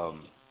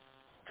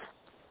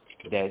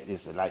is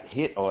like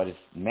hit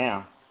artists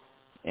now,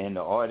 and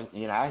the artist,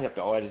 I helped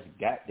the artist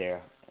got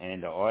there,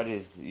 and the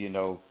artist,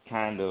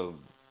 kind of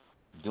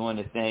doing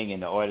the thing,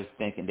 and the artist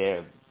thinking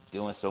they're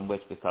doing so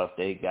much because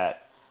they got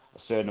a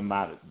certain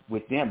amount of,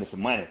 with them it's a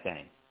money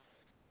thing.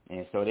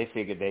 And so they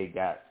figure they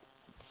got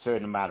a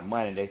certain amount of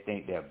money, they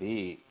think they're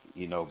big,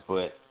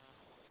 but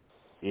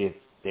if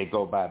they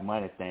go by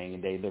money thing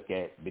and they look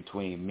at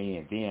between me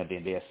and them,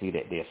 then they'll see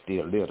that they're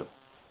still little.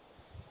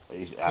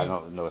 I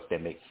don't know if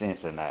that makes sense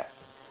or not.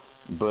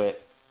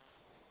 But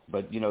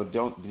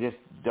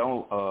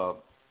don't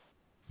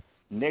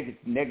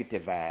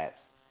negative vibes.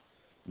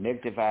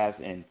 Negative vibes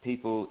and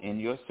people in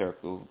your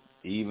circle,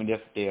 even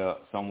if they're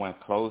someone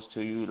close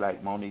to you,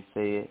 like Monique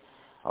said,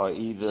 or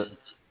either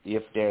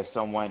if there's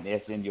someone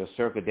that's in your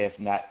circle that's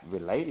not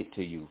related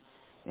to you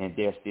and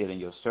they're still in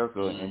your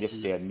circle, and if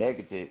they're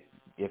negative,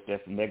 if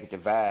that's a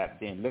negative vibe,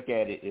 then look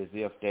at it as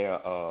if they're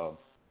a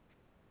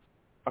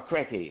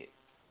crackhead.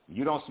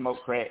 You don't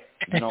smoke crack,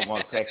 you don't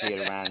want a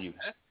crackhead around you.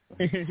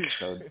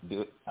 So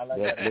look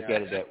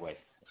at it that way.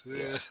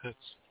 Yeah.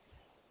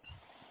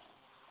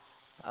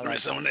 I like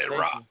some of that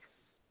rock.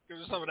 Give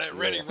me some of that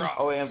ready rock.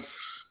 Oh,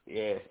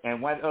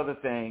 and one other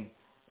thing,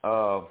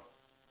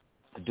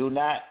 do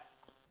not.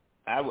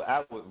 I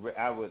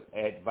would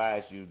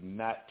advise you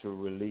not to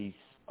release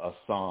a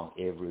song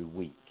every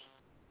week.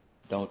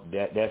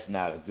 That's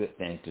not a good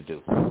thing to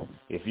do.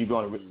 If you're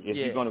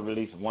gonna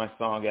release one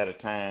song at a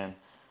time,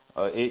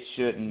 it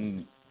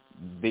shouldn't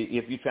be.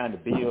 If you're trying to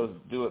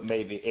build, do it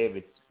maybe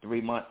every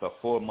 3 months or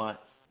 4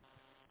 months.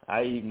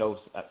 I even know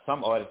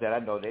some artists that I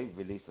know, they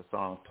release a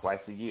song twice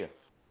a year,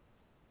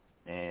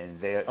 and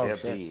they're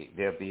big.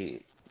 They're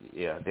big.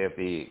 Yeah, they're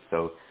big.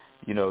 So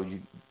you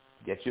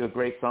get you a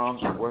great song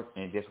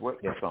and just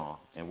work that song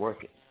and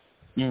work it.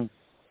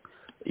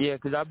 Yeah,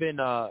 because I've been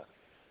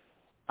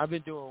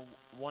doing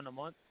one a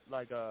month,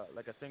 like a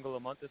single a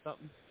month or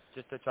something,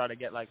 just to try to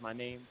get like my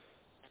name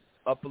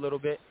up a little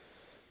bit.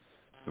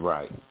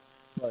 Right.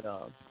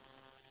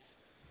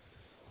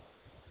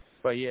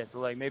 But yeah, so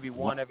like maybe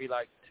one every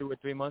like 2 or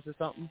 3 months or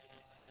something.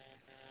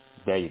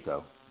 There you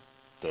go.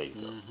 There you go.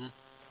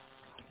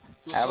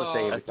 Mm-hmm. I would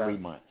say every 3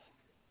 months.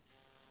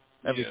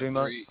 Every 3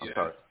 months?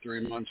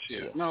 3 months, yeah.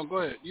 No, go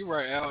ahead. You're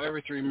right, Al.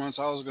 Every 3 months.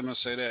 I was going to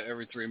say that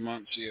every 3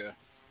 months, yeah.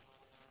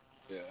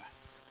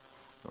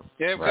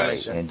 Yeah,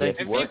 because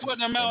if you're putting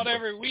them out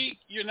every week,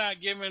 you're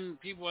not giving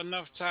people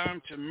enough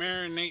time to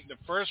marinate the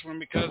first one,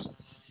 because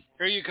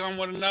here you come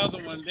with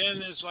another one.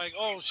 Then it's like,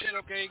 oh, shit,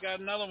 okay, you got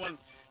another one.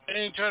 And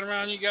then you turn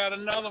around, you got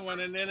another one.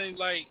 And then it's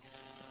like,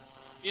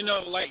 you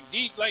know, like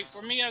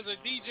for me as a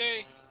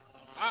DJ,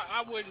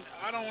 I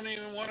don't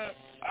even want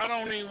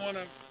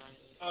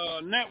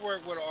to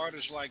network with an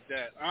artist like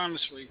that,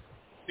 honestly,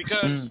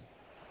 because as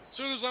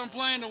soon as I'm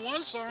playing the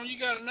one song, you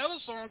got another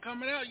song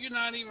coming out. You're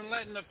not even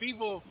letting the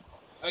people,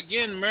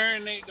 again,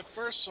 marinate the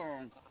first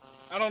song.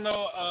 I don't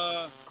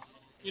know,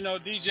 you know,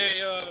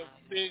 DJ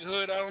Big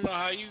Hood. I don't know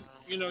how you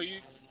know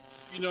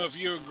if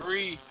you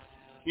agree.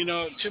 You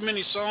know, too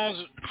many songs.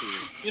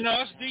 You know,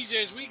 us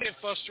DJs, we get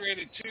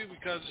frustrated too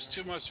because it's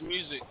too much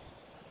music.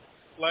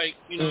 Like,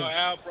 you know,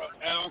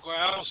 Uncle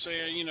Al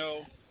saying, you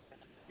know,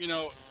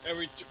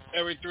 every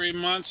 3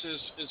 months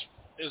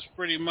is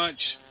pretty much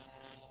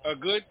a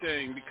good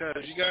thing, because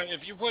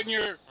if you're putting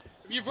your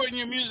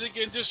music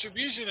in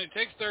distribution, it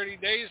takes 30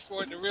 days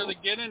for it to really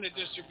get into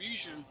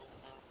distribution.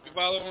 You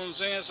follow what I'm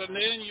saying? So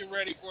then you're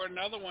ready for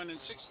another one in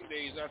 60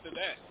 days after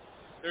that.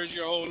 There's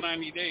your whole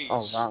 90 days.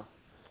 Oh wow.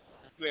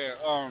 Yeah.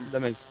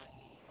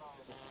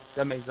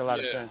 That makes a lot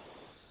of sense.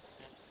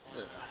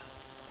 Yeah.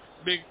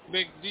 Big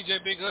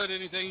DJ Big Hood,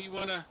 anything you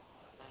wanna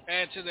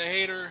add to the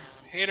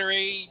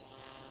haterade?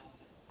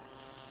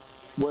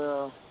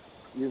 Well,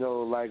 you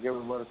know, like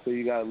everybody say,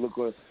 you gotta look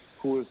at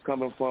who it's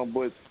coming from,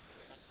 but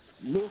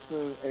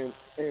listen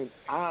and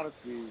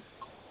honestly,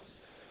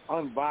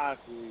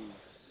 unbiasedly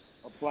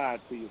apply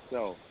it to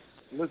yourself.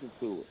 Listen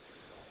to it.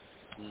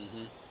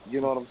 Mm-hmm.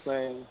 You know what I'm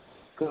saying?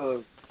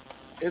 Because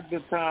it's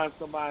been times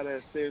somebody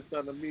that said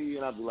something to me,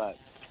 and I'd be like,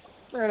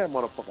 man, that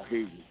motherfucker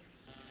hate me.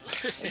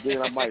 And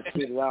then I might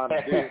sit it out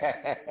and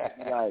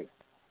be like,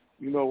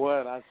 you know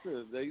what, I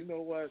should. You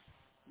know what,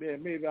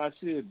 man, maybe I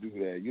should do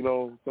that. You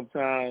know,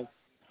 sometimes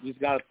you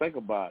just got to think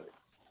about it.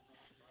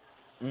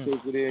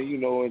 Take it in, you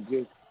know, and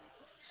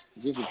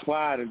just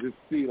apply it and just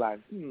see like,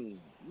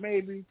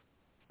 maybe,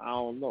 I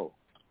don't know.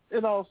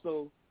 And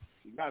also,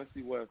 you got to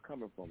see where it's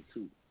coming from,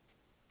 too.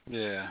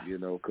 Yeah. You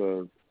know,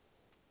 because,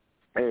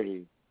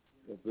 hey,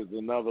 if there's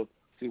another,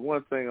 see,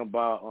 one thing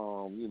about,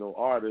 you know,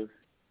 other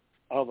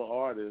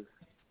artists,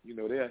 you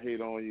know, they'll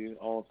hate on you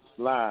on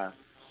slide,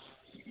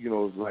 you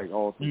know, like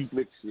on some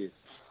slick shit.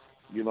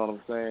 You know what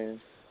I'm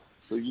saying?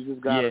 So you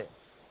just got to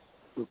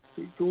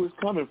see who it's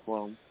coming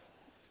from.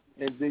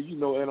 And then, you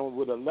know, and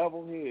with a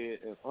level head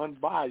and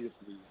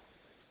unbiasedly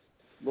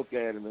look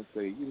at him and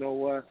say, you know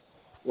what?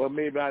 Well,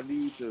 maybe I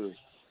need to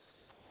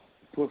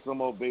put some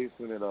more bass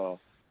in it, or,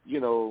 you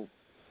know,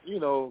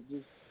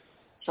 just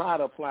try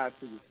to apply it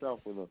to yourself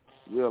in a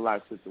real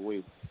life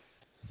situation.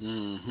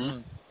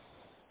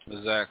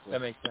 Exactly.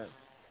 That makes sense.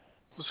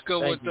 Let's go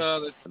with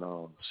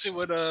see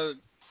what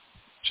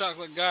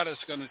Chocolate Goddess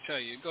gonna tell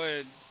you. Go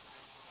ahead,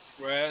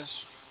 Raz.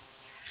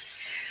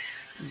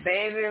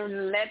 Baby,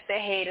 let the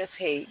haters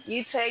hate.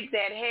 You take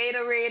that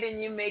haterade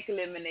and you make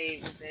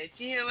lemonade with that.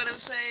 You hear what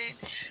I'm saying?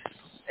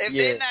 If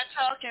they're not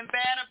talking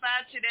bad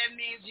about you, that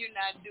means you're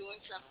not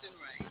doing something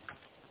right.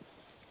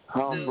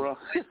 Bro.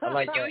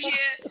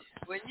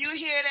 When you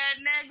hear that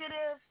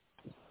negative,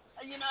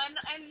 you know,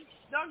 and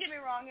don't get me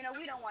wrong, you know,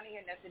 we don't want to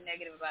hear nothing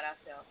negative about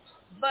ourselves.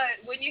 But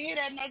when you hear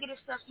that negative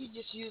stuff, you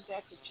just use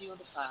that to fuel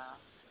the fire.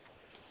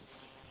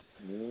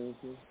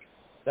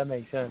 That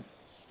makes sense.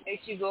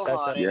 Makes you go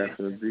harder. Yes,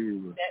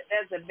 indeed.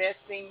 That's the best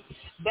thing.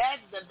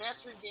 That's the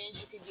best revenge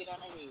you can get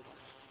on a hater.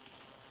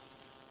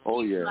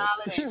 Oh, keep yeah.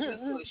 smiling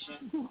and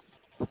keep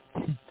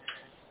pushing.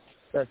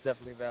 That's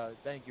definitely valid.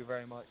 Thank you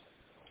very much.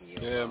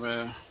 Yeah,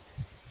 man.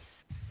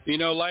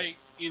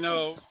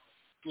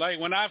 Like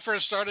when I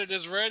first started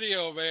this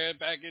radio, man,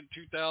 back in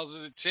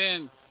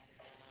 2010,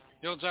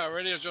 Hilltop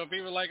Radio Show,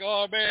 people were like,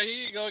 oh, man,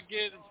 he ain't going to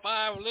get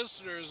 5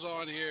 listeners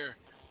on here.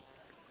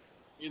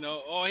 He ain't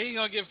going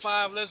to get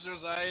 5 listeners.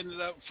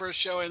 First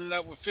show ended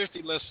up with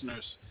 50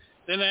 listeners.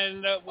 Then I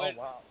ended up with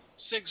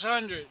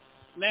 600.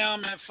 Now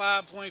I'm at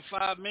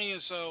 5.5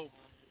 million. So,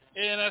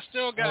 and I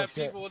still got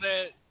people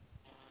that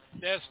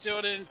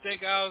still didn't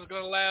think I was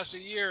going to last a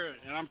year.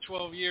 And I'm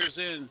 12 years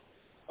in,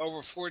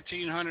 over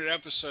 1,400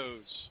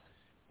 episodes.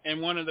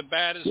 And one of the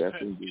baddest,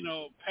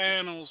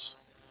 panels,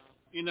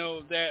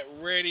 that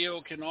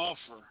radio can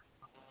offer,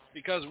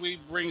 because we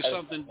bring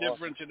something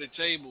different to the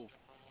table.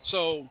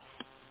 So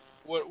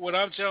what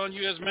I'm telling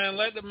you is, man,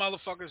 let the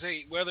motherfuckers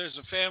hate, whether it's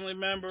a family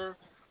member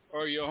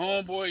or your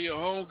homeboy, your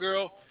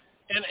homegirl.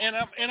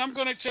 And I'm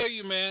going to tell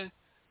you, man,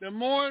 the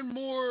more and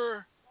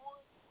more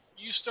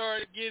you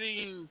start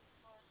getting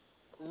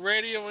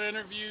radio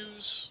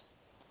interviews,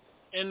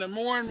 and the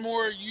more and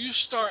more you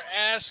start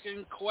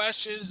asking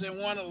questions and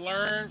want to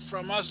learn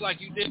from us like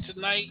you did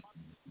tonight,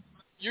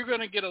 you're going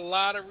to get a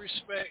lot of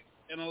respect,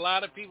 and a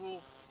lot of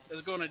people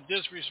is going to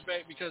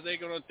disrespect because they're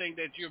going to think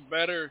that you're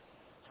better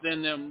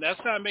than them. That's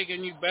not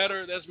making you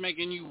better. That's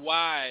making you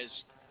wise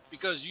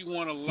because you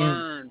want to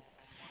learn.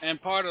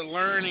 And part of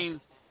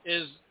learning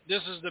is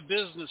this is the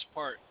business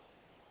part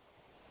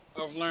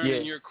of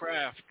learning your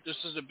craft. This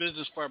is the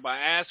business part by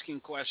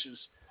asking questions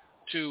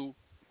to,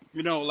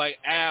 like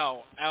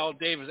Al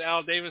Davis.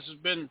 Al Davis has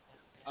been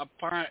a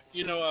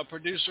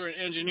producer and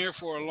engineer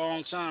for a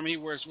long time. He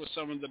works with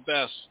some of the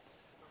best.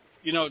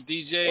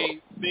 DJ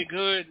Big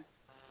Hood,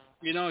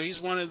 he's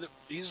one of the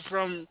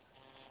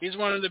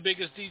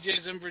biggest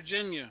DJs in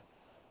Virginia.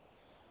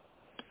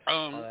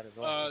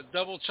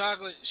 Double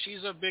Chocolate,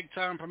 she's a big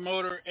time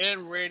promoter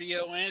and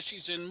radio, and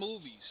she's in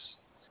movies.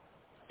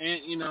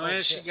 And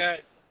and she got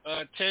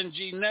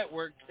 10G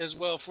network as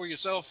well for your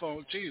cell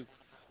phone too.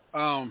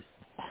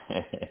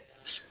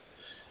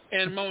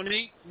 And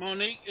Monique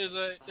is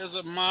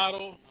a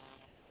model.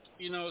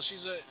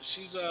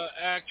 She's a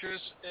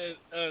actress,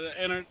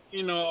 and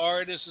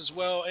artist as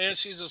well, and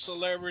she's a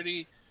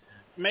celebrity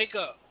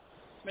makeup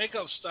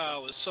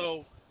stylist.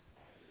 So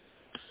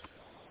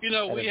we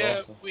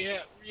have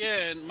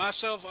and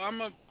myself,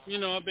 I'm a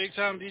big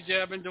time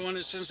DJ. I've been doing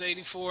it since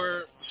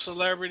 '84,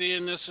 celebrity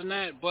and this and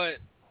that. But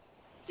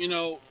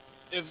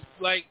if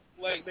like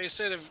they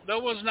said, if no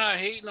one's not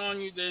hating on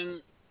you,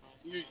 then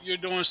you're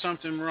doing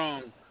something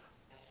wrong.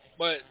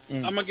 But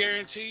I'm going to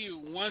guarantee you,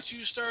 once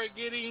you start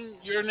getting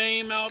your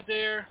name out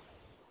there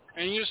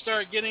and you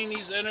start getting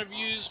these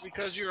interviews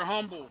because you're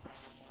humble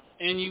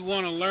and you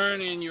want to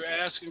learn and you're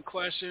asking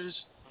questions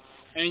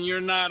and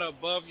you're not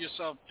above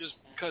yourself just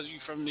because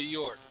you're from New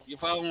York. You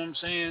follow what I'm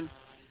saying?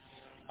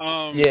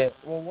 Well,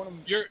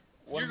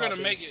 you're going to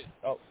make it.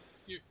 Oh.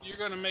 You're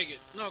going to make it.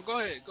 No, go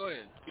ahead.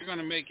 You're going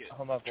to make it.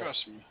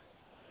 Trust me.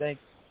 Thank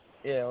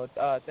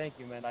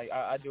you, man.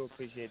 I do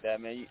appreciate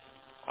that, man.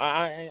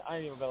 I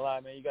ain't even gonna lie,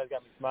 man. You guys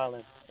got me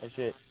smiling and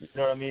shit. You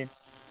know what I mean?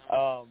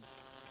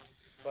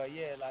 But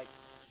yeah, like,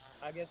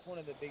 I guess one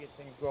of the biggest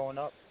things growing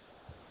up,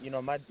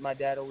 my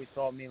dad always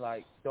taught me,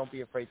 like, don't be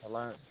afraid to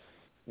learn.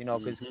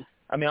 Because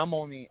I mean, I'm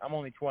only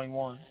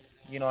 21.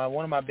 And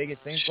one of my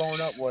biggest things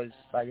growing up was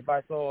like if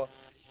I saw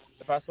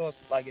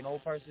like an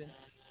old person,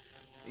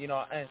 and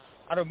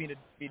I don't mean to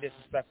be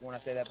disrespectful when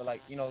I say that, but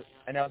like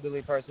an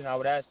elderly person, I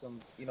would ask them,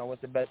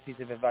 what's the best piece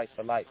of advice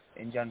for life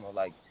in general,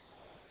 like.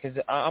 Because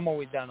I'm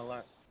always down to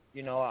learn.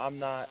 I'm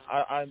not.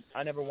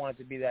 I never wanted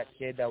to be that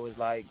kid that was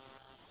like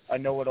a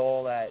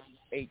know-it-all at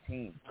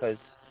 18. Because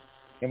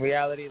in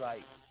reality,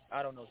 like,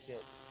 I don't know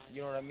shit.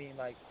 You know what I mean?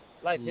 Like,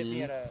 life hit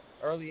me at an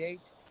early age,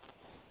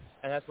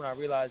 and that's when I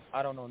realized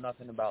I don't know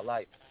nothing about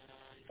life.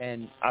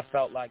 And I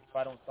felt like if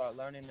I don't start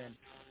learning, then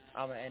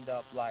I'm gonna end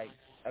up like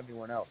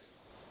everyone else.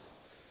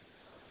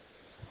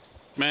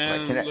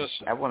 Man,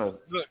 listen. I want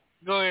to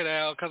go ahead,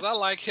 Al, because I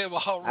like him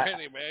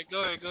already, man.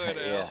 Go ahead, Al.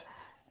 Yeah.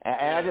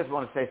 And I just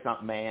want to say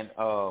something, man.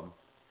 A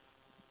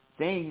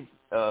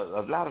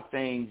lot of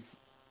things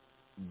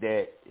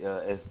that,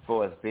 as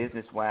far as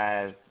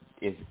business-wise,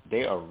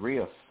 they are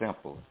real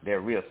simple.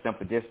 They're real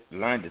simple. Just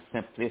learn the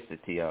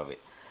simplicity of it.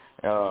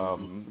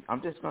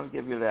 I'm just going to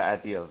give you a little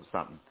idea of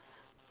something.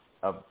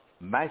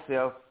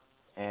 Myself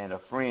and a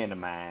friend of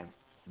mine,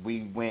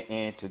 we went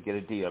in to get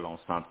a deal on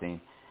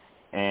something,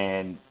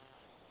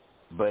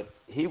 but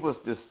he was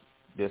the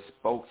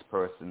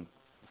spokesperson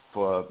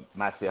for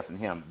myself and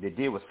him. The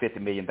deal was $50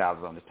 million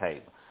on the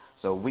table.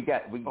 So we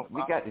got the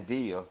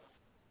deal.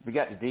 We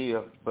got the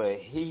deal, but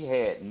he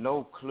had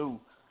no clue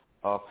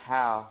of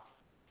how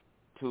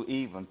to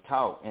even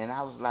talk. And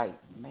I was like,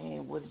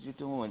 man, what are you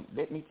doing?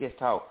 Let me just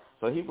talk.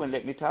 So he wouldn't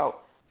let me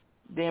talk.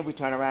 Then we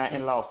turned around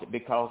and lost it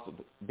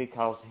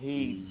because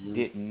he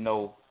didn't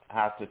know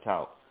how to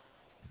talk.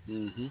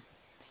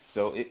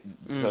 So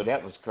so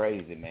that was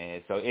crazy,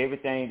 man. So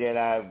everything that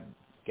I've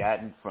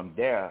gotten from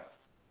there,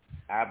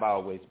 I've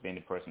always been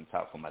the person to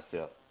talk for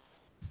myself.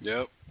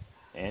 Yep.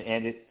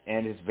 And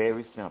it's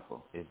very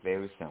simple. It's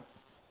very simple.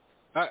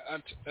 I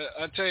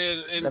tell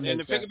you, and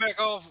to piggyback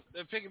off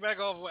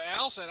what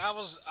Al said, I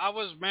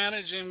was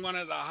managing one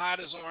of the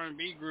hottest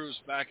R&B groups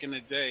back in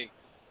the day.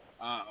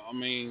 I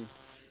mean,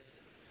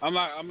 I'm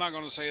not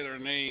going to say their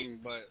name,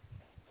 but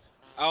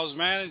I was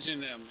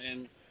managing them,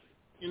 and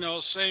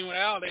same with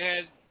Al,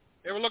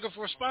 they were looking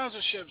for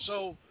sponsorship.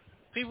 So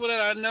people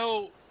that I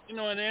know, in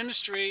the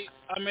industry,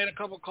 I made a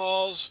couple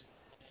calls,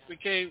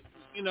 became,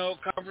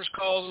 conference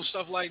calls and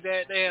stuff like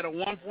that. They had a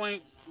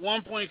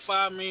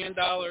 $1.5 million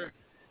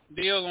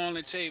deal on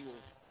the table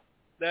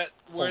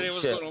where they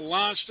was going to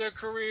launch their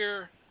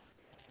career,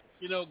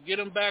 get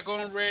them back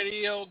on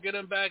radio, get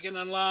them back in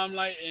the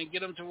limelight, and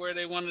get them to where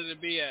they wanted to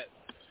be at.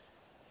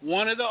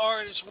 One of the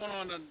artists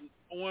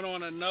went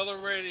on another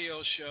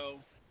radio show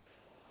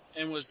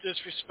and was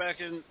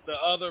disrespecting the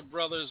other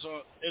brothers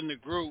in the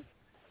group.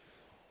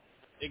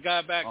 It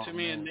got back to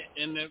me, and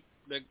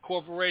the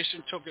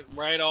corporation took it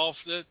right off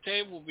the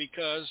table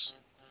because,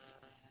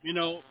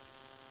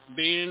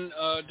 being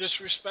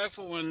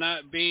disrespectful and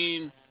not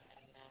being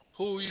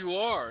who you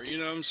are, you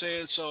know what I'm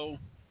saying? So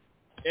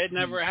it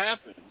never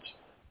happened.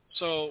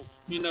 So,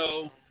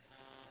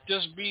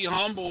 just be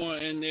humble,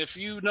 and if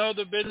you know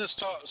the business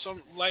talk,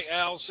 like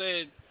Al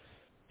said,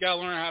 gotta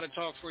learn how to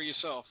talk for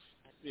yourself.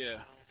 Yeah.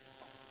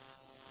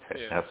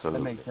 Absolutely.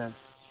 That makes sense.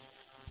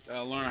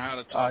 Gotta learn how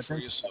to talk for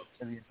yourself.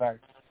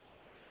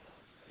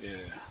 Yeah.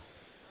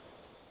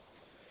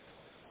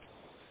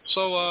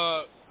 So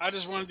I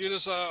just want to do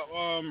this.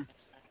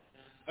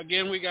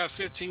 Again, we got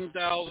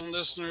 15,000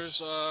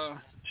 listeners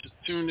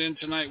tuned in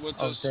tonight with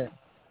us. Okay.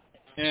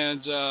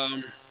 And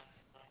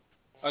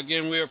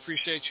again, we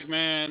appreciate you,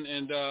 man.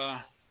 And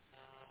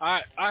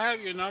I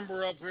have your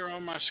number up here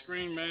on my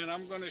screen, man.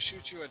 I'm going to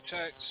shoot you a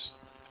text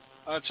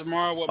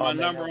tomorrow with my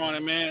number on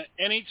it, man.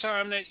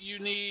 Anytime that you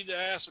need to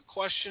ask a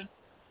question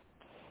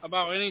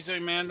about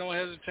anything, man, don't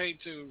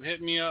hesitate to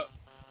hit me up.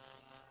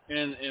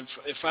 And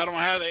if I don't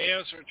have the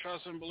answer,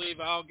 trust and believe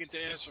I'll get the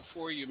answer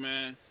for you,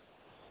 man.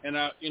 And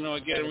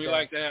again, we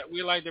like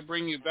to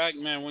bring you back,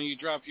 man, when you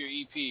drop your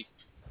EP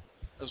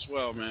as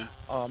well, man.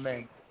 Oh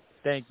man,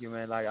 thank you,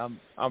 man. Like I'm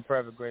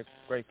forever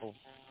grateful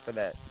for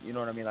that. You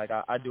know what I mean? Like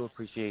I do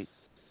appreciate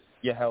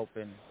your help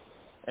and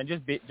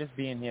just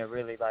being here.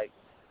 Really, like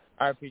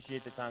I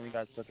appreciate the time you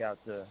guys took out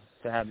to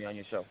have me on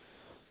your show.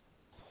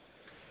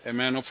 Hey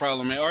man, no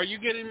problem, man. Are you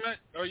getting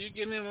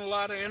in a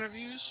lot of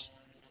interviews?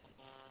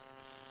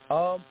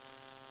 Well,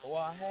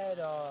 I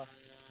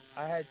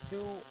had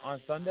 2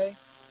 on Sunday,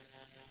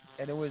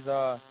 and it was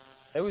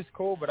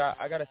cool. But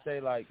I gotta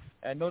say, like,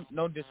 and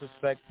no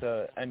disrespect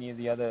to any of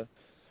the other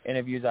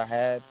interviews I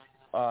had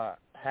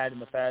in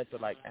the past or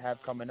like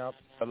have coming up,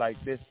 but like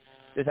this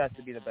has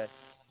to be the best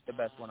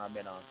one I've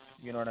been on.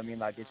 You know what I mean?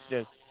 Like it's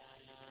just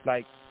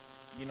like,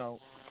 you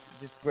know,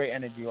 just great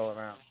energy all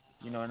around.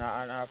 You know, and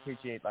I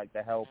appreciate like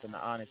the help and the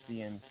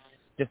honesty and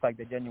just like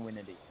the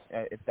genuinity,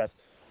 if that's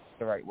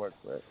the right word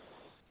for it.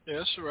 Yeah,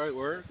 that's the right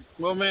word.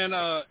 Well, man,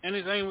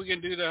 anything we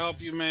can do to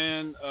help you,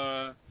 man,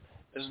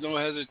 there's no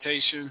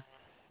hesitation.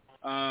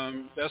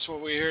 That's what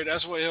we're here.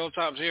 That's what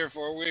Hilltop's here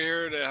for. We're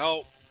here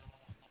to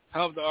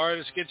help the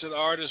artists get to the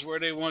artists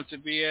where they want to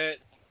be at.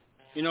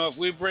 You know, if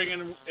we bring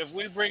in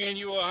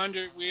you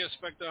 100, we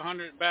expect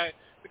 100 back.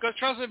 Because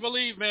trust and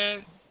believe,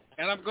 man.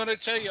 And I'm gonna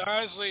tell you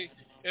honestly,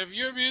 if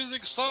your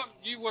music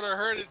sucked, you would have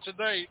heard it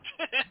today.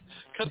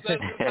 Because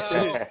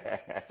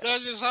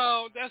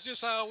that's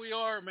just how we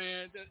are,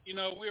 man. You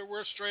know,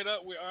 we're straight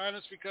up, we're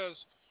honest. Because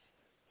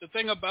the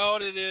thing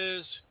about it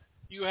is,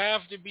 you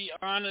have to be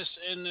honest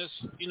in this.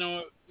 You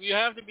know, you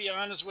have to be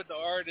honest with the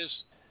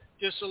artist,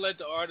 just to let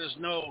the artist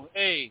know,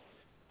 hey,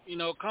 you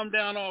know, come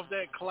down off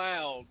that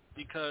cloud,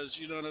 because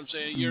you know what I'm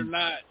saying. You're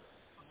not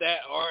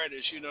that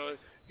artist. You know,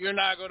 you're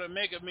not gonna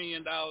make $1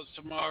 million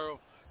tomorrow.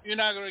 You're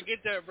not going to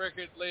get that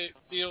record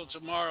deal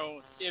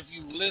tomorrow if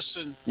you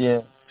listen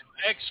to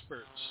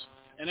experts.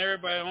 And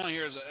everybody on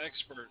here is an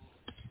expert.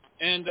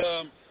 And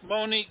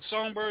Monique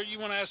Songbird, you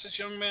want to ask this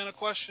young man a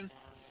question?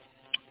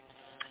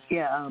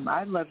 Yeah,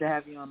 I'd love to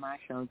have you on my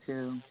show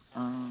too.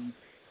 And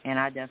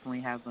I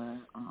definitely have a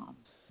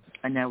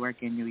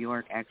network in New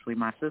York. Actually,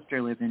 my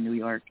sister lives in New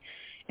York,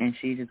 and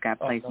she just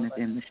got placements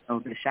in the show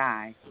The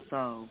Shy.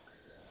 So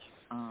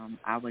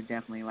I would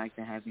definitely like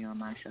to have you on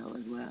my show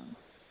as well.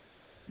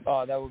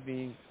 Oh, that would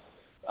be.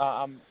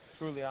 I'm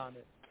truly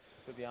honored,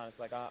 to be honest.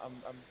 Like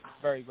I'm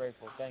very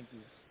grateful. Thank you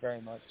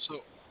very much.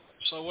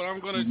 So what I'm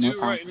going to do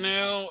right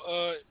now,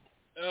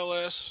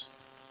 LJS,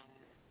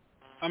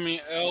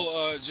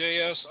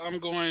 I'm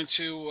going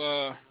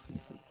to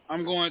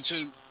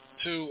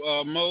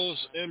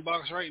Mo's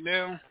inbox right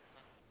now,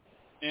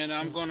 and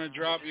I'm going to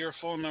drop your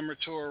phone number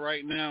to her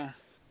right now,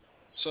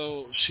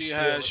 so she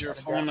has your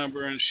phone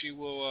number and she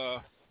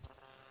will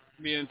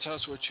be in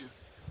touch with you.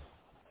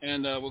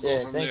 And we'll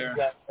go from there.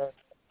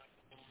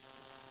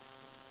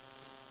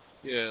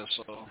 Yeah,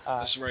 so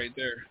that's right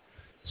there.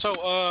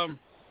 So,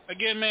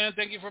 again, man,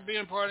 thank you for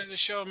being part of the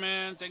show,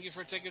 man. Thank you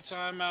for taking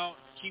time out.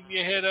 Keep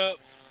your head up.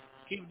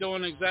 Keep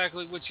doing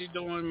exactly what you're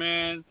doing,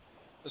 man.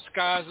 The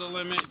sky's the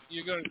limit.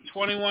 You're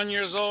 21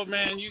 years old,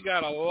 man. You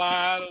got a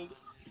lot of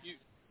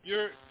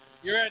you're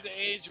at the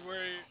age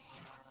where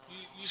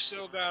you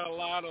still got a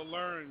lot to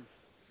learn,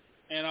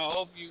 and I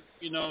hope you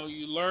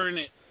learn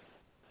it.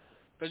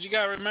 Because you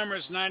got to remember,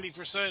 it's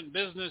 90%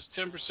 business,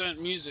 10%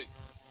 music.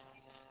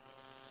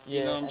 Yeah,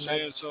 you know what I'm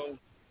saying? So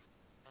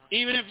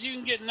even if you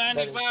can get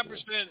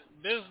 95%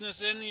 business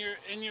in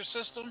your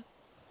system,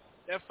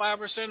 that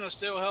 5% will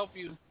still help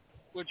you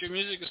with your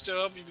music. Will still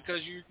help you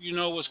because you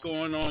know what's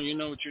going on. You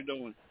know what you're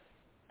doing.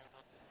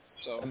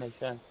 So that makes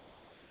sense.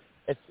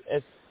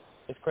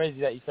 It's crazy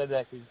that you said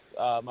that, because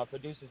my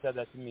producer said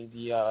that to me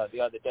the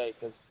other day,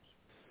 because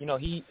you know,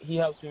 he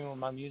helps me with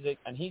my music,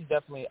 and he's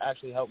definitely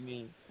actually helped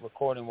me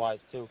recording-wise,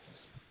 too.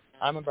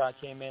 I remember I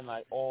came in,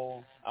 like,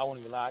 I won't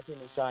even lie, I came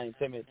in shy and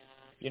timid,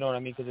 you know what I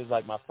mean, because it was,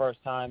 like, my first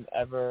time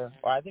ever,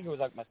 or I think it was,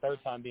 like, my third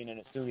time being in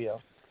a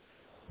studio,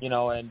 you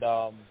know, and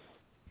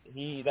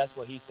that's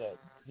what he said.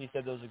 He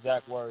said those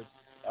exact words,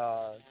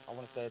 I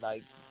want to say,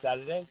 like,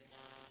 Saturday,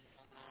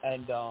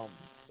 and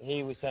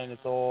he was saying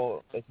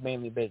it's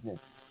mainly business,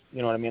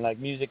 you know what I mean, like,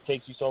 music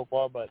takes you so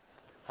far, but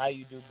how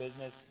you do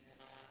business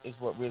is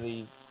what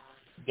really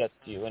gets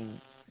to you,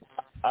 and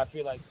I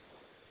feel like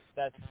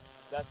that's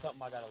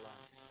something I gotta learn,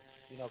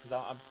 you know, because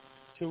I'm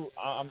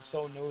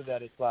so new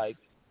that it's like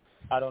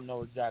I don't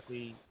know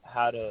exactly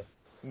how to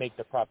make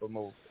the proper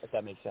move, if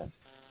that makes sense.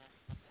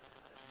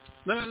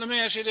 Let me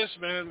ask you this,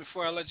 man,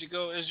 before I let you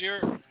go. Is you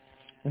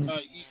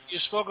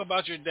spoke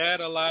about your dad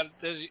a lot.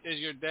 Is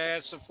your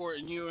dad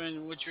supporting you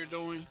in what you're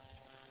doing,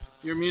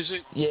 your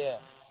music? Yeah.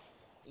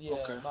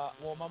 Okay.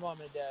 My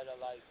mom and dad are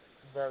like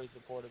very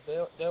supportive.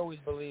 They always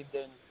believed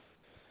in,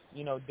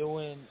 you know,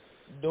 doing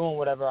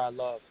whatever I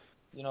love.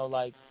 You know,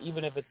 like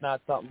even if it's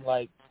not something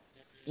like,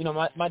 you know,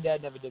 my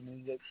dad never did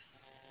music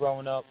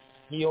growing up.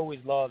 He always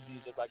loved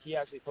music. Like he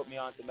actually put me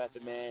on to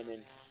Method Man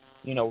and,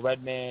 you know,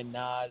 Redman,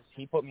 Nas.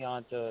 He put me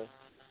on to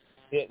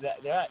they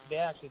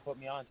actually put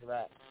me on to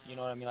rap. You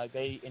know what I mean? Like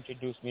they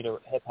introduced me to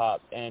hip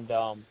hop, and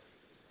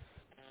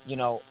you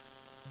know,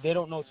 they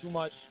don't know too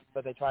much,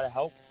 but they try to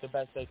help the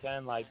best they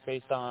can, like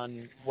based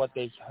on what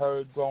they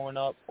heard growing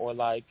up, or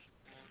like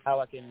how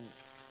I can,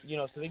 you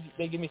know. So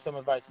they give me some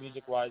advice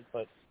music wise,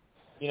 but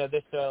you know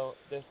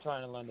they're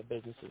trying to learn the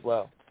business as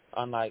well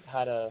on like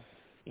how to,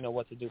 you know,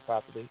 what to do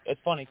properly. It's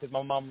funny because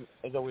my mom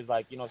is always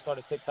like, you know, start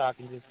a TikTok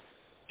and just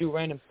do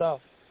random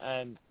stuff,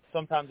 and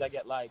sometimes I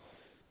get like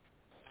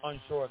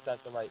unsure if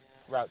that's the right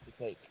route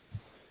to take.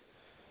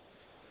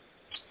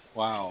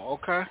 Wow.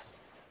 Okay.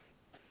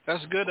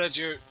 That's good that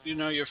your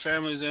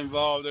family's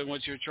involved in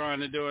what you're trying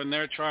to do, and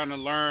they're trying to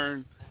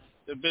learn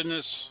the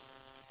business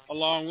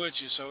along with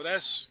you. So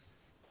that's,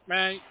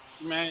 man,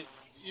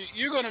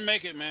 you're gonna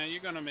make it, man.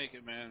 You're gonna make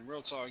it, man.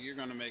 Real talk, you're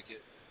gonna make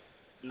it.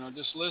 You know,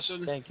 just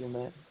listen. Thank you,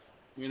 man.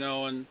 You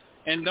know, and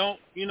don't,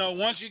 you know,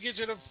 once you get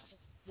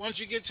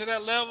to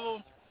that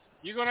level,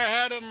 you're gonna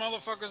have them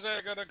motherfuckers that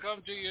are gonna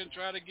come to you and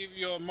try to give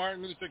you a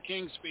Martin Luther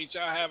King speech.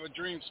 I have a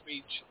dream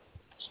speech.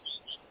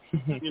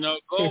 You know,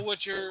 go with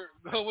your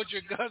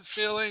gut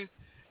feeling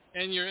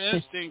and your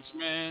instincts,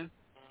 man,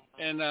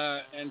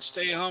 and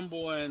stay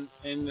humble and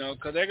you know,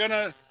 'cause they're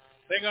gonna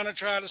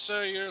try to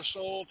sell your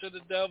soul to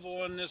the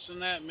devil and this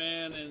and that,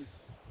 man, and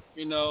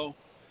you know,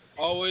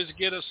 always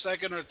get a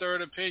second or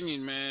third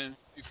opinion, man,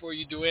 before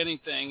you do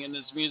anything in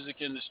this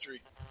music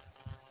industry,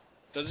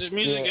 'cause this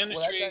music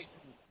industry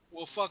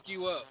will fuck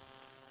you up.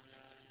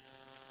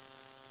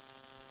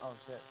 Oh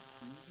shit.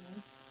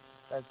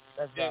 That's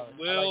it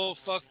will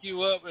fuck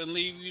you up and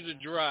leave you to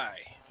dry.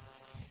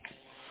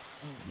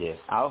 Yes.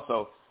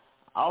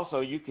 Also,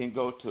 you can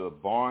go to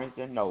Barnes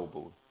and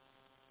Noble.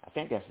 I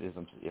think that's if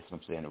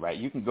I'm saying it right.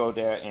 You can go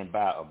there and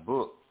buy a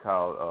book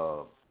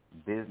called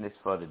 "Business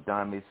for the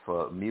Dummies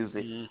for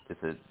Music." Mm-hmm.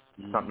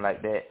 It's something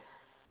like that.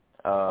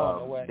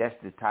 No way. That's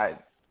the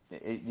type.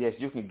 Yes,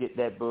 you can get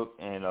that book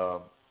and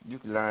you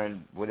can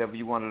learn whatever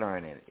you want to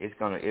learn in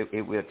it.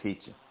 It will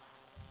teach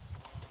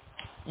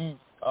you.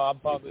 I'm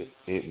probably.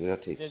 It will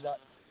teach you.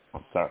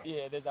 I'm sorry.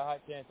 Yeah, there's a high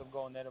chance I'm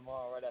going there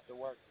tomorrow right after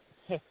work.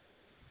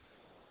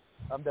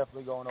 I'm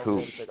definitely going over Cool.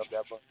 there to pick up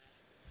that book.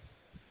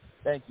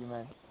 Thank you,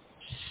 man.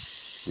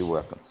 You're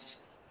welcome.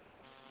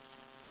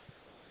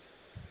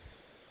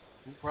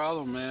 No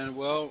problem, man.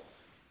 Well,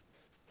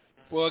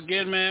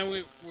 again, man,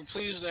 we're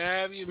pleased to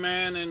have you,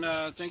 man,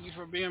 and thank you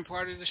for being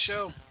part of the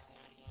show.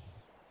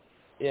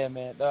 Yeah,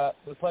 man. The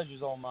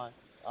pleasure's all mine.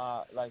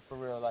 Like, for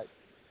real, like,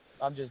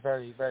 I'm just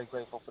very, very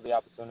grateful for the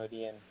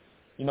opportunity and,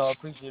 you know,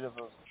 appreciative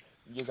of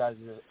you guys'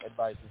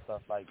 advice and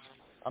stuff. Like,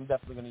 I'm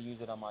definitely going to use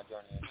it on my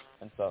journey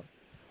and stuff.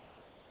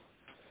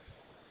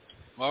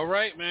 All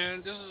right,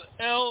 man. This is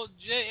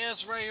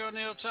LJS right here on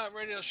the Hilltop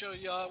Radio Show,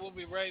 y'all. We'll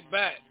be right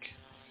back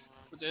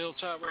with the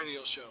Hilltop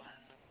Radio Show.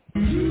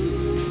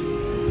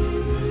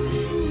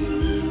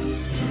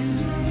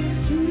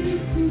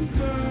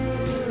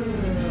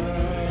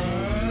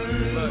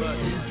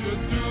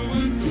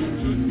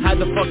 How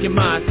the fuck am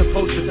I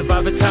supposed to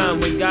survive a time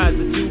when guys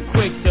are too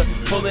quick to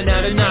pulling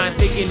out a knife,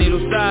 thinking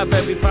it'll solve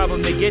every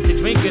problem they get to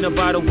drinking a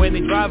bottle when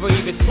they drive or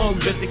even smoke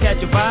just to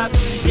catch a vibe,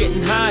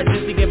 getting high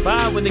just to get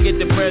by when they get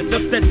depressed,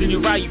 upset in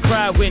your eye, you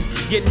cry when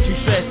getting too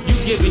stressed,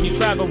 you give and you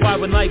try, but why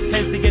when life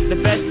tends to get the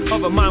best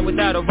of a mind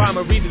without a rhyme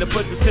or reason to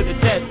put this to the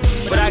test,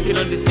 but I can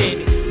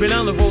understand it. Been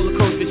on the roller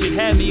coaster, shit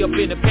had me up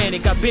in a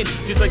panic. I've been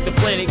just like the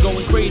planet,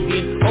 going crazy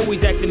and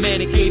always acting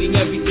manic, hating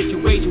every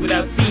situation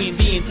without seeing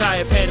the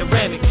entire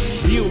panoramic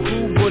view.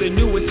 Who would've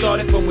knew it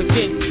started from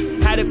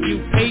within? Had a few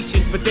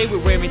patients, but they were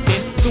wearing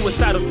thin.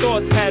 Suicidal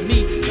thoughts had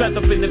me trapped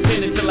up in the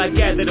pen until I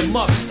gathered them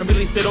up and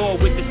released it all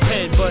with this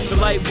pen. But the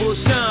light will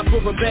shine for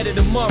a better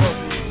tomorrow,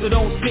 so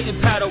don't sit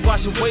and paddle,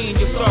 wash away in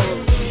your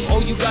sorrow.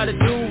 All you gotta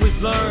do is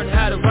learn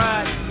how to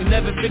ride. You'll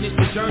never finish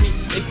the journey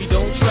if you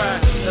don't try.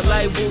 The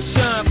light will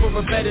shine for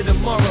a better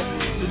tomorrow,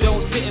 so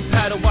don't sit and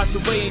paddle, wash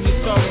away in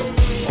your sorrow.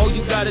 All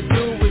you gotta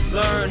do is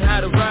learn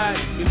how to ride.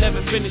 You'll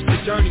never finish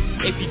the journey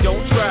if you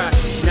don't try.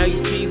 Now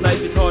you see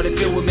life is hard and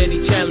filled with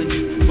many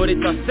challenges, but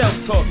it's our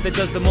self-talk that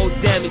does the most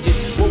damages.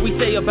 What we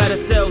say about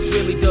ourselves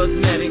really does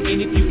matter, and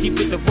if you keep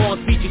it the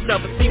wrong speech, your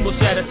self-esteem will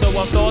shatter. So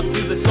our thoughts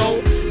through the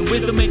soul, the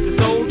wisdom makes us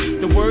old.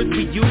 The words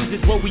we use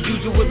is what we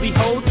usually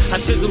hold. I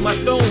chisel my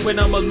stone when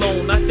I'm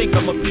alone. I think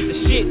I'm a piece of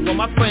shit, while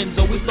my friends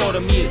always thought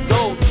of me as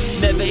gold.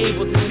 never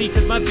able to see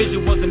cause my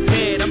vision was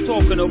impaired. I'm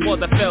talking of walls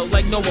I felt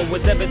like no one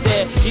was ever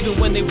there. Even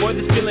when they were,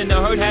 this feeling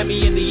I heard had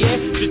me in the air,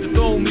 just to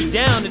throw me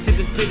down into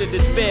this pit of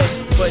despair.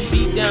 But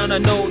deep down I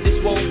know this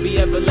won't be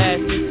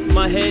everlasting.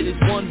 My head is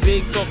one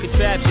big thought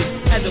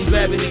contraption. As I'm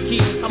grabbing the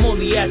key, I'm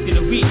only asking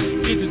to reach.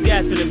 Get through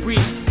gas to the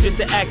breeze, just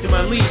to act in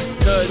my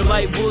lead. Cause the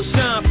light will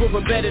shine for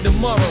a better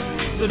tomorrow.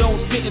 So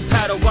don't sit and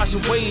paddle, wash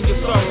away in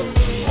your sorrow.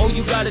 All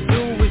you gotta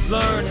do is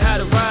learn how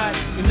to ride.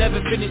 You'll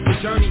never finish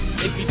the journey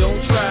if you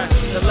don't try.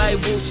 The light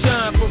will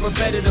shine for a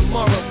better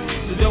tomorrow.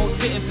 So don't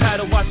sit and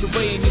paddle, wash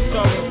away in your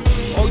sorrow.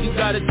 All you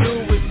gotta do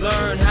is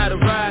learn how to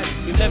ride.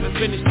 You'll never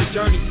finish the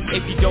journey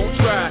if you don't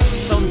try.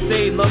 Some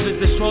say love is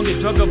the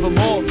strongest drug of them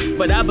all,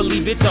 but I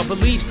believe it's our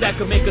beliefs that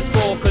can make us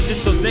fall. Cause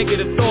it's those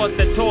negative thoughts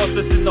that toss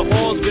us in the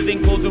halls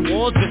within closing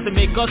walls, just to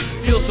make us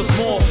feel so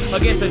small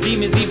against the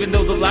demons. Even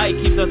though the light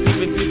keeps us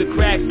seeping through the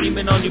cracks,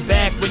 steaming on your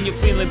back when you're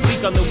feeling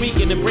bleak on the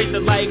weekend. Embrace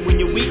the light when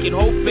you're weak and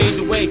hope fades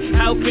away.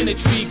 How can a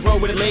tree grow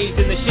when it lays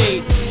in the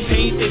shade?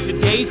 Pain stays for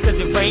days cause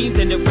it rains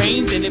and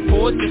it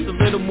pours just a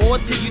little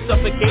more till you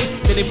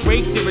suffocate. Then it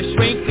breaks your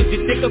restraint cause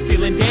you're sick of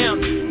feeling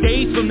down.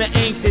 Days from the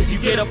angst as you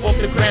get up off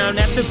the ground.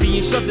 After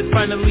being shoved, it's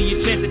finally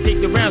your chance to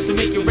take the round. So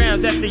make your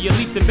rounds after your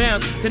leaps and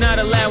bounds, to not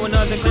allow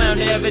another clown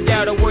to ever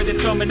doubt a word that's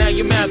coming out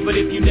your mouth. But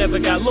if you never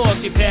got lost,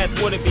 your path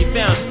wouldn't be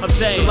found. I'm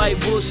saying the light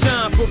will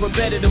shine for a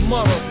better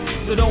tomorrow.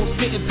 So don't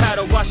sit and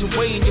paddle, wash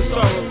away in your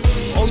sorrow.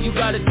 All you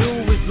gotta do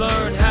is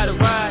learn how to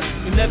ride.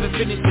 You'll never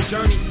finish the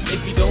journey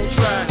if you don't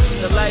try.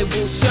 The light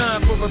will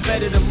shine for a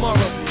better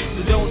tomorrow.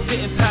 So don't sit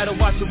and paddle,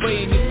 wash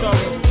away in your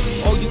sorrow.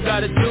 All you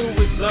gotta do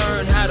is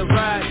learn how to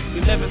ride.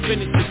 You'll never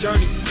finish the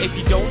journey if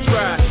you don't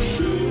try.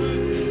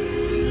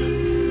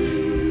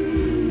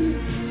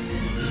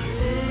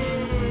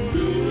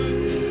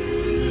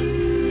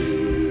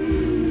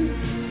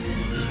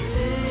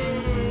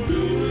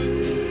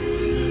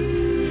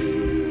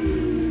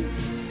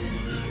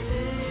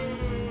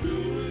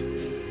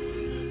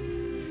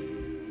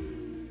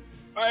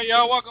 Alright,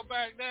 y'all, welcome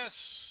back. That's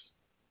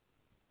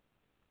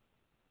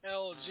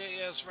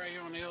LJS right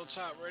here on the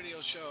Hilltop Radio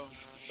Show.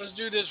 Let's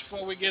do this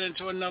before we get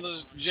into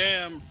another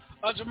jam.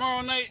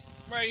 Tomorrow night,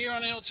 right here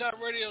on the Hilltop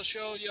Radio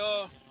Show,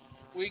 y'all,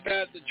 we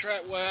got the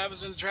trap. What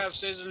happens in the trap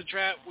stays in the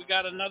trap. We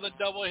got another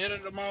double hitter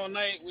tomorrow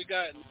night. We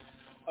got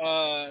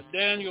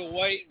Daniel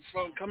White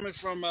coming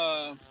from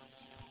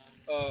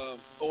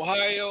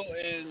Ohio,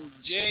 and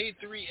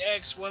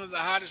J3X, one of the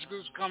hottest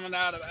groups coming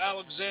out of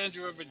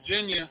Alexandria,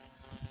 Virginia.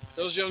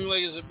 Those young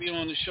ladies will be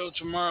on the show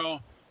tomorrow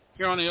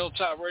here on the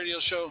Hilltop Radio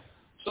Show.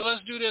 So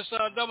let's do this.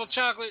 Double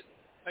Chocolate,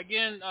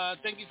 again,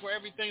 thank you for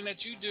everything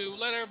that you do.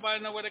 Let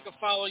everybody know where they can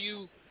follow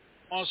you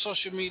on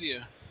social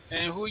media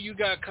and who you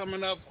got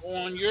coming up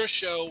on your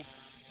show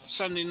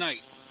Sunday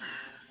night.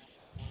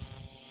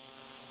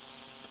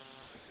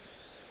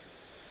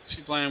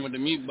 She's playing with the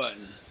mute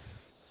button.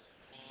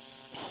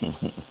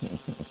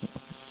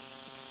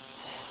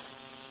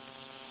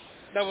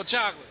 Double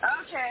Chocolate.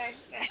 Okay.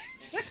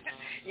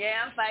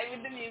 Yeah, I'm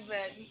fighting with the mute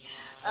button.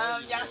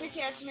 Y'all can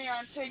catch me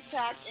on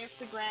TikTok,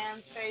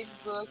 Instagram,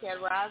 Facebook at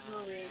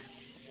Rosemarie.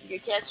 You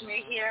can catch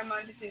me here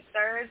Monday through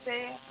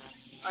Thursday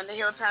on the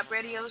Hilltop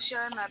Radio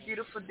Show, my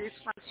beautiful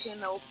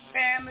dysfunctional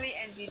family,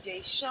 and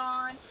DJ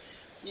Sean.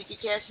 You can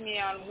catch me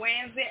on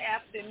Wednesday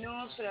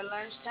afternoons for the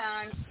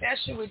lunchtime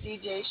special with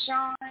DJ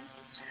Sean.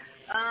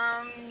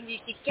 You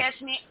can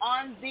catch me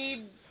on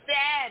the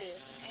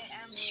baddest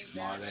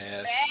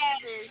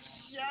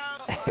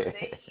show on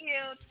the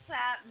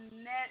Hilltop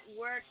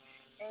Network,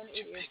 and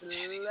it is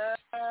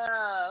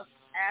Love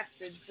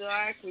After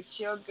Dark with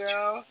your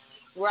girl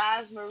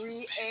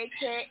Rosemarie,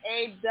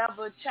 aka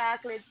Double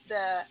Chocolate,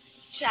 the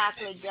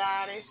chocolate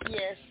goddess.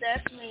 Yes,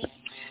 that's me.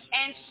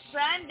 And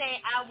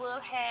Sunday I will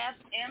have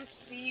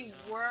MC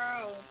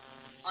World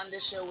on the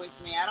show with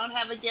me. I don't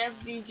have a guest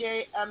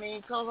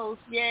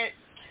co-host yet,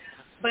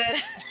 but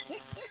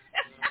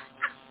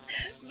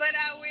but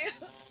I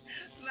will.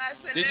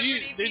 Did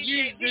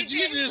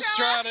you just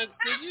try to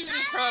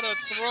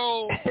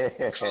throw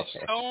a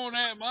stone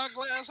at my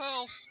glass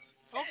house?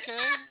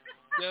 Okay.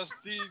 Yes,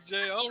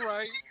 DJ. All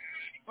right.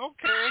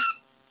 Okay.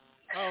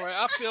 All right.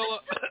 I feel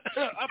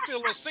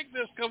a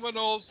sickness coming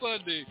on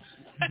Sunday.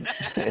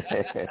 Baby,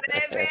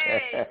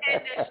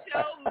 and the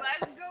show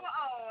must go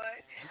on.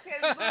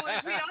 Because if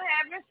we don't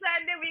have it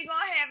Sunday, we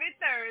gonna have it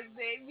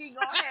Thursday. We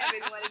gonna have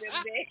it one of them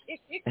days.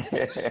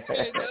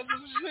 Hey, that's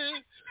some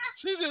shit.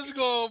 She just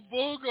gonna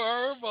book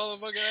her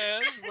motherfucking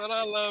ass, but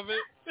I love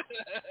it.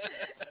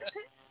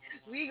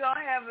 We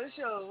gonna have a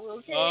show,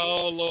 okay?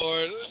 Oh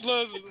Lord,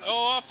 listen.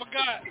 Oh, I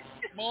forgot.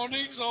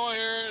 Monique's on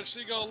here, and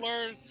she gonna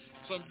learn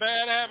some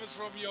bad habits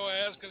from your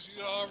ass because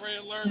you already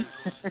learned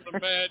some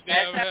bad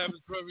damn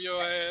habits from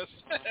your ass.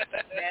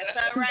 That's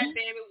all right,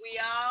 baby. We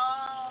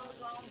all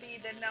gonna be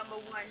the number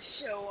one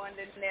show on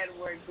the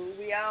network, boo.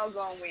 We all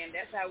gonna win.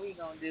 That's how we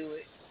gonna do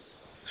it.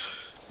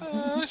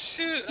 Oh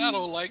shit! I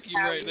don't like you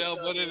right now,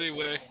 but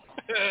anyway.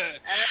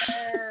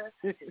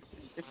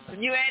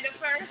 You ain't the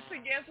first, so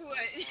guess what?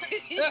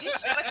 Your hell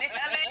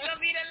ain't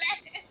gonna be the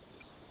last.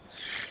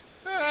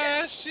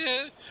 Ah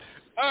shit!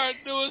 All right,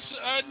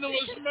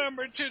 newest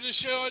member to the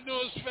show, our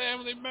newest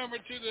family member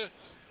to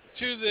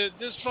the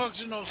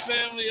dysfunctional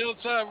family,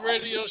 Hilltop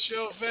Radio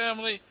Show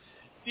family,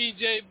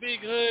 DJ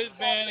Big Hood,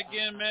 man.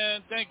 Again,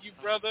 man, thank you,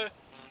 brother.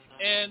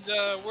 And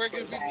where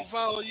can people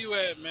follow you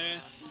at,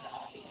 man?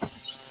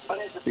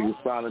 You can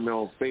follow me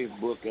on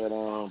Facebook at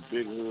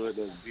Big Hood,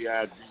 that's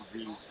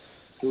BIGG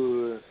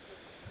Hood.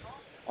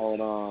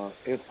 On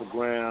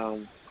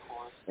Instagram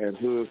at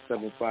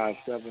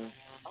Hood757.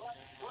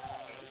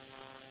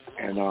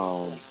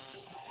 And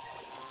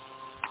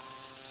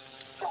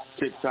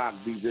TikTok,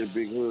 DJ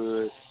Big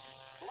Hood.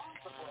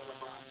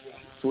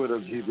 Twitter,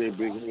 DJ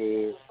Big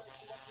Hood.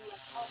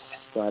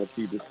 Try to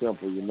keep it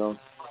simple, you know.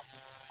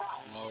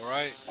 All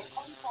right,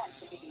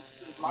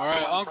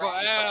 Uncle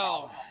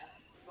Al.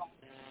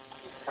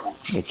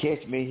 You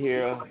catch me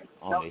here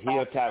on the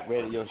Hilltop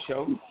Radio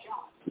Show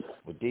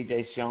with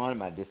DJ Sean,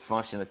 my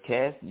dysfunctional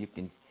cast. You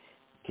can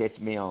catch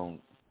me on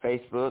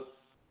Facebook,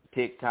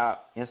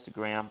 TikTok,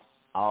 Instagram.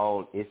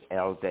 All it's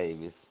Al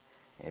Davis.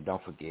 And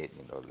don't forget,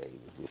 ladies,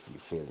 if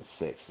you're feeling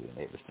sexy and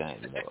everything,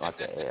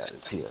 Uncle Al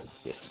is here.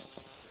 Just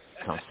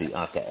come see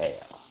Uncle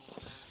Al.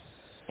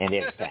 And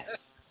everything.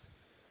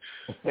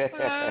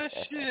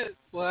 Shit.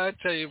 Well, I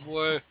tell you,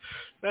 boy,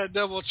 that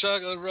double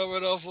chocolate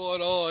rubbing off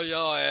on all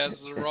y'all asses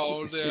the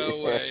wrong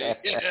damn way.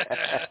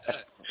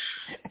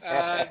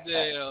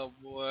 Damn,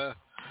 boy.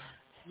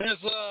 Miss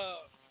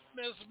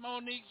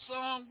Monique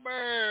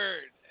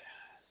Songbird.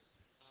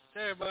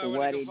 Tell everybody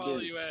where they can follow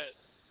you at.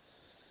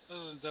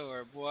 Listen to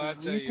her, boy. I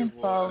tell you, can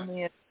boy. follow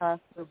me across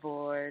the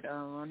board.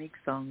 Monique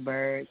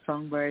Songbird.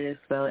 Songbird is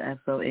spelled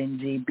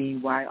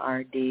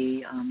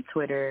SONGBYRD.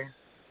 Twitter,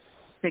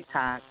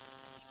 TikTok,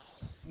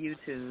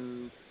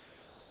 YouTube,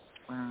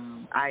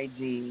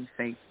 IG,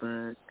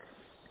 Facebook,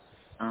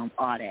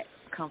 all that.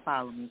 Come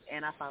follow me,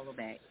 and I follow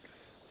back.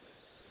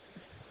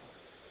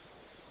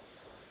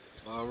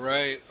 All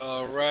right.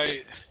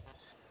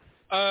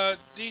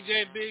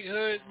 DJ Big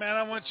Hood, man,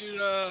 I want you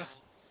to,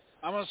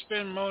 I'm going to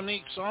spin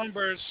Monique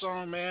Songbird's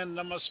song, man, and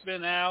I'm going to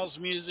spin Al's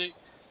music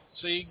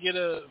so you get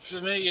a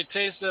familiar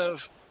taste of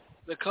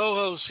the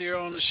co-host here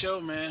on the show,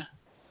 man.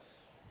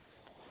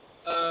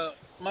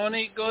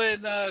 Monique, go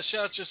ahead and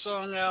shout your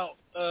song out,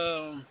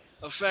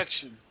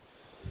 Affection.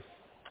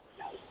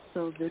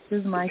 So this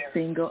is my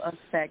single,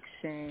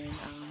 Affection.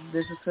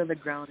 This is for the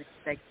grown and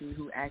sexy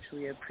who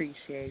actually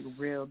appreciate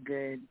real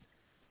good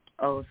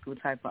old school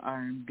type of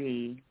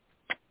R&B.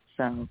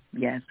 So,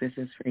 yes, this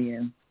is for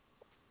you.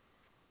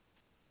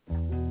 I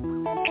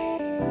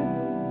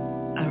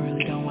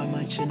really don't want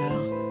much,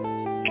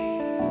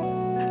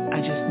 I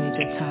just need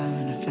your time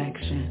and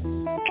affection.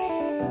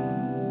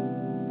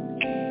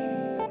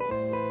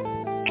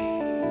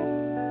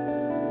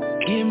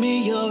 Give me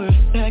your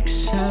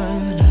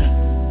affection,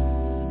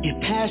 your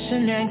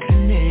passion and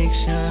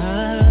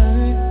connection.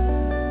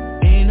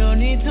 Ain't no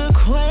need to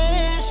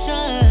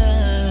question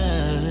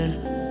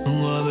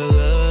all the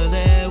love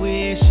that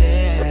we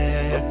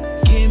share.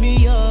 Give me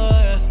your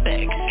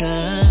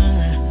affection,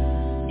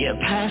 your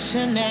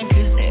passion and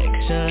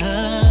connection.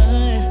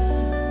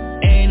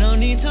 Ain't no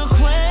need to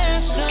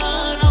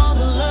question all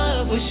the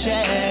love we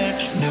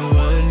share. No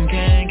one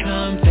can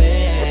compare.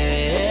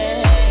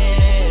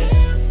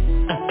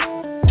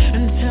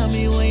 And tell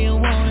me where you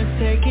wanna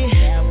take it.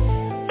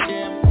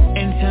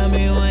 And tell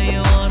me when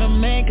you wanna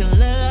make a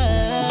love.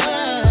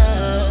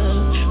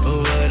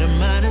 What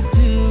am I to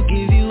do?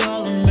 Give you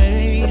all of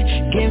me.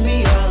 Give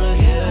me all of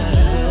you.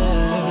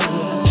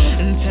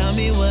 And tell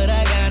me what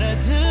I gotta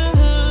do.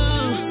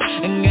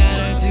 And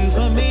gotta do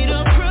for me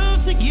to prove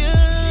to you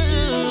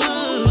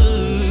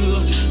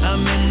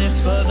I'm in this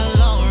for the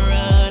long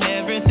run.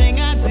 Everything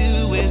I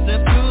do is to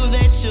prove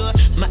that you're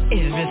my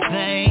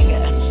everything.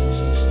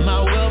 My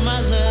world, my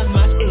love,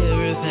 my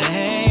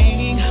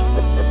everything.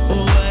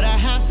 What I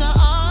have to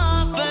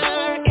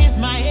offer is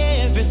my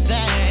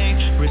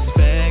everything.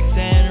 Respect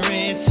and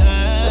return.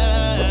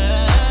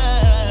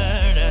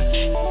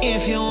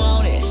 If you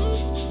want it,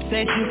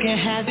 said you can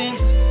have it.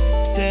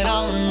 Said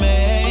all of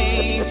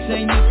me,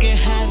 said you can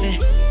have it.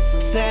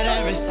 Said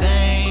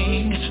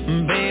everything,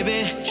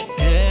 baby,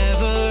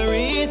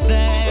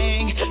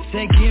 everything.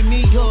 Said give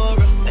me your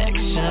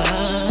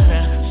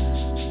affection,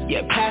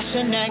 your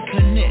passion and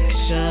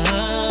connection.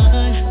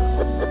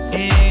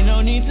 Ain't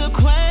no need to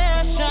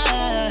question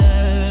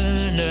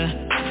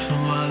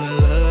all the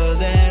love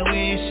that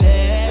we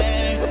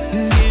share.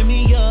 Give me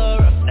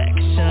your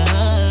affection,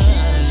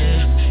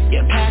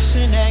 your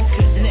passion and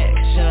connection.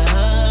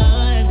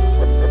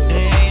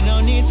 Ain't no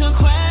need to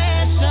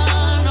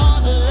question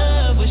all the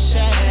love we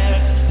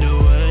share. No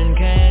one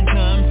can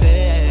compare.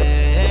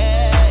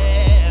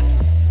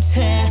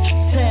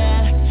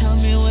 Tell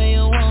me where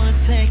you wanna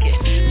take it,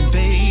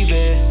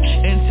 baby.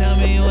 And tell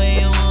me where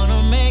you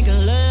wanna make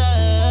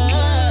love.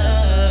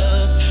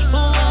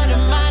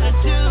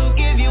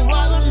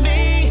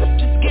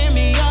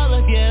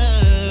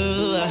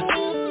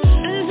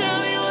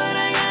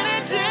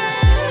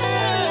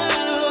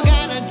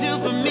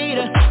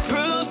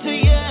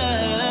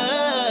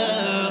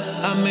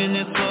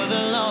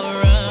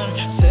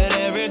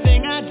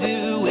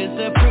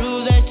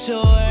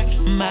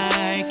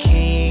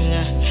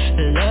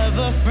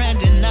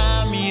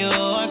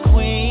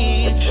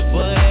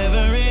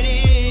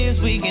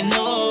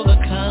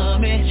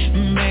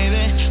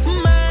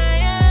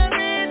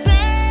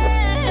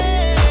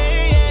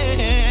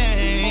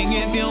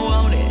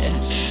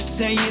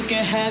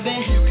 have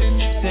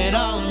it. Said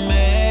all of me.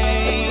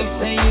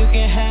 Say you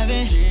can have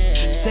it.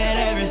 Said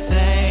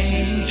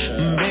everything,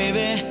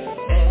 baby.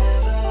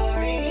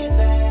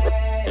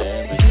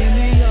 Give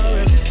me your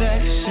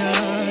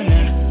affection,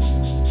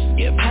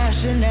 your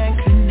passion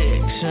and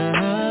connection.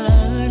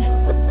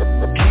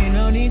 Ain't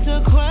no need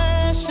to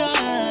question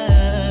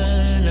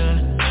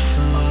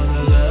all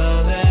the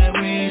love that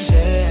we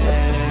share.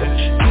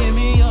 Give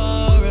me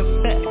your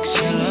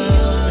affection,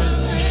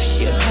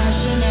 your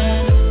passion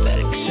and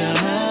affection.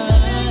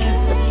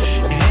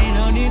 Ain't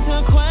no need to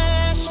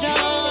question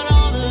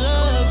all the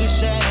love we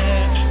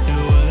share. No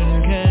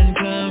one can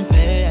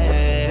compare.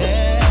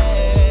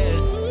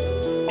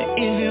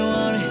 If you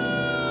want it,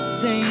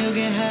 say you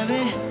can have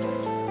it.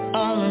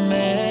 All of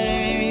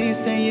me,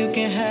 say you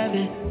can have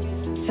it.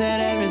 Said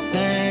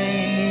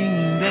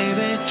everything,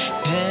 baby,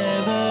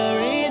 everything.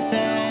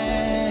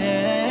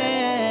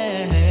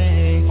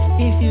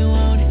 If you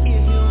want it,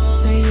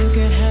 say you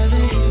can have it.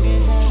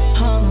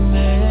 All of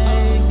me,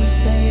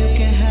 say you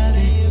can have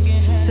it.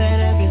 Said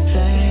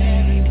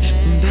everything,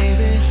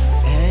 baby,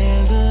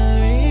 everything.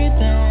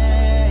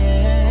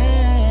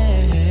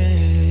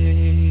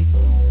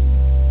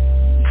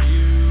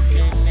 You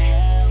can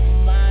have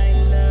my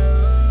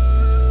love.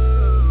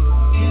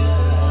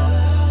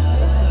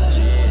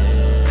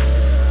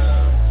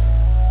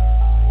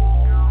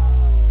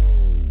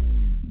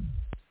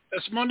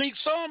 That's Monique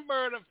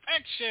Songbird,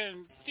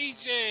 Affection,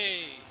 DJ.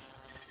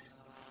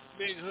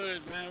 Big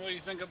Hood, man. What do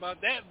you think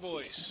about that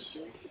voice?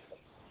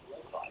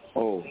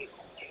 Oh,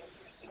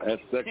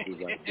 that's sexy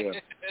right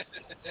there.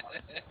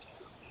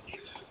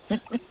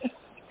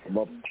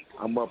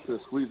 I'm up here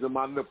squeezing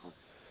my nipples.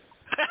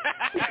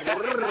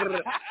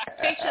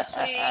 Pictures,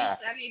 please.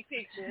 I need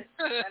pictures.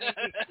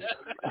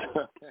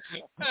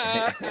 I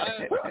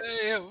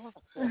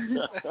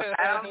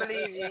don't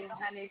believe you.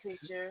 I need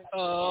pictures.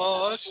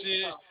 Oh,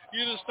 shit. You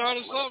just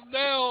started something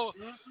now,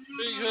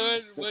 Big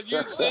Hood. When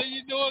you say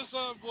you're doing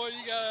something, boy,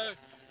 you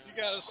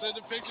gotta send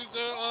the picture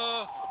to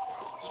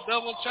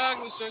Double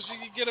Chocolate so she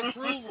can get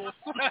approval.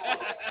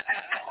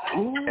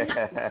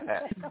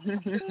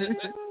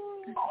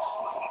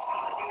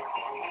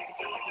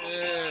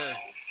 Yeah.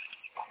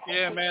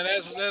 Yeah, man,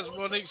 that's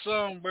Monique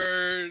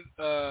Songbird.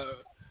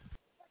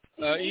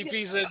 EP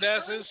said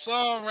that's his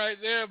song right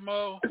there,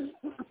 Mo.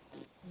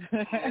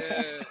 Yeah.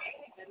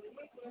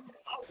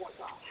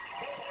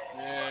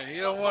 Yeah, he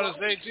don't want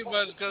to say too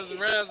much because the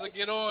Raz will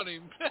get on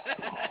him.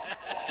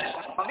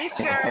 Don't be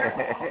scared.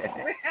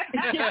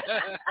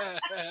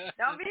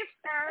 Don't be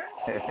scared.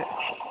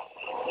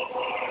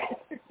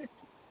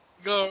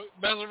 Go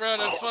mess around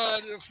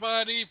and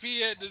find EP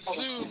at the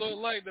zoo, look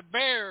like the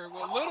bear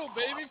with little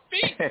baby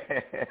feet.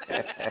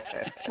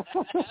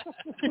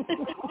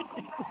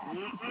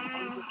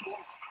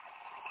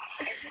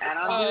 I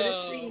don't do the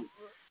feet.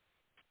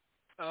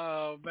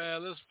 Oh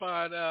man, let's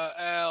find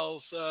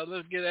Al's.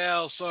 Let's get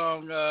Al's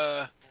song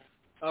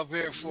up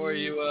here for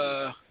you.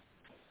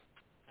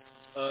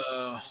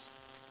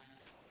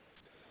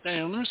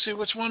 Damn, let me see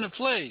which one to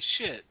play.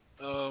 Shit.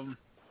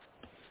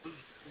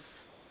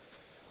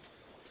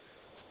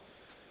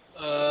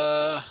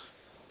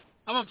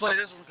 I'm gonna play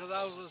this one because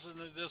I was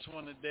listening to this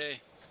one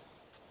today.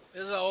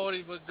 This is an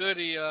oldie but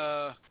goodie,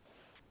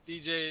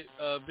 DJ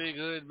Big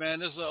Hood, man.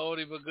 This is an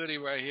oldie but goodie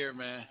right here,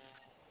 man.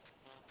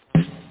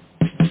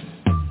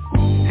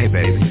 Hey,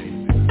 baby.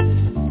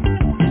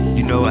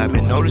 You know, I've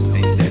been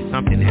noticing that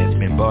something has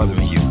been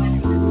bothering you.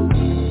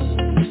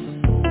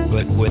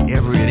 But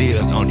whatever it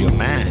is on your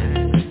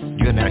mind,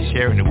 you're not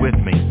sharing it with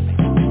me.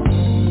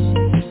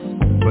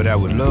 But I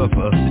would love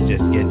for us to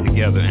just get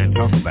together and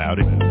talk about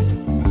it.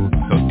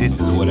 So this is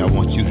what I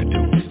want you to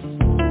do.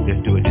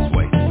 Let's do it this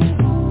way.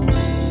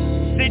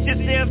 Sit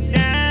yourself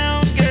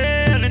down,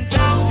 girl, and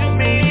talk to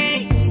me.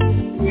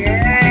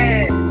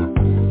 Yeah.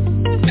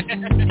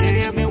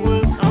 Tell me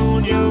what's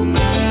on your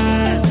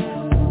mind.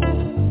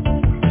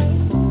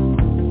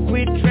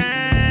 Quit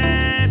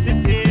trying to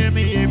tell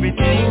me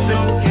everything's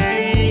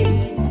okay.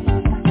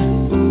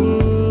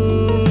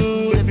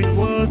 Ooh, if it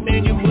was,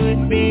 then you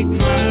wouldn't be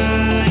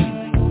crying.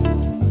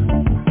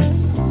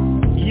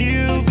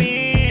 You've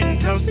been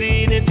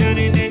tossing and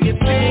turning in your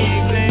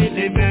sleep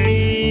lately,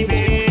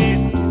 baby.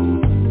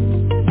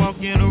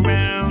 Walking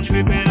around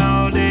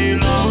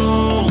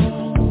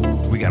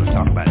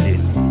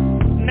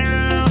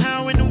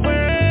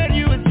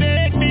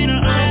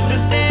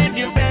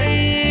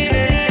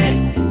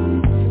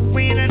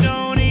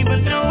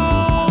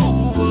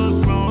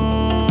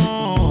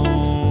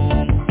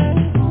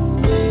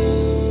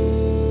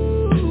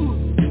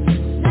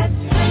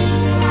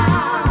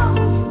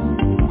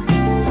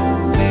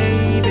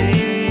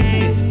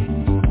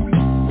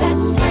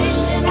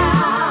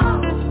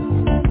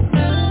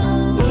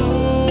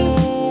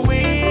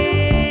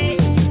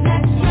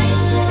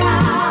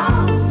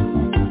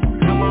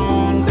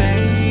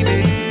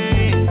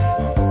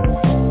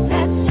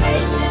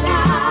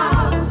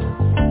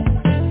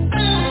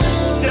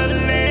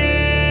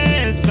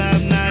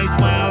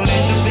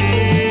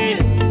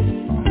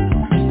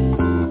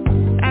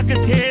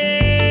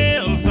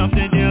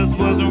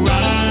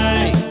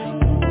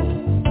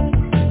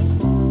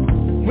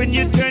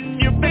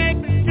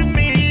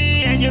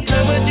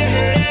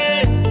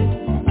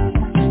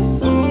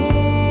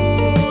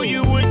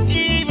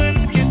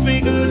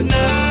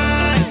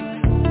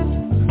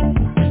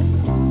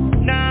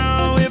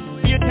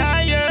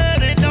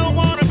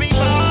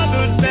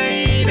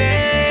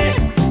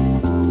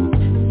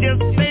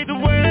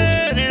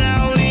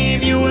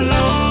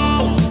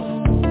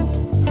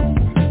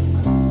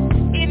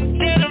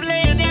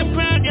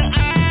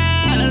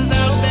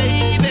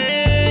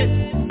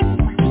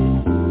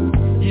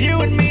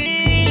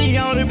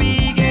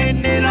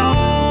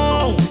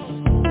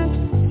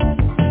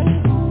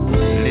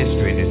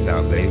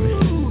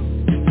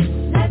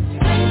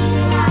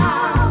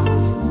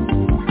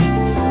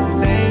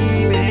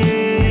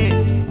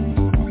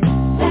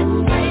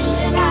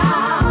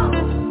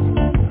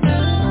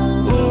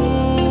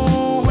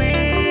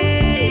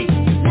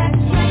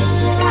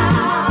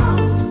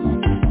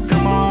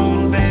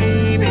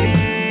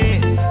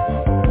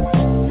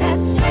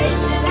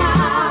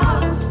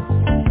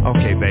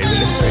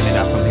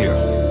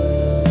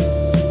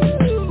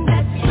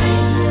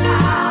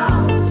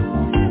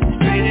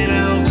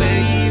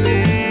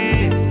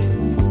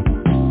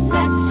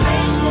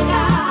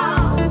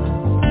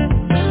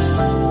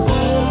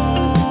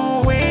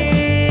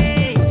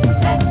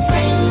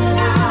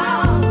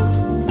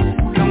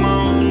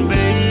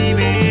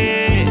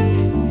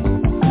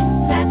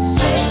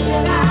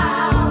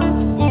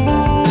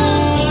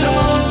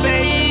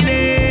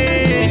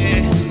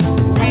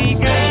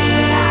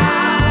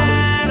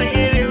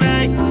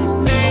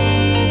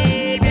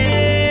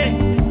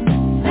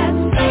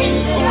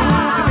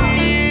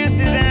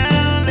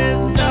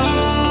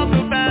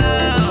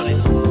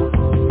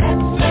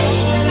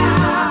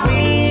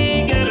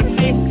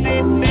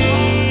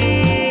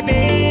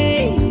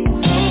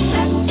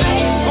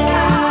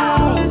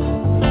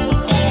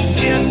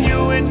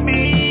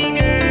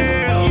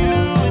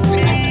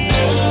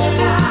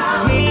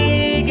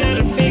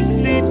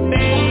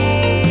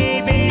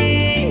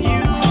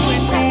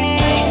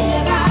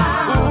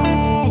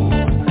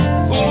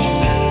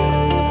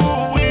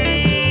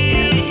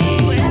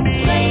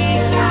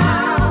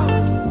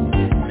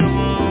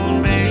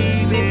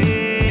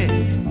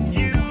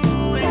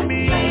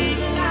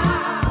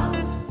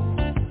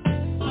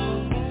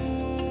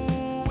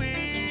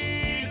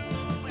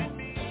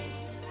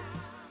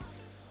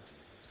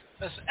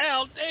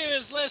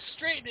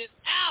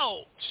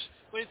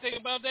What do you think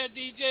about that,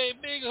 DJ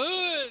Big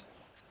Hood?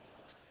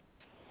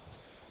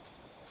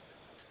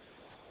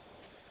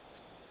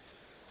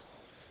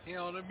 He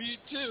on the mute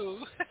too.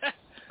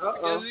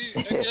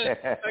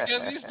 I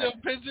guess he's still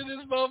pinching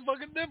his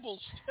motherfucking nipples.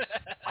 Hey,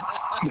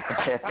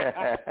 look,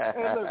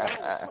 I was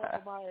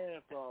talking my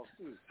ass off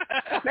too.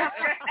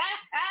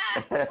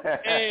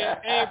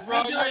 Hey,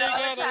 bro, you ain't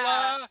gotta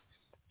lie.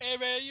 Hey,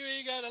 man, you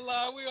ain't gotta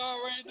lie. We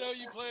already know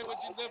you playing with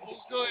your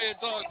nipples. Go ahead,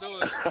 talk to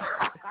us.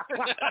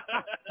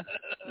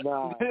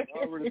 Nah, I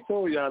already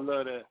told you I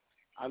love that.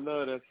 I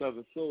love that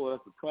Southern Soul.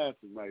 That's a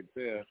classic right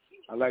there.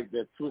 I like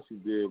that twist he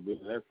did,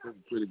 but that's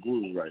pretty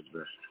groovy right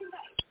there.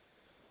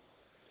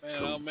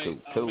 Man, I'll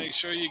make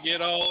sure you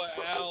get all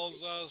Al's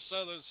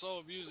Southern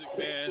Soul music,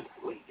 man.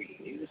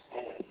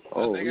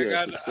 Oh, I think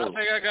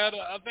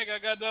I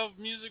got enough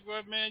music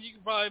where, man, you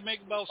can probably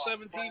make about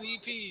 17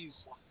 EPs.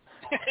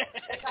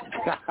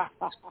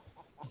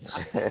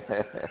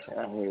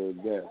 I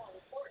heard that.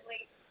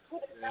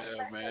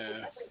 Yeah,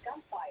 man.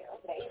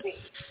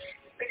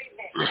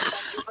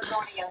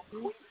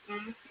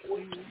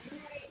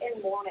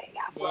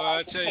 Boy,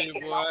 I tell you,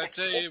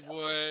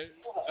 boy.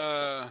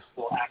 I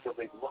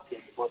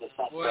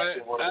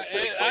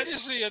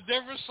just see a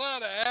different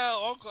side of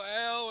Al, Uncle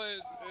Al,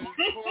 and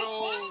poor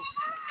old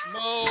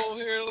Mo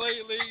here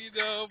lately. You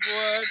know,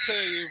 boy, I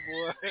tell you,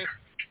 boy.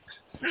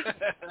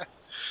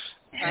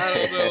 I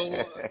don't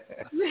know.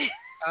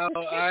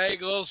 I ain't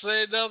gonna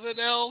say nothing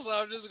else.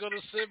 I'm just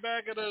gonna sit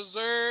back and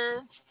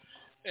observe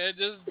and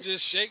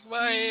just shake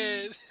my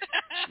head.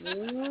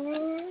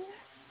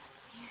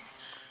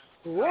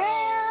 Well,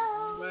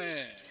 oh,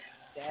 man,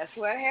 that's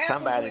what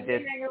happens when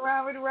you hang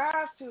around with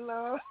Ross too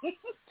long.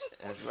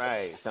 That's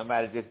right.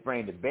 Somebody just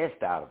bring the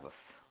best out of us.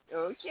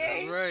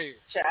 Okay. That's right.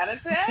 Try to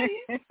tell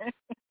you.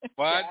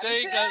 Well, I tell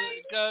you,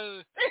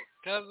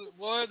 cause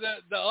boy,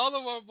 the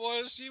other one,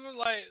 boy, she was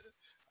like,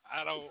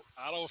 I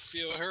don't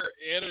feel her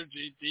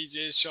energy,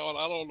 DJ Sean.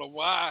 I don't know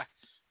why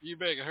you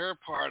make her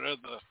part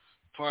of the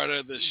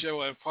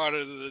show and part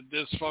of the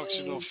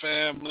dysfunctional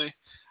family.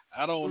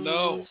 I don't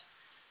know.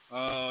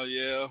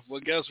 Yeah.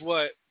 Well, guess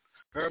what?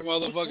 Her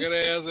motherfucking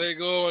ass ain't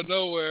going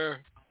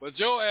nowhere, but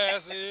your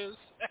ass is.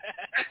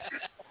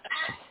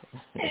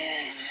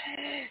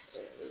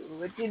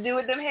 What you do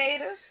with them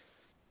haters?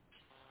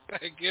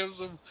 It gives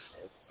them,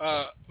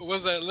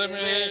 what's that, lemon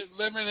heads?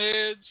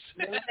 Lemonade,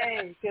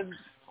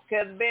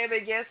 because, baby,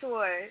 guess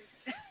what?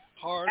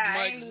 Hard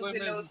I ain't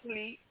losing no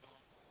sleep.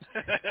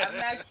 I'm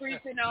not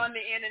creeping on the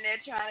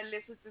internet trying to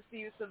listen to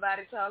see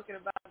somebody talking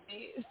about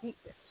me.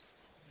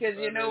 Because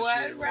you know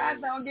what?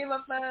 Ross don't give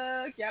a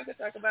fuck. Y'all can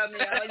talk about me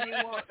all you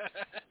want.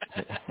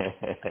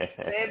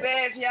 Baby,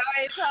 if y'all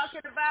ain't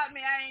talking about me,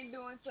 I ain't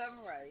doing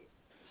something right.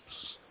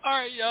 All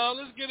right, y'all,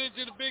 let's get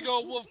into the big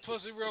old wolf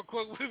pussy real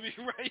quick. We'll be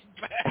right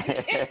back.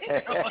 What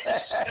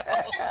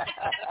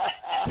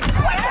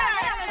the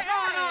hell is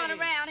going on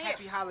around here?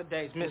 Happy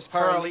holidays, Miss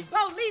Pearly.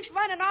 Police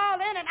running all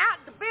in and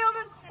out the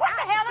building. What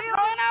the hell is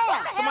going on?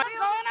 What the hell is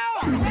going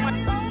on?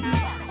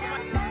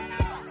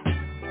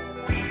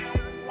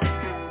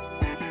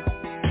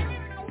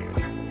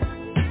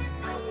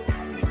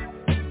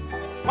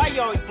 Why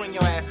you always bring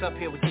your ass up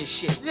here with this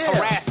shit? Yeah.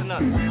 Harassing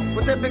us.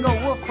 With that big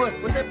old wolf puss.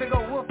 With that big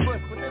old wolf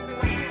puss. With that big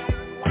old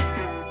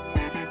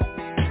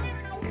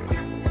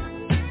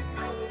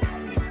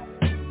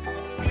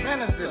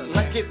Minister,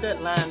 let's get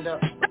that lined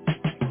up.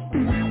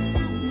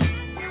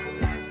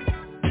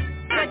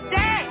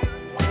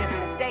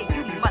 Today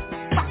you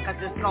motherfuckers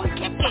is gonna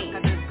kick in.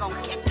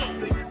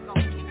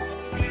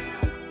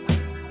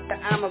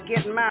 I'ma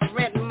get my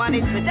rent money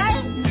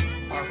today.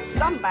 Or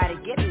somebody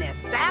getting their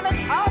salad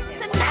tossed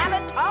and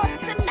salad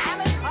tossed and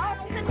salad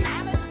tossed and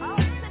salad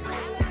tossed and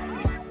salad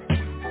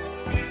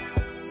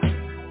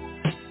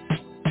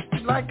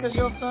tossed. Like 'cause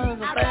your son is a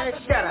bag?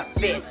 Shut up,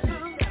 bitch.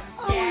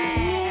 Oh,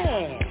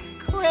 yeah.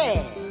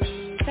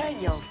 Craig, tell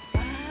your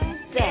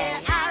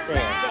daddy. I'd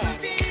rather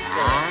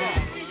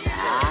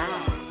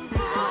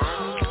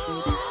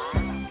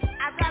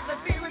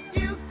be with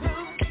you.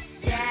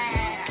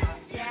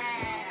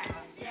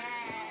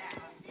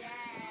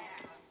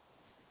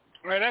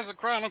 All right, that's the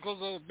Chronicles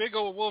of the Big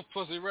Old Wolf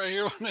Pussy right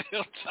here on the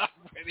Hilltop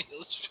Radio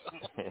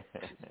Show.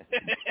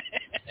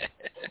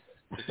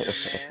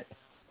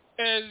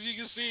 As you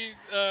can see,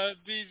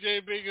 DJ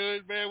Big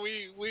Hood, man,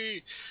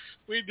 we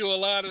do a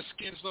lot of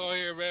skits on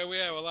here, man. We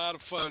have a lot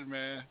of fun,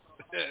 man.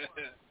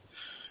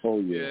 Oh,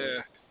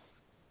 yeah.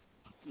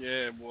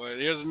 Yeah, boy.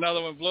 Here's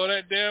another one. Blow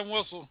that damn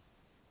whistle.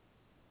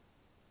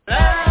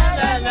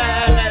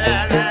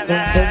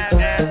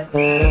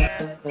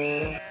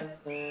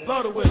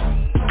 Blow the whistle.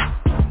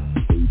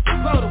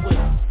 Blow the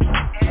whistle.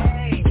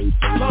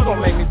 Don't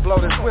make me blow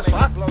this whistle.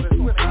 I blow this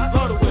whistle.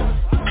 Blow the whistle.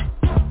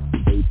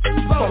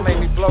 Don't make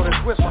me blow this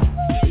whistle.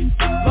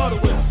 Blow the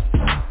whistle.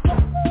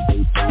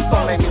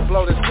 Don't make me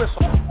blow this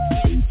whistle.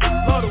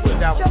 Blow the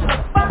whistle. Shut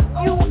the fuck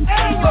you and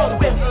your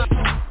whistle.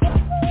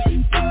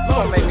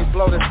 Don't make me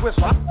blow this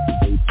whistle.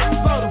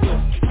 Blow the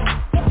whistle.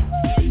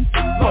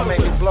 Don't make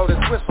me blow this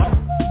whistle.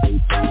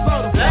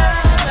 Blow the whistle.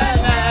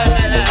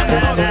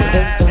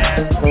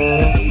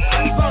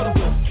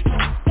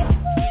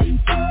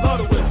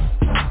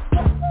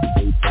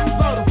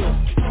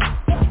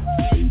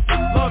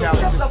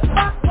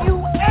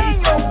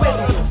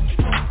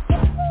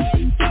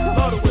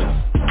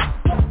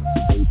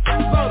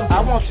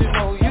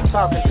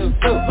 to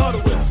too. Blow the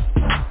whistle.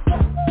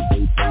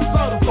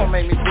 Gonna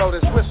make me blow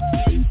this whistle.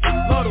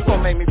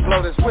 Gonna make me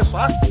blow this whistle.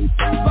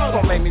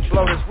 Gonna make me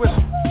blow this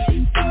whistle.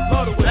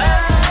 Blow the whistle.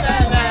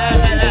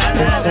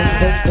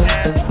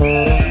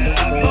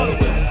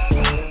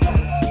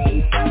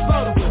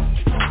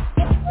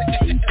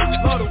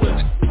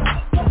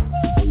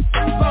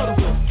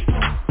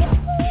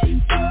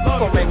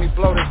 Gonna make me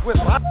blow this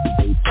whistle.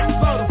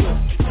 Blow the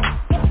whistle.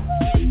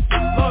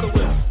 Blow the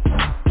whistle.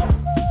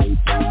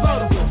 Blow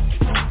the whistle.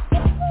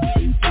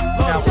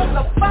 Now what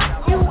the fuck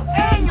you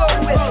and your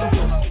whistle?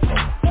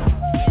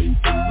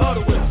 Blow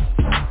the whistle.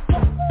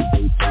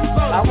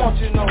 I want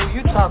you to know who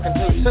you talking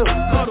to too.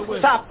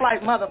 Top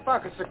flight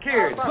motherfucker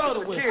security. Blow the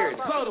whistle.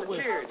 Blow the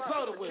whistle.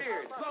 Blow the whistle.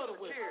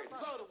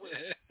 Blow the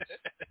whistle.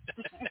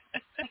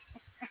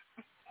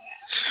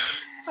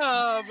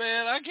 Oh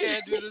man, I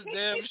can't do this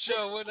damn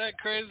show with that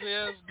crazy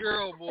ass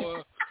girl,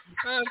 boy.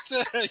 I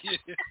tell you,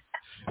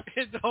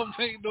 it don't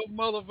make no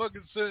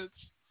motherfucking sense.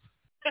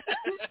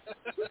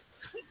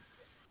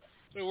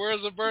 So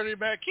where's the Bernie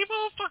back? Keep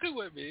on fucking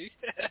with me.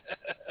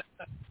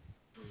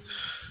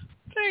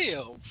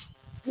 Damn.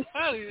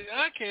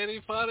 I can't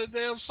even find a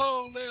damn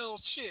song now.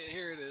 Shit,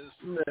 here it is.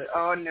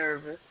 All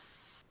nervous.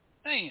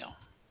 Damn.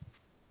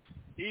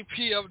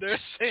 EP up there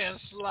saying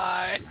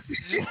slide.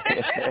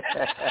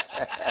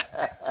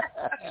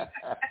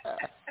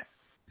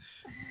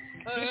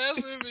 That's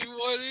gonna be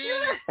what it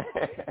is.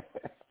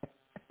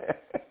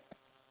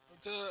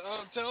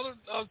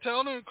 I'm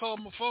telling her to call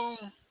my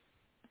phone.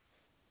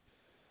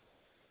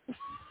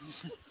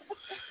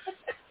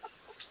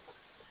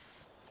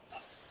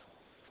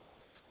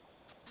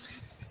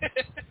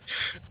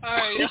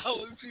 Alright, y'all,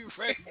 we'll be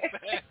right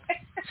back.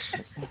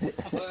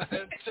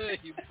 I tell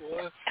you,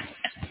 boy.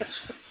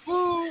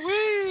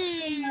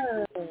 Woo-wee!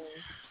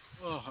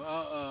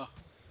 Oh,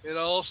 It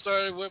all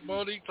started with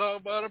Monique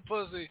talking about her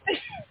pussy.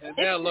 And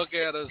now look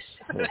at us.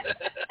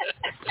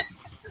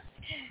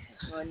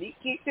 Monique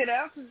kicked it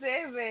up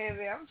today,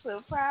 baby. I'm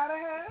so proud of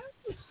her.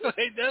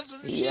 Hey, that's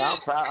some shit. Yeah,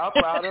 I'm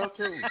proud of her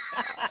too.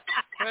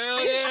 Hell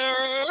yeah,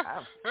 her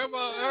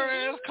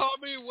ass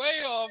caught me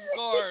way off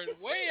guard,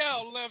 way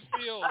out left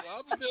field.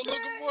 I'm still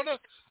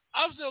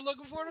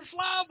looking for the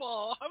fly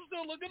ball. I'm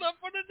still looking up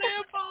for the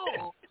damn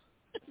ball.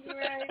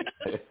 Right.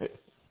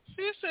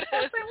 She said,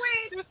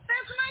 wait,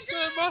 that's my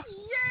girl.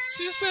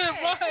 She said,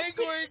 my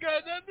ankle ain't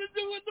got nothing to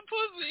do with the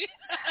pussy.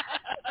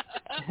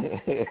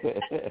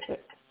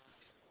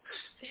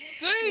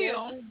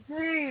 Damn.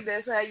 Yes,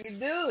 that's how you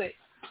do it.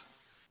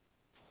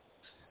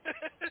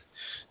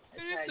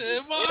 He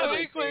said, my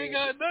ankle ain't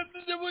got nothing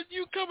to do with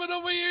you coming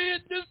over here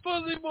hitting this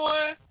pussy,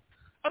 boy.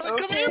 I said,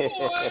 come here,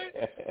 boy.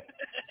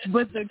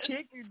 But the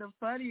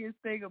funniest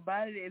thing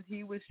about it is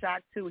he was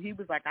shocked too. He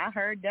was like, I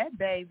heard that,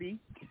 baby.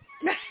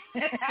 You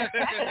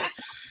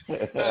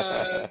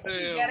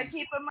gotta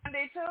keep him on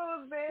their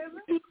toes,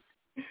 baby.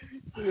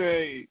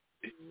 Right.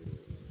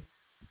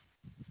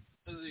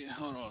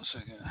 Hold on a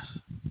second.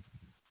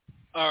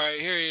 All right,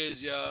 here he is,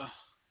 y'all.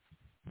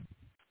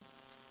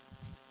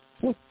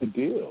 What's the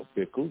deal,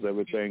 Pickles?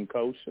 Everything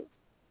kosher?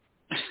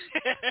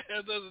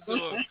 That doesn't do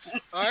it.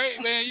 All right,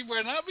 man, you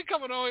better not be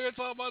coming over here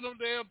talking about them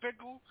damn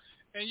pickle,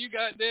 and you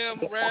got damn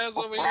Raz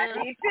over here. I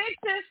need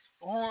pictures.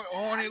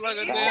 Horny like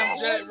a damn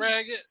jet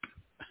ragged.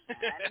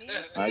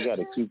 I got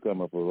a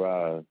cucumber for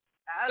Raz.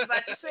 I was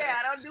about to say,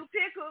 I don't do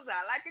pickles.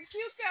 I like a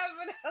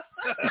cucumber.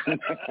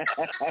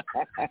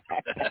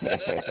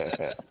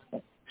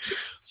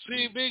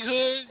 See, Big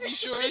Hood, you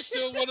sure he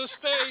still want to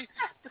stay?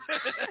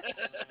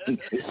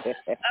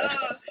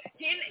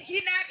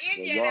 He not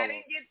in yet.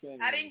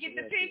 I didn't get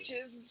the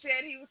pictures. He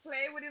said he was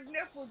playing with his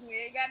nipples. We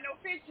ain't got no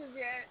pictures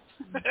yet.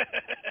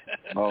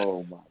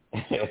 Oh my!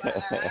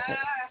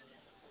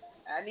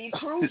 I need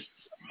proof.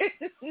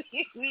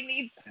 We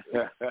need.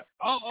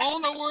 I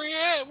don't know where he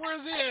at.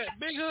 Where's he at?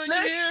 Big Hood,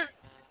 you here?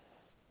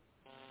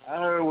 I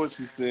heard what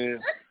she said.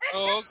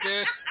 Oh,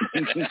 okay.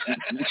 But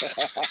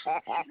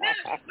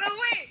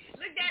wait,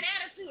 look that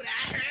attitude. I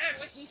heard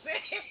what she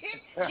said.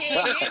 She ain't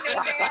getting no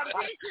damn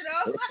picture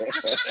though.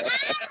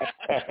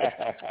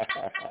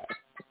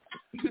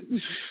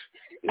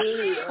 She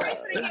ain't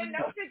getting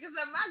no pictures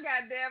of my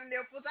goddamn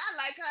nipples. I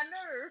like her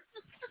nerve.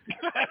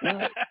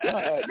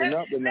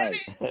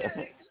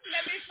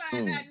 Let me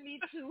find out me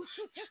too.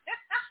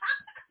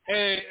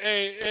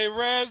 Hey,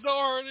 Raz,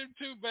 don't hurt him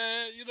too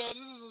bad. You know, this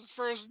is his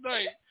first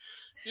night.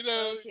 You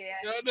know, okay,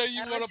 I know you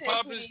want to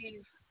pop his.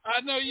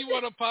 I know you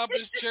want to pop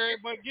his cherry,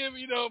 but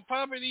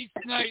pop it each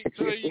night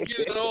so you get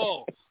it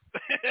all.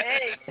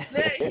 Hey,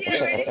 look, he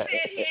already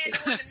said he had no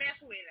one to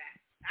mess with her.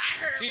 I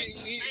heard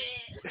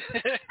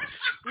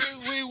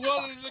we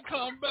wanted him to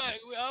come back.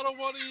 I don't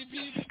want him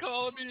to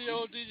call me the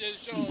old DJ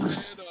Sean,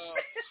 man.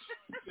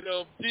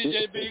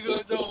 DJ Big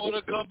Hood don't want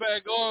to come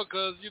back on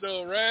because,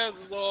 Raz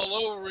was all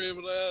over him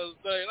last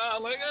night. I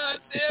was like, God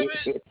damn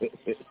it.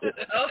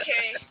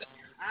 Okay,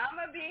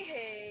 I'ma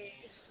behave.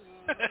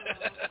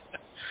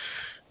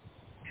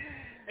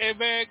 Hey,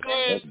 man, go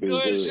ahead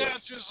and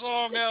shout your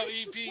song out,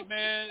 EP,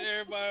 man.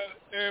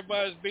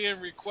 Everybody's being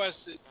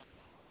requested.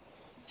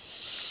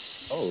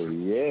 Oh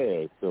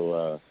yeah.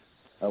 So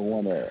I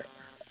want to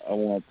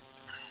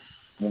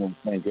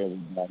thank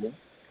everybody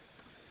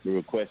for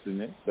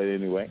requesting it. But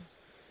anyway,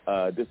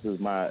 this is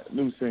my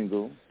new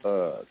single,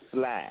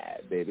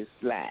 Slide, baby,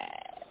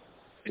 Slide.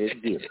 It's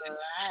good.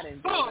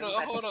 Hold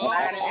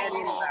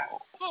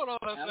on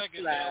a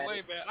second there.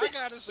 Wait a minute. I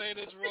gotta say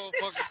this real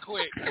fucking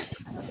quick.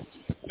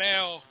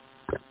 Now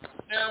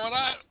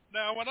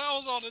when I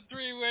was on the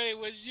three-way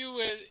with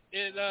you and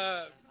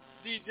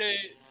DJ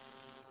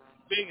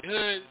Big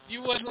Hood,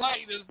 you wasn't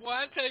like this, boy.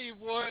 I tell you,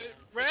 boy,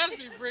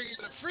 Raspy bringing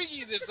the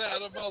freakiness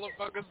out of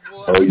motherfuckers,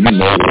 boy. Oh, you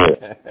know what?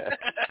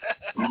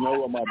 You know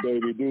what my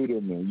baby do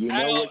to me. You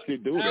know what she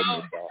do to me,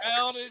 dog.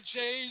 Al done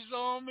changed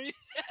on me.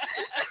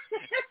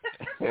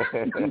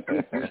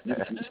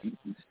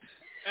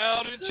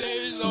 Al done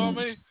changed on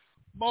me.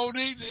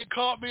 Monique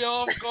caught me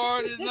off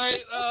guard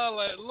tonight.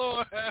 Like,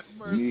 Lord have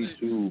mercy. Me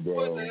too, bro.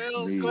 What the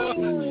hell's going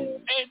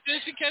on? Hey,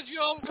 did she catch you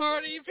off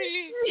guard, EP?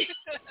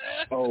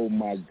 Oh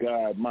my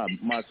God, my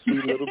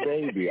sweet little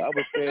baby. I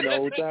was saying the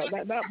whole time,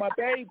 not my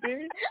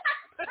baby.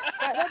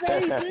 Not my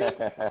baby.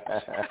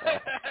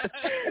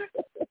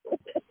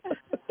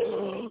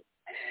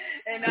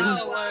 And all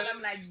the while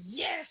I'm like,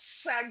 yes,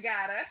 I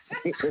got her.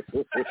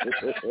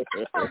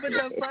 Oh, but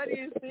the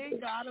funniest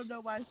thing, I don't know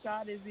why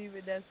Sean is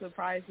even that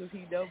surprised because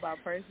he know my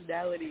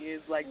personality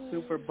is like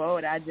super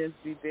bold. I just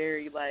be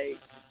very like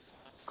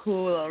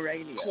cool on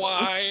radio.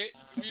 Quiet.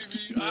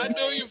 I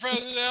know your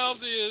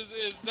personality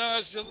is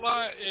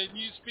nonchalant and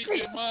you speak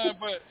your mind,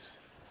 but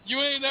you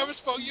ain't never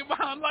spoke your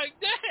mind like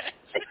that.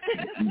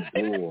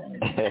 Listen,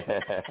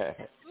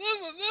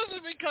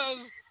 because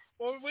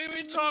when we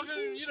be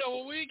talking, you know,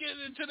 when we get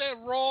into that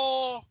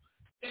raw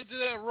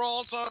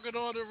talking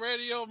on the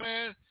radio,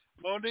 man,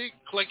 Monique,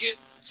 click it,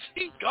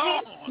 she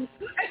gone.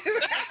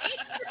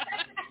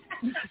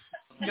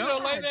 You know,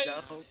 like that.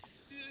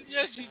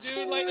 Yes, she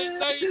do. Like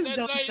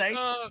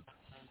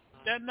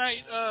that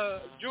night,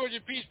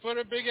 Georgia Peach put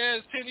her big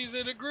ass titties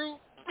in the group.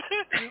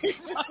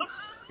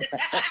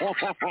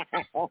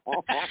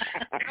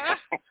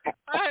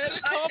 I had to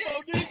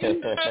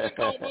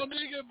call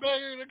Monique and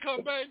beg her to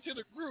come back to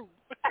the group.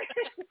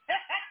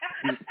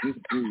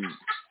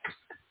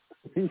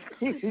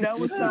 That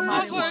was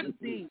somebody want to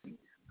see.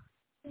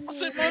 I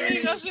said,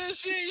 Monique,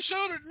 she ain't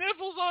showed her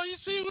nipples. All you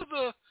see was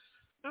the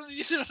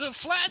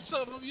flats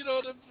of them,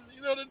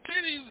 the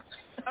titties.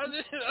 I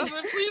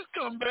said, please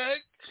come back.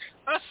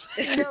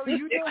 You know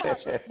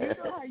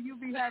how you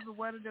be having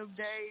one of them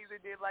days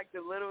and then like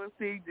the littlest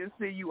thing just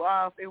see you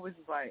off. It was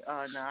just like,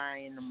 oh no, I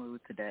ain't in the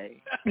mood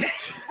today.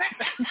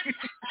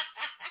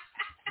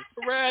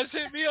 Raz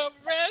hit me up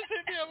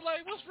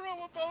like, what's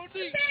wrong with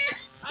Monique?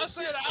 I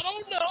said, I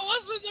don't know. I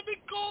said, let me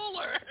call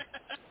her.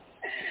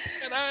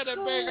 And I had to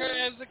beg her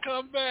ass to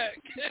come back.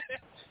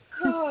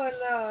 Oh,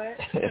 Lord.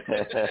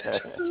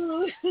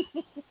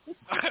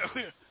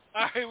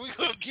 All right, we're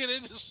going to get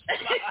into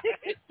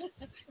slide.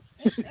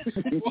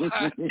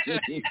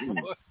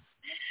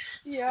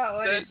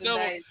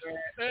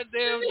 That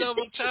damn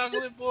double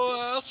chocolate, boy,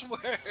 I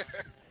swear.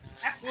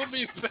 We'll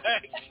be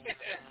back.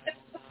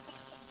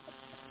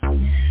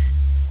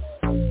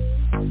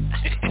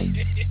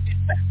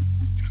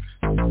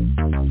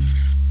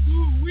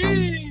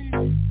 Ooh-wee.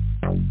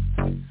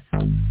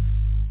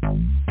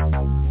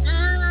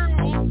 Girl,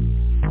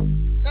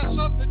 got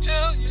something to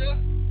tell you.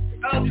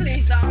 Oh,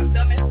 please don't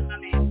mess with my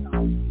man.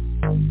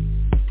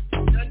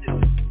 Don't do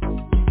it.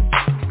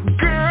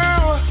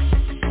 Girl,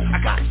 I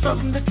got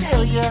something to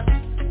tell you.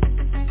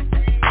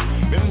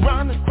 Been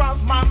running across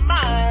my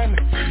mind,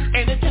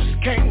 and it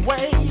just can't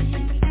wait.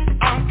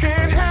 I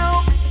can't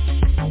help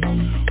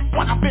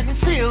what I've been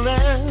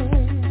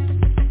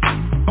feeling.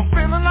 I'm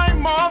feeling like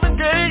Marvin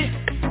Gaye.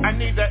 I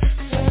need that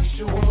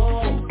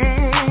sexual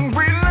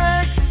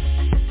relax.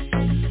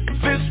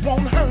 This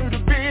won't hurt a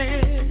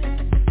bit.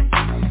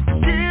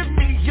 Give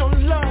me your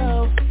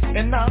love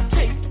and I'll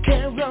take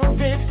care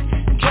of it.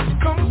 Just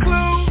come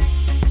close,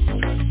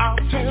 I'll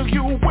tell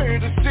you where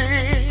to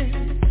sit.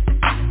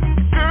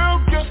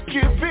 Girl, just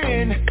give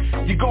in.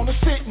 You're gonna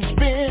sit and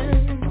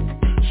spin.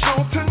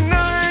 So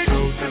tonight,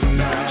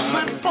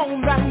 slip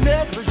on that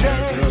negligee.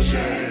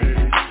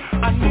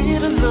 I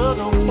need a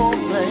little more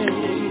play.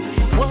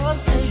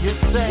 What do you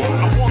say?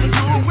 I wanna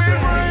do it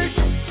right.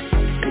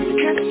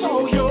 Kiss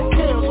all your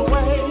cares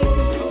away.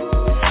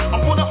 I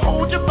wanna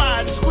hold your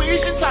body,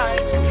 squeeze you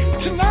tight.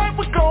 Tonight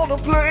we're gonna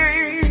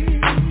play.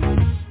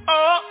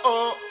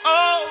 Oh,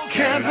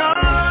 can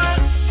I?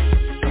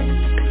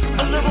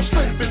 A little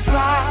slip and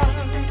slide.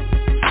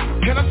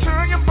 Can I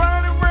turn your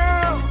body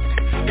around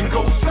and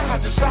go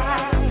side to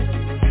side?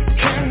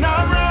 Can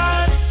I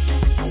ride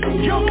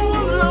your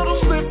little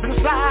slip and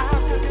slide?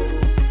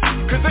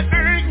 'Cause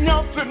there ain't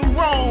nothing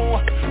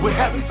wrong. We're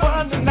having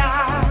fun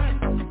tonight.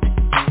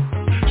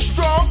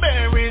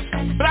 Strawberries,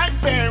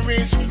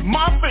 blackberries,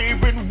 my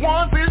favorite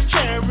ones is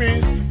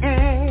cherries.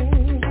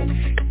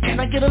 Can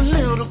I get a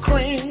little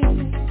cream?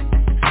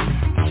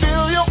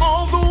 Fill you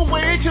all the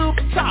way to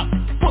the top.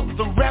 Put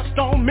the rest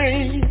on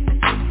me.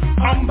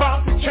 I'm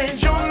about to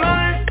change your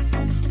life.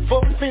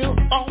 Fulfill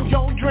all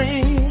your dreams.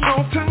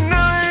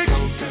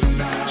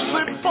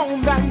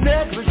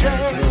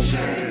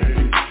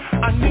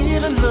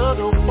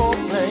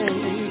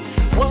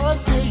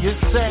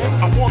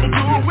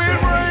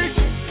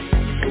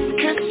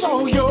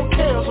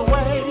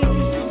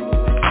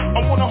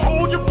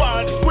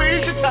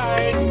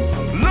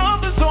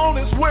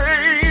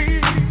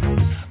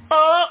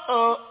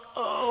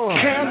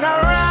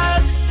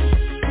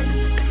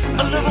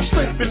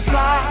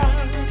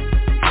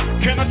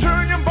 I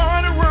turn your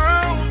body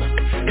around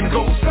and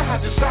go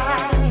side to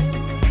side?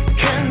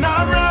 Can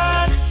I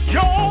ride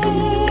your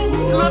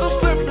little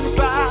slip and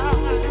slide?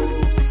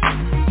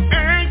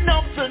 Ain't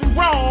nothing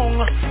wrong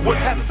with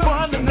having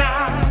fun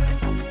tonight.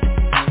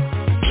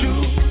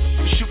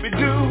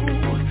 Shoot-be-doo,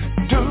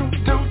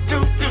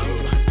 do-do-do-do.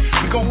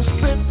 We gon'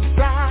 slip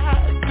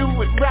slide, do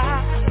it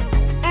right.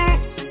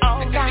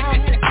 All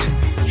night.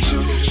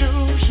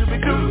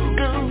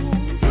 Shoot-be-doo-do.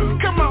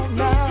 Come on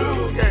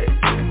now, yeah.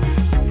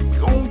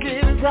 Gon'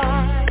 get it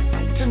right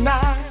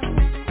tonight.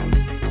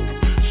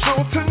 So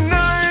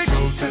tonight,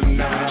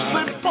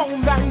 slip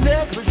on that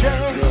negligee.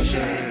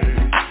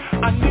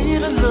 I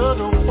need a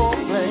little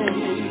foreplay.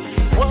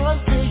 What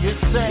do you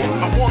say?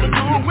 I wanna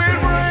do it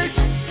right.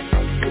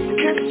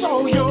 Kiss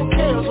all your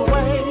cares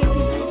away.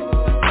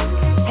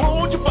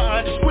 Hold your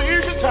body,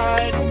 squeeze you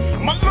tight.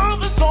 My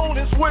love is on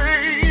its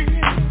way.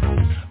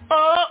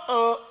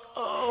 Oh.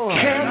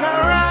 Can I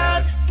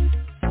ride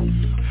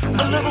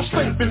a little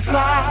slip and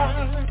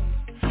slide?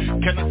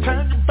 Can I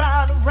turn your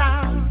body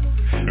around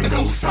and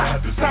go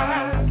side to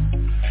side?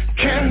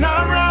 Can I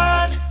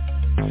ride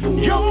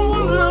your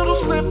little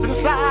slip and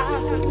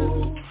slide?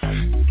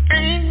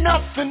 Ain't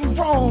nothing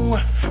wrong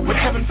with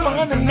having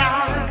fun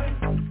tonight.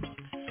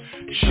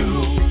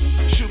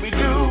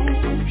 Shoot-be-doo,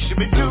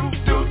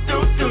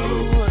 do-do-do-do.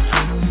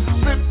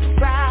 Slip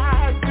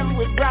slide, do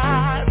it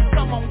right.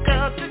 Come on,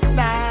 girl,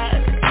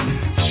 tonight.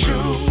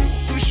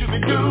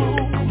 Shoot-be-doo,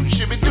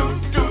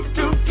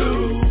 do-do-do-do.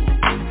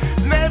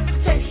 Let me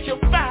taste your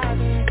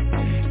body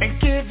and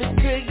give it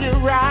to you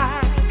right.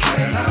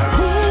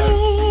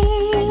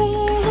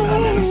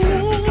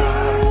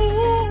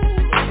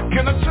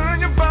 Can I turn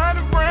your body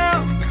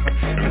around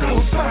and go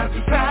side to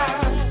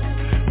side?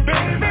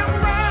 Baby,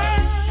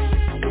 right.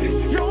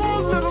 Your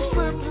little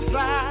slip and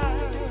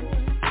slide.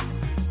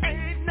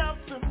 Ain't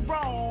nothing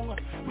wrong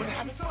with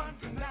having fun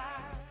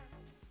tonight.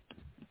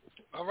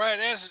 All right,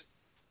 that's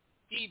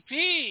EP.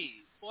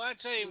 Boy, I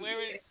tell you,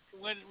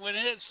 when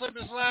it slip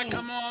and slide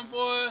come on,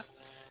 boy,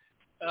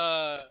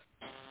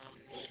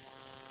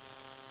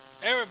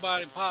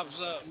 everybody pops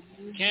up.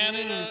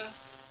 Canada.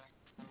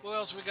 What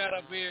else we got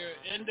up here?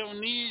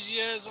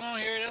 Indonesia is on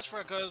here. That's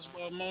because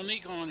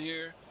Monique on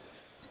here.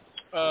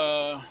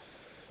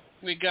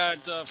 We got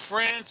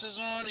France is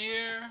on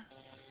here,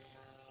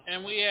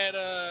 and we had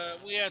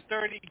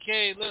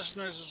 30K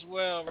listeners as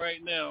well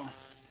right now.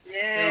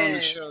 Yeah. On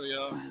the show,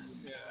 y'all.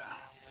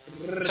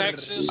 Yeah.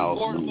 Texas,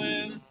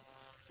 Portland,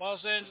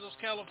 Los Angeles,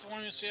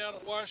 California,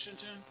 Seattle,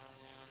 Washington.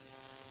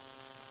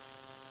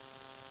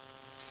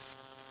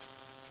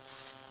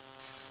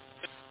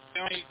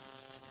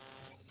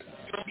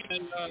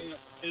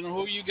 And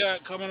who you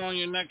got coming on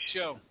your next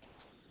show?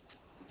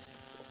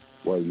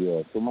 Well,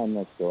 yeah, so my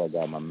next show, I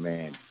got my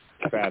man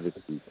Travis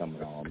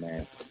coming on,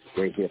 man.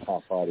 Great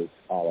hip-hop artist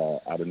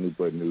out of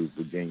Newport News,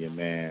 Virginia,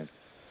 man.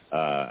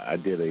 I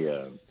did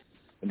a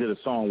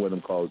song with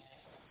him called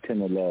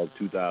Tender Love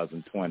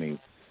 2020,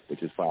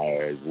 which is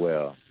fire as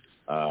well.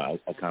 I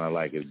kind of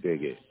like it,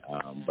 dig it.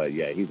 But,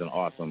 yeah, he's an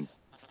awesome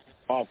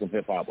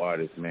hip-hop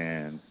artist,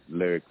 man,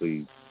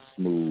 lyrically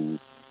smooth,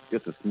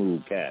 just a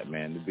smooth cat,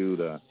 man. The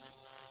dude,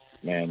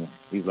 man,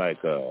 he's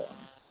like the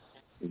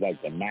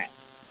Mac.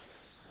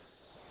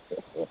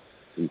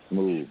 He's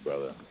smooth,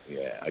 brother.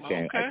 Yeah, I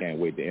can't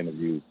wait to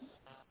interview.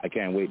 I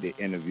can't wait to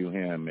interview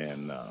him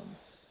and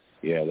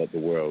let the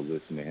world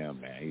listen to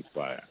him, man. He's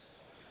fire.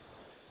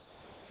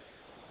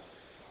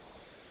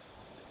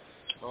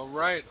 All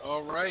right,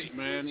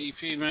 man.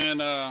 EP, man.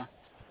 I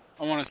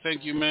want to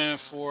thank you, man,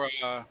 for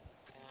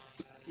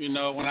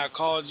when I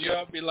called you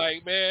up, be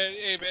like, man,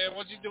 hey, man,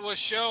 why don't you do a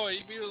show? And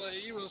you be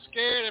like, you was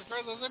scared at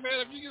first. I said, man,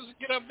 if you just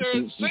get up there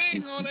and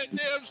sing on that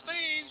damn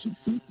stage,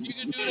 you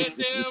can do that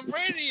damn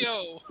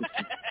radio.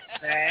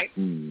 Right.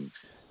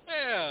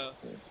 Yeah.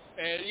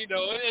 And,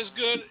 it's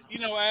good.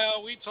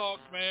 Al, we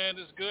talked, man.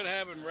 It's good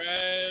having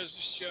Raz's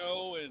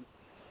show and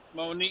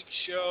Monique's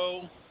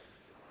show.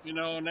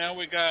 Now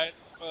we got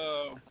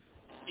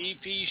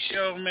EP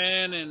show,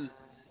 man. And,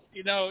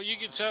 you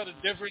can tell the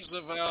difference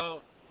of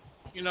how,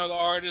 the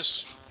artists,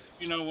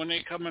 when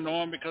they coming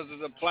on because of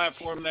the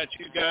platform that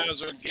you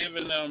guys are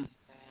giving them,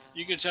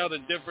 you can tell the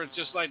difference,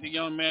 just like the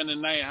young man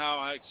tonight,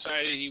 how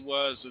excited he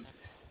was. And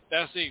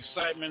that's the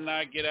excitement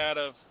I get out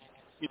of,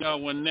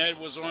 when Ned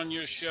was on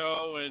your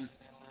show, and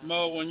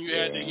Mo, when you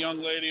had the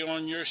young lady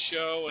on your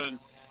show,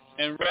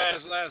 and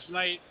Raz last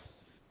night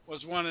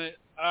was one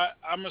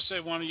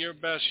of your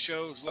best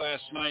shows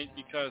last night,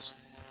 because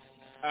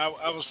I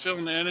was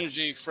feeling the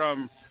energy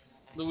from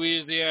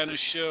Louisiana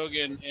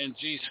Suge and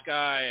G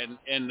Sky,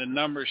 and the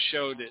numbers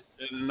showed it,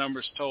 and the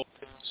numbers told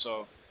it.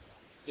 So,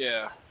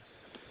 yeah.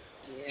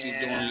 Keep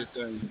doing your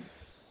thing.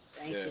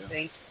 Thank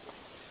you.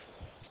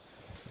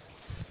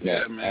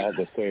 Yeah, man. I have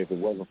to say, if it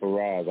wasn't for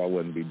Raz, I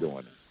wouldn't be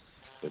doing it.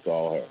 It's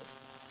all her.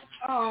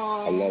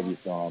 Oh. I love your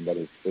song, but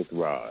it's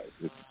Raz.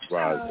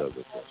 Raz does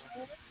it for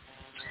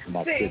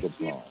My sugar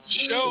plum.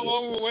 Show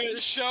over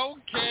with. Show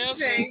canceled.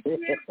 Thank you,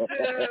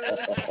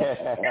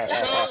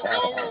 Show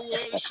over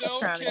with. Show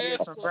Trying to get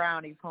canceled. some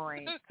brownie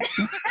points.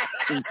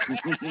 So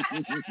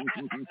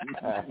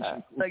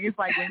it's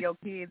like when your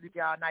kids, if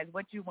y'all nice,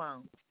 what you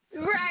want?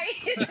 Right.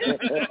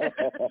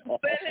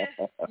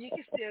 But you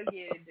can still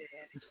get it, Daddy.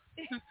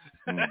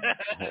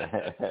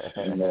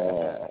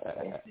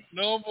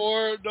 No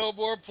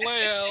more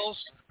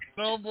Playhouse.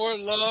 No more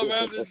Love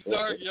After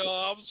Dark,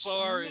 y'all. I'm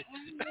sorry.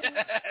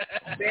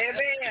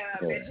 Baby, I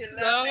bet you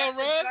Love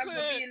After Dark will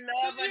be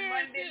love on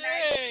Monday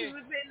night,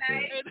 Tuesday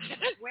night,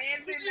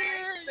 Wednesday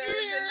night,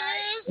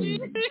 Thursday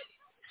night.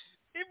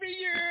 He be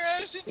your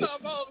ass. He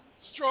talking about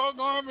strong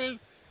arming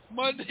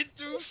Monday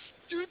through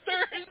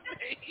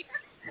Thursday.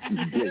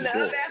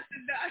 Love After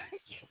Dark.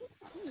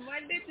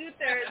 Monday through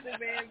Thursday,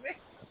 baby.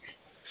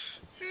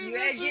 You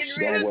ain't getting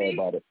rid of me. Don't worry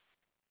about it.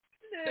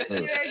 You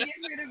ain't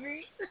getting rid of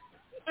me.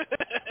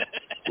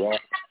 Well,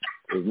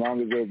 as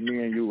long as there's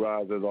me and you,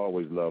 Roz, there's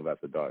always love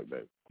after dark,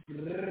 baby.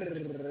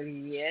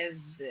 Yes,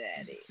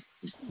 Daddy.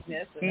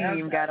 That's He ain't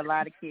even got a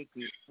lot of kick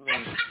it.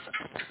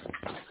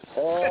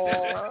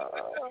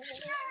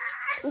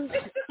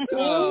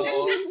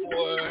 Oh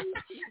boy.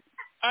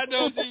 I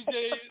know DJ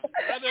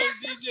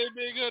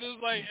Big Hood is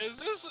like, is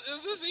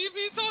this EB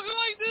talking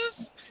like this?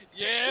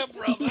 Yeah,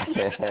 brother.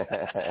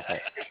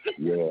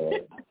 Yeah.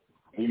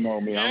 You know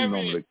me, I'm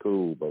normally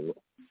cool, but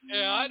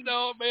yeah, I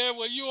know, man.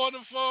 When you on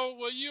the phone,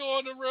 when you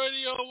on the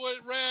radio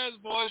with Raz,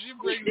 boy, she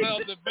brings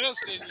out the best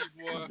in you,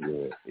 boy.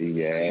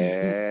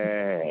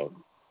 Yeah.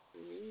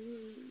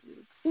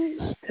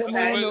 Come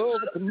on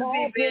over to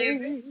my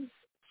place.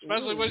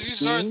 Especially when you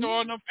start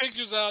throwing them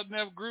pictures out in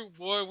that group,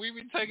 boy. We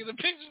be taking the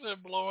pictures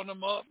and blowing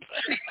them up.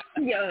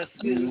 Yes.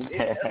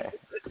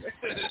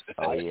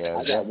 Oh yeah,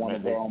 I got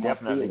one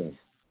definitely.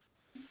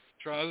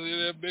 Try to see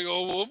that big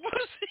old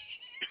pussy.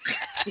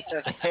 We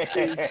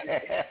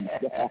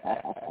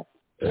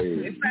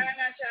find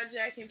out y'all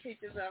jacking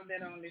pictures of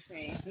that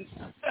OnlyFans.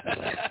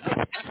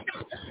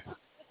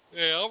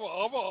 Yeah,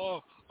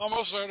 I'm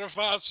a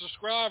certified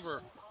subscriber.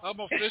 I'm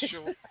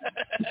official.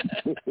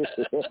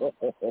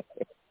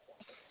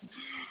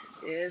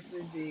 Yes,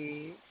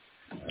 indeed.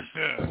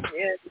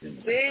 Yes,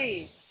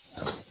 indeed.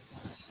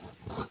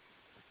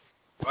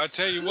 I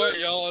tell you what,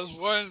 y'all, is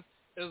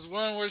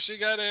one where she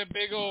got that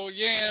big old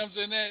yams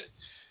and that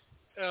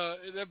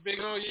big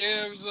old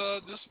yams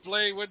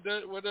display with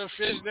the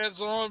fish that's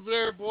on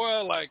there,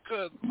 boy. Like,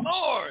 good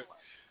Lord,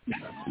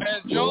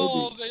 man,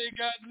 Joel, they ain't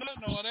got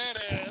nothing on that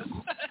ass.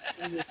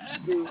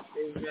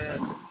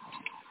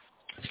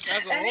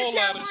 That's a whole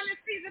lot of.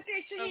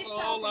 That's a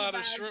whole lot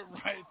of shrimp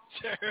right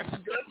there.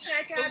 Go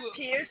check out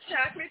Pierce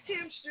Chocolate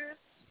Tempsters.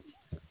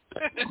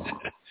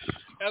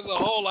 That's a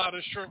whole lot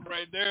of shrimp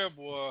right there,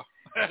 boy.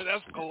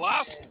 That's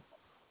colossal.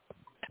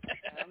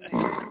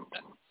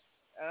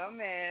 Oh,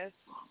 man.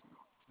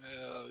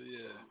 Hell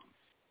yeah.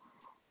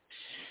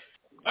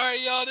 All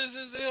right, y'all, this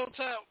is the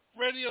Hilltop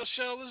Radio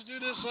Show. Let's do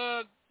this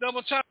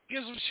double chop.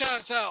 Get some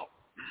shots out.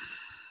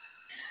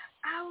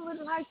 I would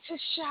like to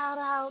shout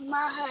out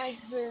my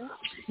husband.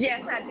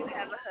 Yes, I do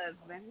have a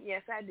husband.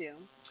 Yes, I do.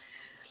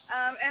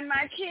 And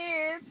my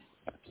kids.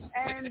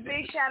 And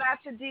big shout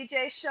out to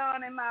DJ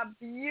Sean and my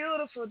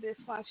beautiful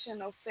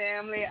dysfunctional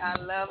family. I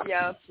love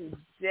y'all to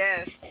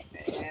death,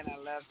 man. I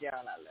love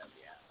y'all.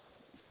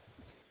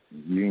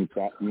 You ain't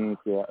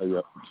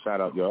shout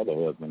out your other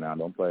husband now.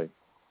 Don't play.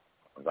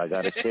 If I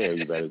got to share,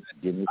 you better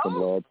give me some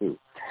love too.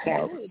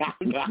 Daddy,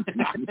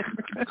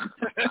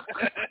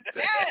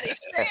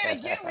 say it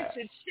again with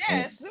your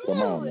chest.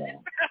 Come on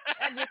now.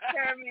 That just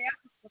turned me on.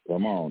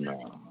 Come on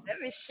now. Let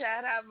me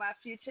shout out my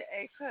future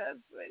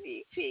ex-husband,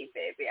 EP,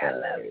 baby. I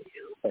love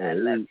you. I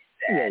love you,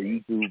 Daddy. Daddy. You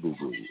too,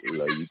 boo-boo.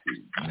 Love you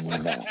too.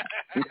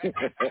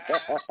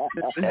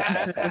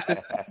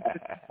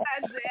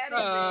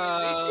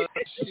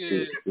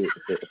 Shit.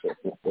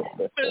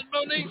 Miss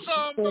Monique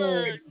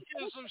Songbird,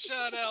 give some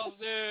shout outs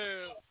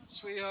there,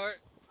 sweetheart.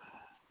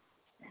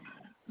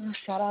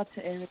 Shout out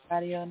to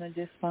everybody on the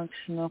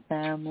dysfunctional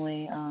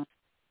family.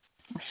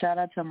 Shout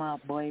out to my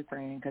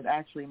boyfriend, because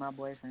actually my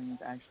boyfriend is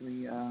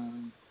actually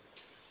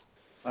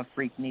a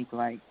freaknik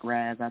like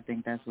Raz. I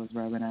think that's what's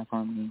rubbing off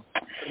on me.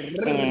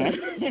 And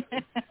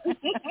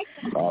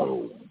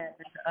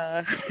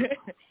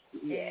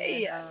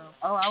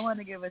I want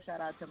to give a shout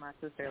out to my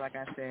sister. Like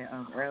I said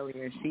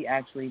earlier, she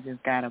actually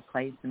just got a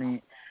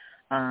placement,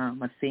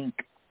 a sync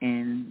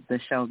in the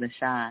show The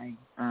Shy.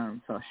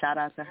 So shout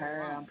out to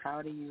her. I'm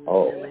proud of you.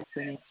 You're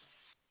listening.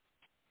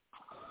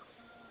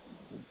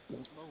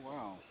 Oh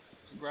wow!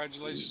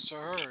 Congratulations to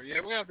her.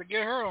 Yeah, we have to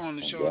get her on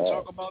the show and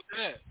talk about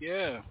that.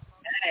 Yeah.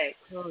 Hey.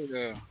 Oh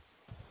yeah.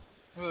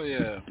 Oh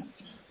yeah.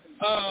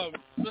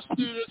 Let's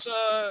do this.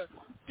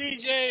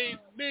 DJ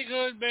Big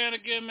Hood Band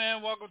again,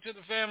 man. Welcome to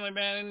the family,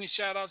 man. Any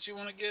shout outs you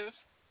want to give?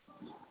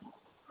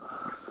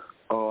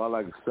 Oh, I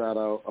like to shout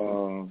out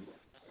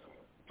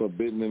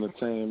Forbidden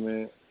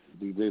Entertainment,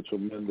 DJ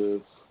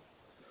Tremendous,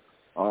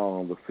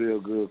 the Feel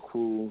Good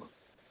Crew.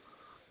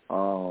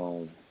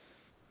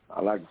 I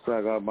I'd like to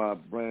shout out my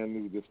brand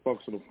new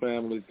dysfunctional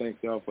family.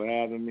 Thank y'all for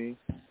having me.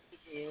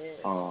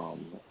 Yeah.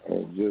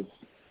 And just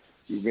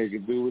you make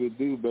it do what it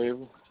do,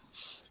 baby.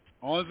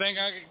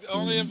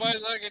 Only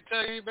advice I can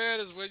tell you, man,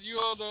 is when you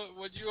on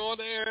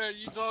the air and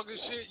you talking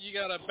shit, you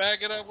gotta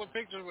back it up with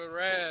pictures with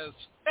Raz.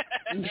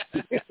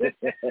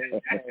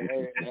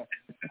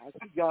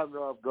 She got me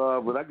off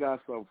guard, but I got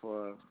something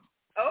for her.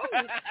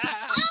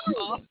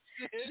 Oh.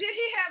 Did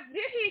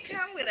he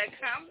come with a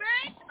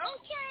comeback?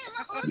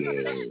 Okay,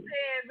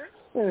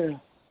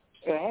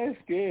 Yeah, I ain't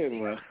scared,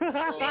 man.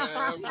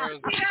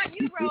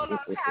 You roll on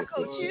Taco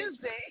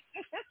Tuesday.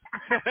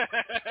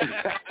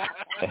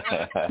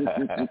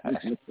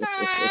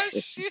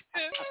 Shit.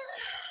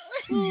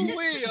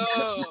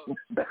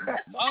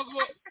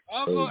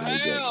 Uncle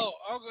Al.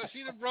 She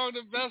done brought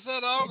the best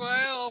out of Uncle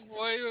Al.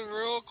 Boy, he was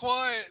real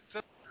quiet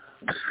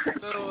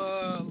till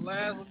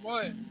last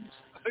month.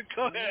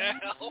 Go ahead,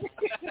 Al.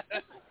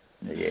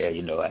 Yeah, I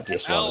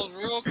just Al was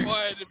real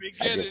quiet at the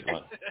beginning.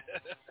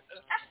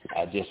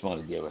 I just want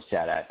to give a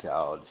shout out to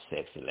all the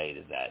sexy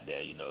ladies out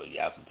there.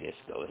 Y'all can just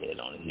go ahead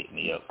on and hit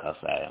me up because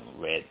I am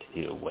ready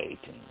to wait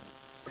and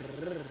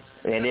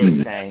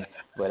everything.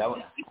 But I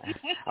want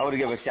to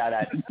give a shout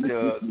out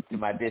to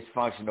my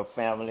dysfunctional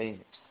family,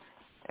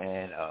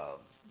 and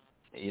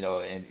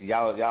and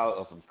y'all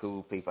are some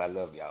cool people. I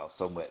love y'all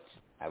so much.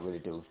 I really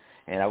do.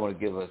 And I want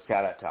to give a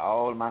shout out to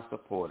all my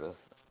supporters.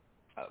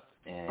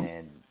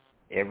 And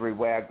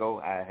everywhere I go,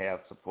 I have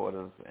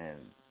supporters, and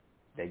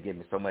they give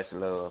me so much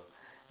love.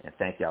 And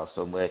thank y'all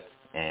so much.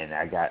 And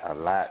I got a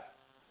lot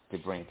to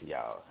bring to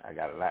y'all. I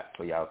got a lot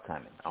for y'all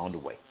coming on the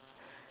way.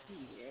 Yeah.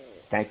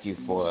 Thank you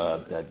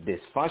for the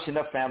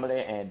dysfunctional family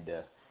and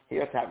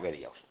Hilltop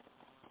Radio.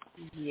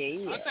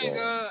 Yeah. I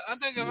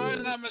think if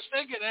I'm not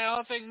mistaken,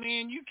 I think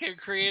me and you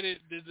created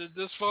the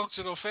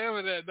dysfunctional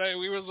family that day.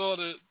 We was on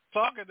the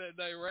talking that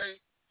day, right?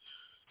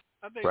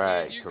 I think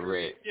correct.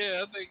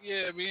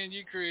 Me and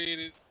you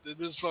created the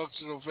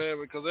dysfunctional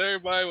family because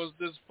everybody was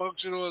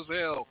dysfunctional as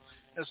hell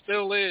and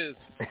still is.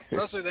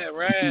 Especially that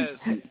Raz.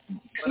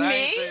 But I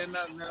ain't saying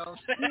nothing else.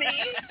 Me?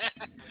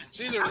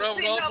 She done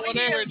rubbed off on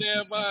every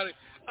damn body.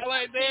 I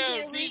like,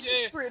 damn,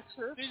 DJ,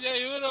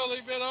 you had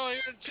only been on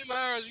here 2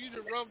 hours. You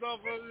done rubbed off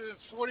on it in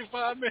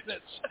 45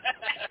 minutes.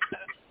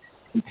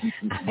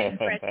 I'm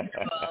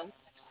impressionable.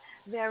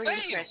 Very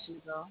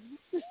impressionable.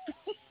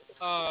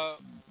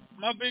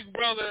 My big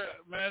brother,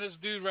 man, this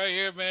dude right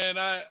here, man.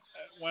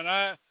 When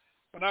I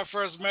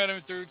first met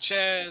him through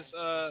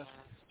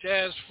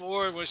Chaz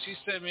Ford, when she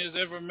sent me his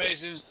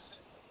information,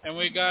 and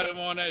we got him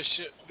on that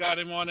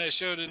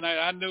show tonight,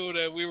 I knew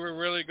that we were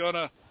really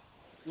gonna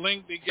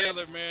link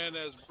together, man,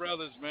 as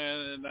brothers, man.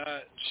 And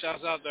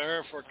shouts out to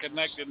her for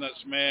connecting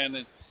us, man.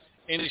 And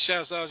any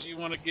shouts outs you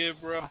want to give,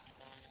 bro?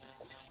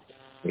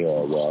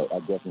 Yeah, well, I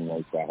definitely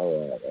want to shout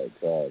her out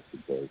at Chaz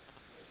because.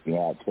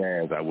 Without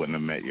Chaz, I wouldn't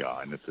have met y'all,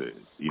 and it's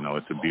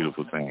a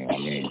beautiful thing. I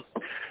mean,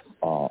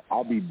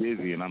 I'll be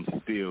busy, and I'm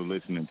still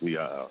listening to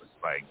y'all.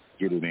 Like,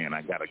 get it in.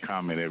 I got a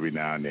comment every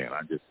now and then.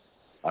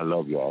 I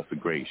love y'all. It's a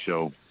great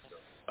show.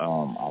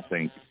 I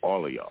thank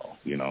all of y'all.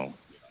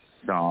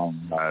 Sean,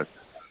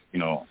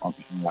 Uncle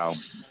Al,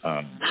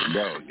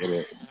 bro,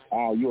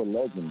 you're a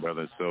legend,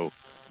 brother. So,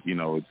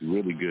 it's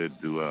really good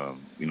to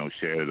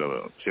share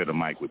the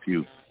mic with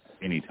you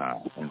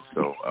anytime, and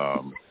so.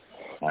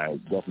 I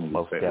definitely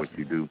respect what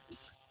you do.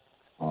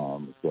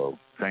 So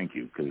thank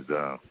you, because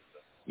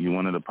you're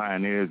one of the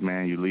pioneers,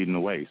 man. You're leading the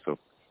way. So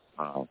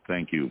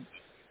thank you.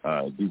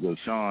 DJ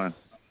Sean,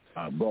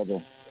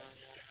 brother,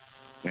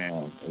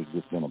 man, it's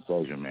just been a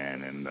pleasure,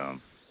 man. And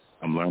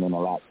I'm learning a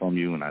lot from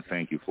you, and I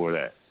thank you for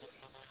that.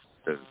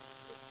 Because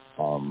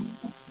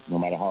no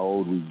matter how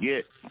old we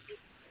get,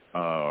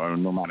 or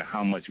no matter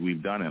how much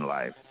we've done in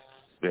life,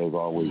 there's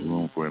always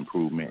room for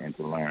improvement and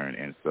to learn.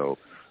 And so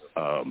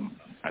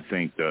I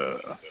think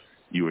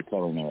you were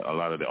telling a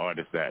lot of the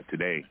artists that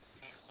today,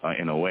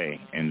 in a way.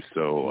 And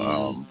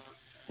so,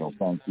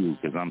 thank you,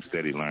 because I'm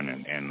steady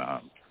learning. And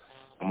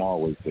I'm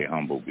always stay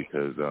humble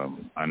because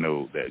I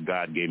know that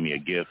God gave me a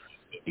gift.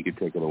 He could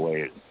take it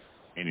away at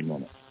any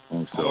minute.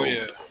 And so,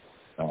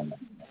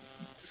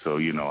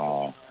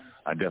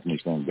 I definitely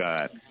thank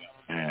God.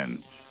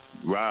 And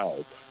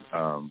Rise,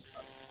 I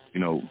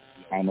know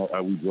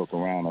we joke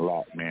around a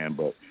lot, man,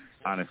 but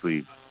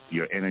honestly,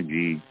 your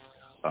energy,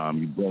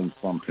 you bring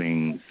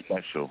something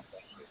special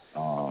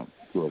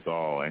to us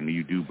all, and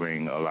you do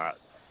bring a lot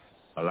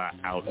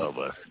out of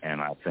us, and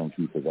I thank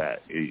you for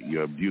that.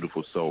 You're a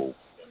beautiful soul,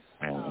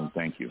 and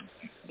thank you.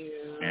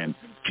 And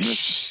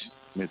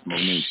Miss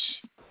Monique,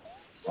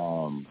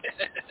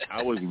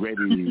 I was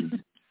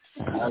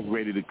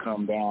ready to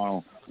come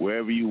down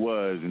wherever you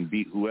was and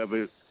beat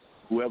whoever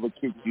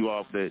kicked you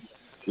off the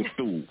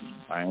stool.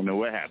 I don't know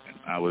what happened.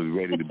 I was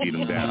ready to beat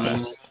them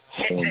down.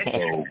 And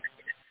so,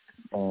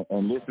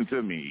 and listen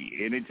to me.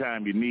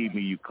 Anytime you need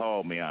me, you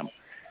call me. I'm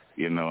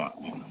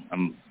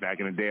back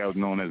in the day I was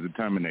known as the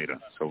Terminator.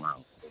 So,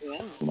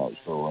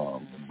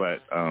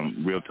 but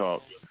real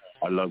talk,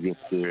 I love your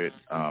spirit.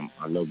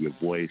 I love your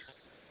voice.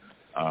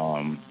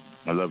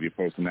 I love your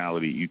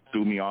personality. You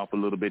threw me off a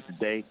little bit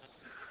today.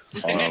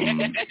 You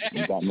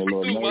got me a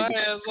little nervous. My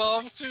ass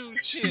off too,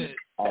 shit.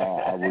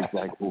 I was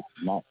like, oh,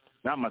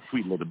 not my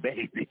sweet little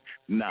baby.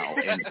 No,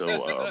 and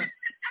so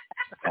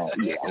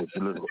yeah, I was a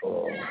little.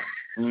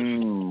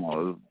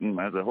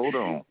 I said, hold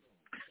on.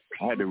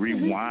 I had to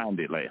rewind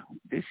it. Like,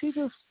 did she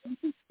just?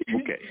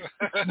 Okay,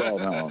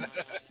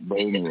 but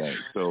anyway,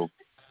 so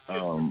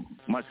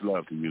much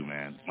love to you,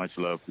 man. Much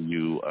love to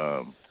you.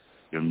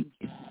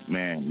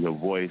 Your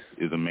voice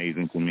is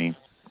amazing to me,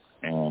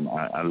 and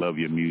I love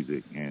your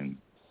music. And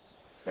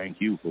thank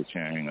you for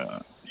sharing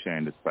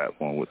this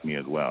platform with me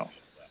as well.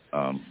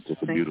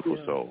 Just a beautiful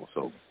soul.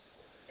 So,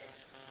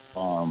 I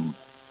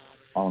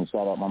want to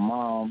shout out my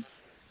mom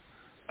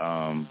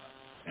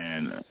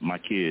and my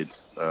kids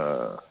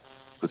for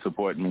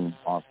supporting me.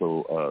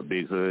 Also,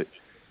 Big Hood,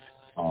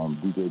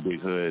 DJ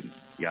Big Hood.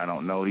 Yeah, I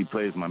don't know. He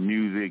plays my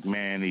music,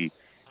 man. He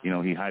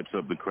hypes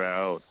up the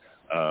crowd.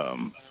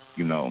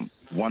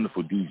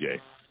 Wonderful DJ,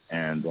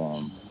 and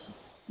one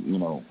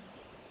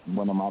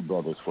of my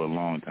brothers for a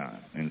long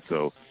time. And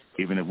so,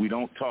 even if we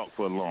don't talk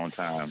for a long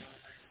time,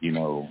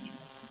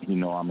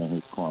 I'm in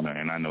his corner,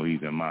 and I know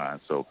he's in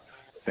mine. So,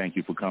 thank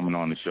you for coming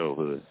on the show,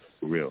 Hood,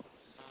 for real.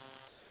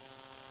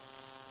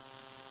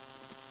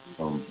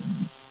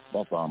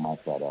 That's all my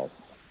shout outs.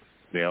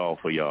 They're all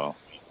for y'all.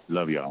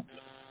 Love y'all.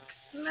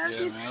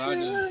 Yeah,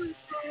 man.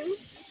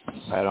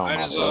 Right on,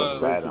 my soul.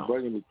 Right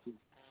on.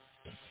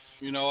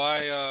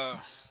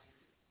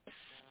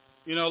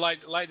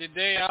 Like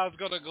today, I was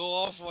gonna go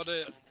off on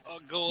the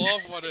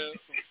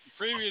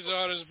previous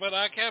artist, but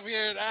I kept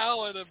hearing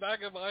Al in the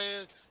back of my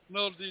head.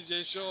 No,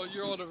 DJ Shaw,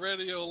 you're on the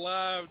radio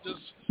live. Just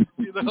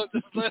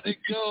let it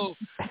go.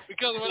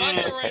 Because when I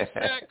get ready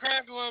to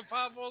crack and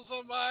pop on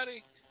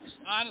somebody,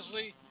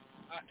 honestly,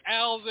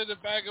 Al's in the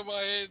back of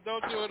my head.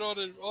 Don't do it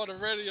on the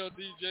radio,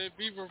 DJ.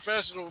 Be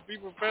professional. Be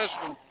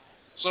professional.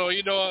 So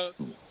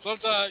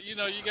sometimes you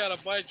gotta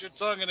bite your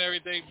tongue and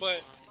everything,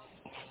 but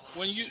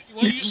when you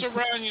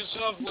surround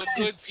yourself with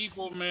good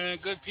people, man,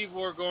 good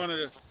people are going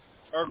to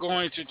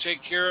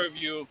take care of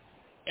you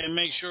and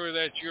make sure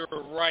that you're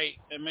right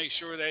and make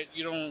sure that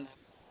you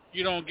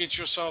don't get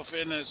yourself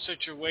in a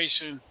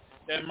situation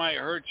that might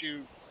hurt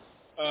you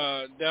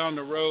down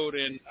the road.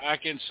 And I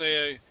can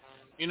say,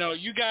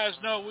 you guys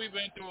know we've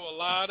been through a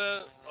lot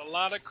of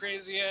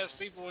crazy ass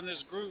people in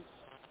this group.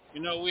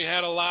 We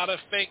had a lot of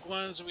fake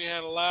ones. We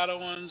had a lot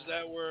of ones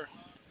that were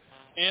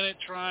in it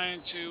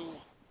trying to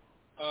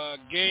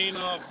gain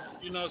off,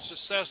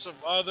 success of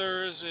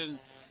others, and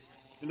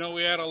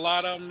we had a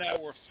lot of them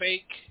that were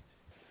fake,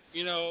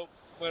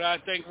 but I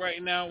think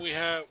right now we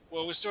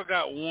still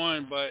got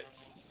one, but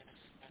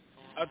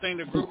I think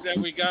the group that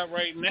we got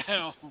right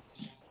now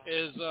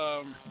is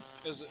a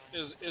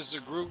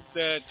group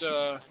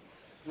that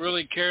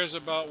really cares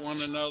about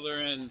one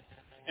another and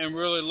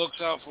really looks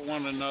out for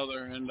one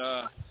another, and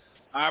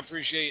I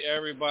appreciate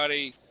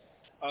everybody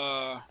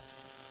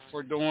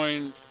for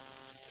doing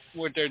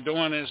what they're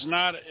doing. It's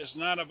not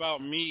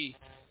about me.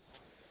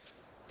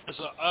 It's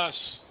a us.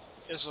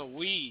 It's a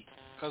we,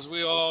 because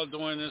we all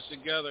doing this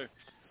together.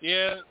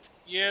 Yeah,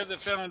 the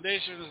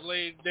foundation is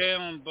laid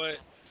down, but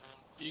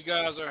you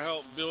guys are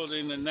help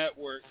building the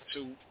network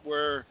to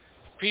where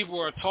people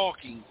are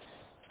talking.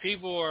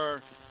 People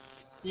are,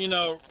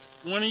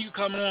 when you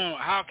come on,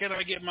 how can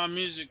I get my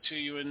music to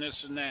you and this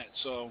and that?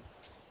 So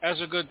that's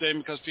a good thing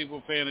because people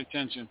are paying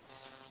attention.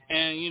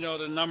 And,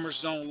 the numbers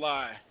don't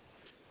lie.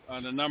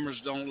 The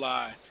numbers don't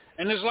lie.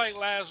 And it's like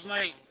last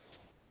night,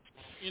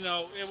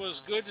 it was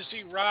good to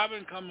see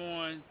Robin come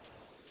on.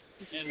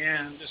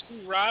 And to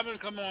see Robin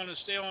come on and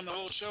stay on the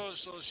whole show.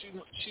 So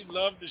she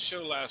loved the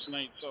show last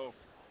night. So,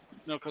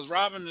 because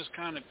Robin is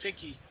kind of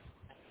picky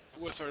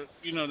with her,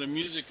 the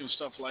music and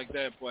stuff like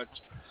that. But,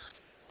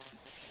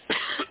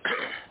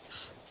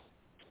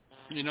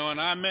 and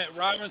I met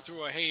Robin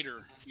through a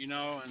hater,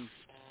 and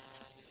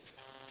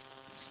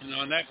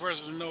that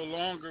person is no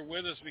longer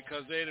with us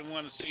because they didn't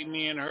want to see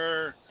me and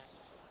her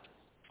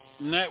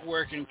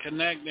network and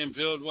connect and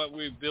build what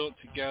we've built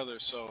together.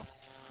 So,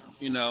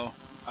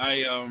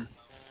 I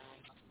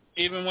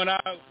even when I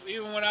was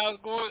in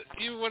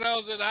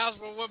the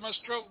hospital with my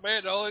stroke,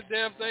 man, the only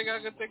damn thing I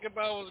could think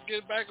about was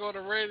getting back on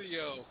the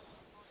radio.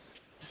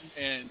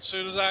 And as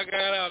soon as I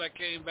got out, I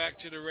came back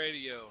to the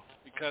radio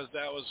because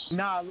that was.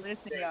 No,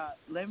 listen, y'all.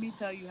 Let me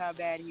tell you how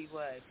bad he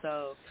was.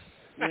 So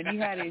when he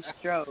had his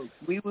stroke,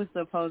 we were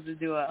supposed to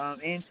do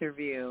an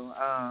interview,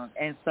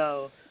 and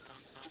so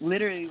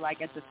literally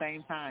like at the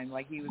same time,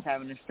 like he was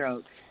having a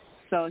stroke.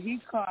 So he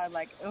called, I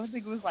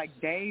think it was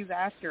days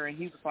after, and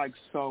he was like,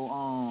 so,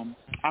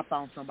 I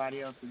found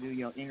somebody else to do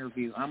your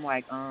interview. I'm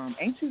like,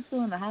 ain't you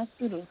still in the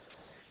hospital?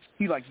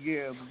 He's like,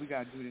 yeah, but we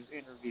got to do this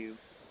interview.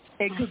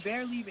 And could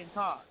barely even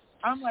talk.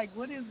 I'm like,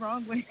 what is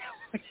wrong with him?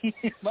 He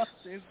lost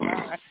his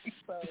mind.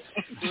 So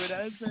when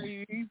I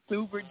say he's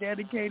super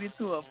dedicated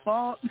to a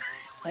fault,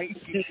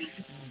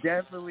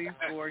 definitely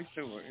for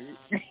sure.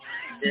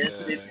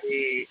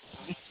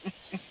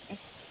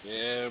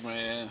 Yeah,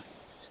 man.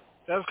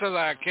 That's because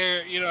I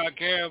care, I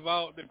care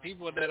about the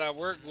people that I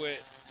work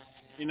with,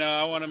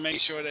 I want to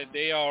make sure that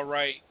they all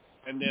right,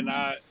 and then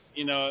as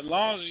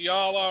long as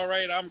y'all all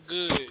right, I'm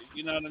good.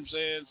 You know what I'm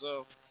saying?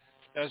 So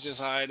that's just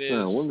how it is.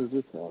 Yeah, when does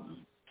this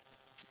happen?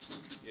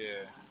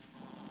 Yeah.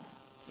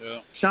 Yeah.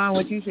 Sean,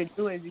 what you should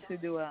do is you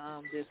should do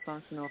a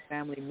dysfunctional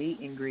family meet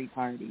and greet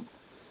party.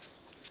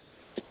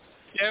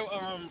 Yeah,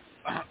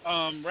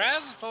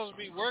 Raz is supposed to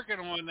be working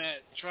on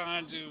that,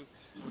 trying to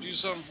do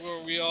something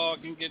where we all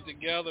can get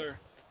together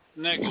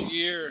next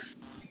year.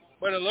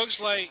 But it looks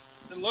like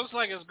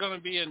it's going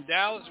to be in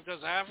Dallas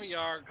because half of y'all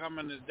are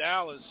coming to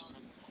Dallas.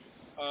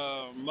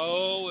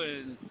 Mo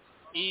and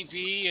EP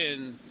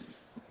and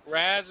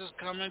Raz is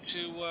coming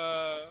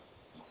to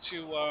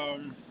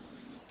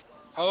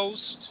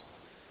host.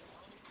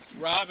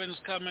 Robin's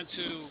coming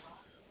to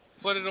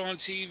put it on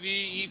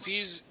TV. EP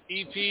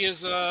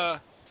is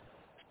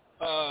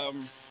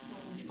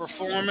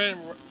performing.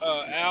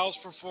 Al's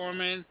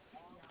performing.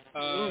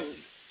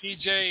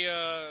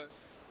 DJ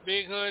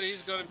Big Hood,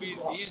 he's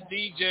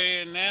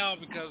DJing now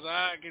because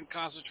I can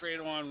concentrate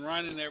on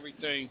running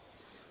everything.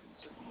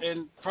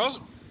 And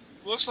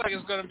looks like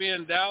it's going to be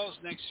in Dallas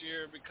next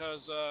year because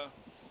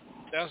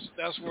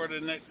that's where the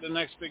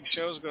next big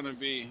show is going to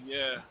be.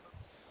 Yeah,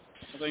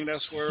 I think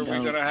that's where we're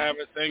going to have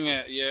a thing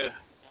at. Yeah.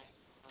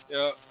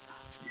 Yeah.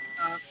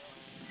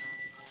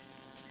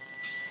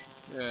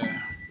 Yeah.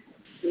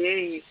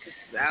 Yes,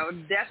 I was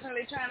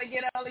definitely trying to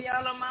get all of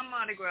y'all on my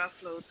Mardi Gras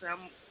float. So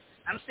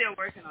I'm still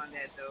working on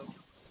that though.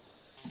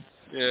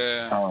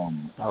 Yeah.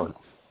 That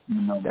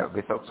would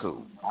be so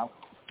cool.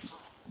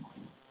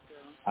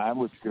 I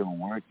was still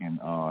working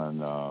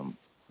on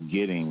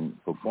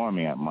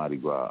performing at Mardi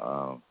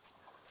Gras.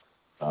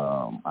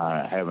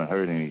 I haven't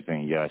heard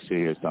anything yet. I should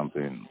hear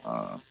something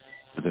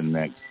within the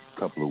next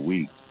couple of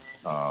weeks.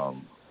 But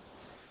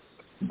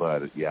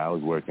yeah,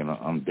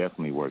 I'm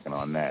definitely working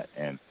on that.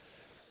 And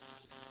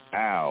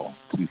Al,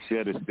 to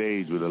share the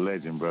stage with a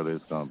legend, brother,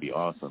 it's gonna be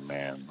awesome,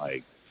 man.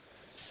 Like,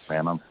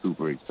 man, I'm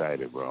super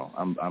excited, bro.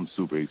 I'm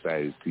super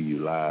excited to see you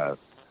live,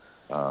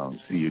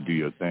 see you do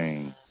your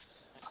thing.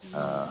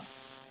 I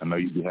know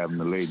you be having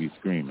the ladies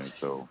screaming,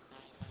 so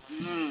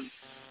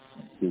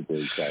super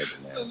excited,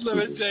 man. Let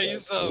me tell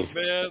you something,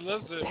 man.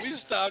 Listen, we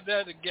stopped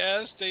at the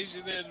gas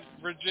station in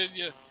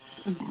Virginia,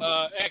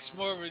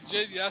 Exmoor,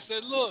 Virginia. I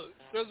said, look,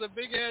 there's a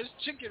big ass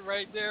chicken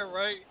right there,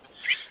 right?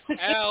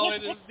 Al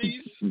and his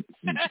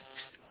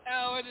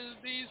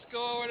niece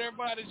go over there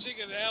by the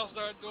chicken, and Al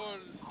started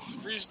doing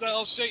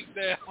freestyle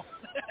shakedown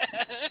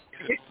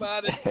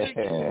by the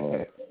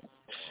chicken.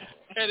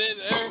 And then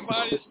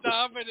everybody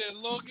stopping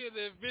and looking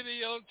and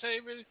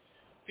videotaping.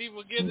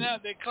 People getting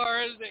out their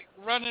cars, they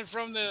running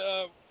from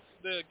the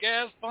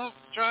gas pump,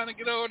 trying to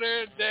get over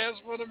there and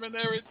dance with them and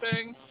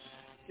everything.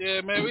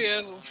 Yeah, man, we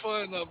had some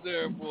fun up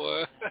there,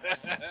 boy.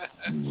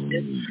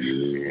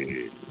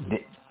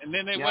 And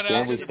then they went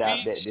out to the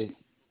beach.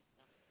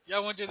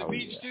 Y'all went to the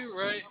beach too,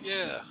 right?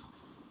 Yeah.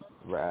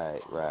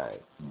 Right.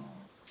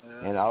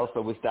 And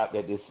also we stopped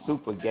at this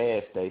super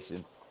gas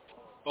station.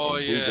 Oh,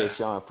 and yeah. DJ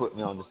Sean put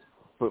me on the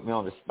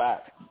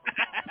spot.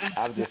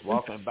 I was just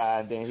walking by,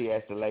 and then he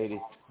asked the lady,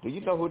 "Do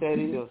you know who that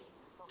is?"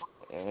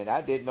 And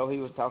I didn't know he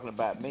was talking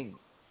about me.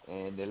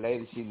 And the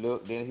lady, she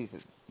looked. Then he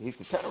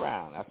said, "Turn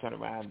around." I turned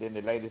around. Then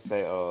the lady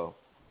said,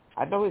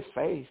 "I know his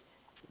face."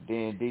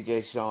 Then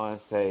DJ Sean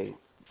say,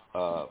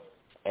 "Al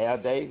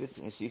Davis,"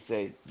 and she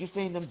said, "You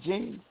seen them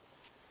jeans?"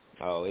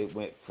 Oh, it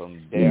went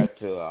from there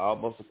to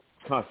almost a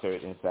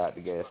concert inside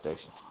the gas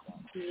station.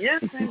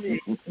 Yes,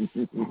 indeed.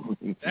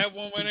 That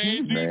woman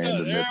ain't do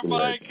nothing.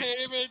 Everybody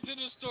came into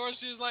the store.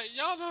 She was like,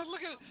 y'all know,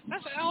 look at it.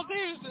 That's Al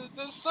Davis,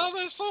 the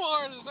Southern Soul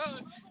artist.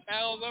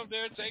 Al's up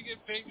there taking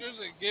pictures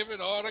and giving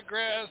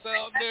autographs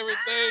out and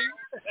everything.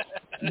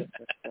 That's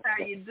how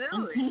you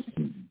do it.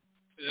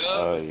 Yeah.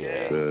 Oh,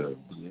 yeah.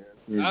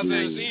 I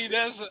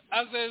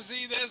said,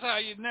 see, that's how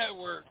you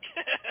network.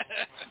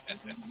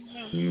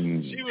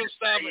 She was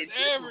stopping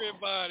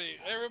everybody.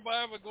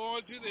 Everybody was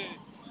going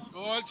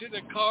to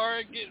the car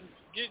and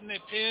getting their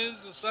pins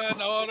and signing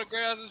the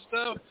autographs and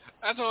stuff.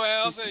 I told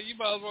Al, I said, you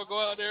might as well go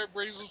out there and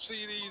bring some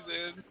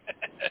CDs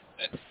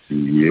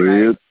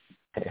in.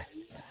 Yeah.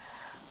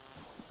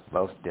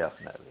 Most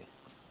definitely.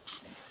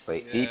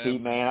 But yeah.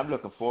 EP, man, I'm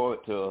looking forward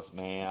to us,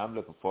 man.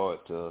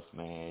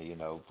 You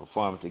know,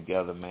 performing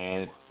together,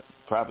 man.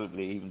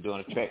 Probably even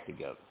doing a track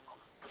together.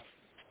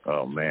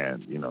 Oh,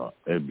 man, you know,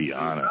 it'd be an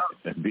honor.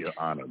 It'd be an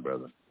honor,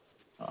 brother.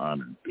 An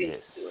honor.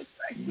 Yes.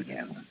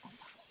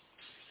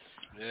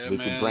 Yeah, we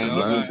man. can bring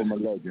learn from a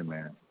legend,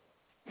 man.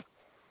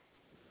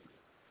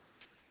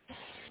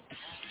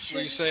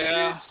 What you say,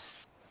 Al?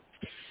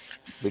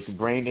 We can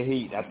bring the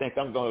heat. I think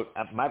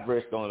my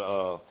verse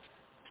gonna,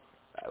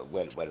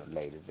 where the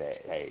ladies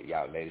at? Hey,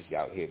 y'all ladies,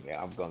 y'all hear me?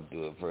 I'm gonna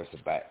do a verse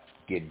about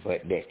getting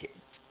butt naked.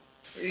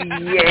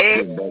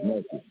 Yeah.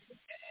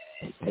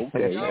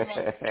 Okay.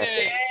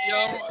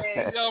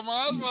 Y'all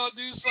might as well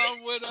do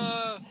something with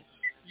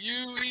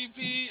you, EP,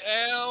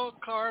 Al,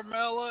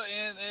 Carmela,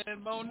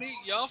 and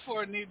Monique. Y'all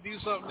four need to do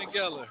something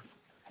together.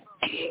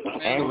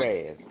 And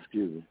Raz.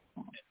 Excuse me.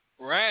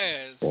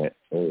 Raz.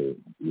 Hey,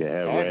 Yeah,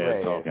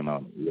 Red talking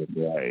on it.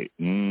 Yeah, right.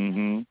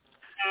 Mm-hmm.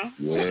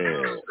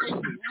 Yeah.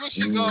 What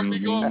she gonna be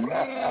going?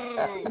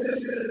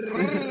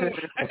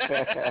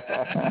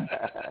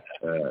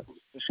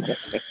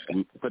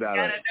 We put out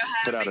a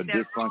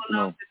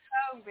dysfunctional.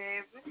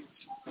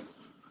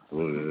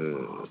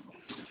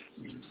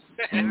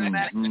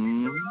 Everybody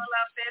roll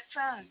off that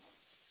tongue.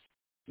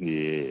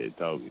 Yeah,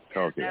 talk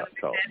it out,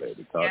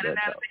 baby. Talk that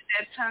talk. Make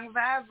that tongue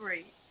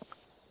vibrate.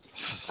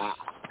 I'm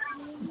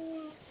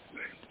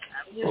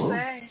just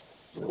saying.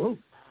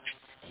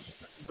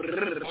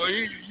 Well,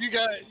 you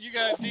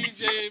got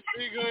DJ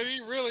Big Hood. He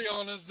really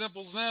on his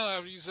nipples now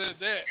after you said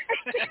that.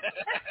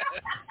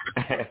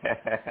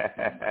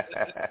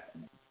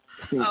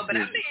 Oh, but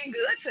I'm being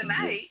good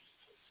tonight.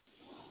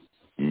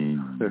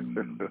 Being good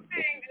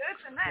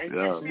tonight.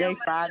 Yeah. They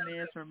 5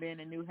 minutes from being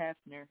a new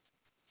Hefner.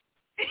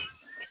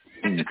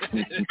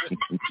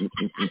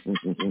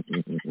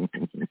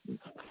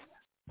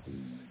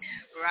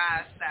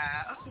 Ride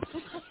style.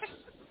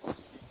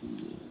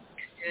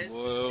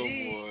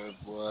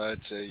 Boy, I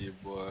tell you,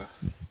 boy.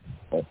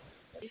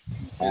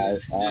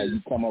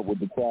 You come up with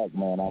the track,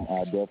 man.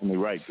 I definitely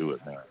write to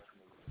it, man.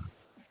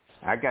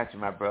 I got you,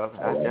 my brother.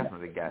 I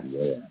definitely got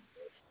you.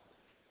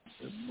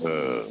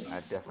 Yeah. I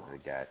definitely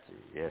got you.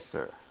 Yes,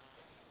 sir.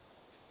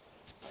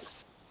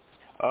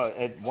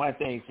 And one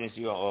thing, since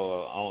you're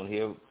on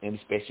here, any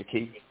special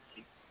key?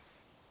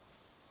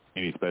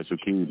 Any special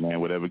keys,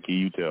 man? Whatever key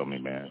you tell me,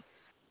 man.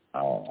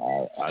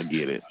 I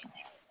get it.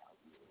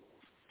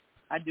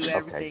 I do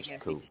everything in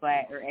B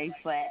flat or A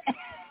flat.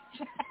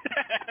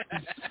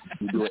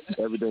 You do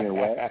everything in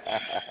what?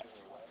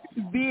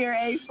 B or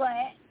A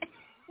flat.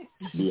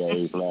 B or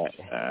A flat.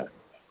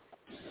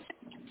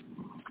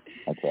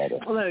 I try to.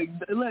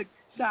 Look,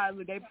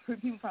 Sean,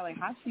 people probably,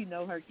 how she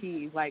know her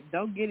keys? Like,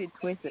 don't get it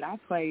twisted. I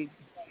play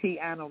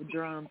piano,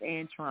 drums,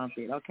 and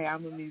trumpet. Okay,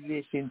 I'm a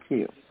musician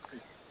too.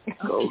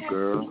 Go,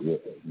 girl. Yeah,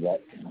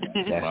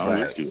 that's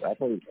right.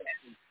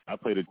 I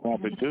play the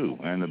trumpet too,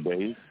 and the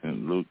bass,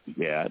 and Luke.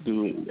 Yeah, I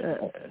do it. Yeah.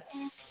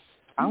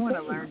 I want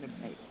to learn the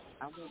bass.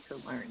 I want to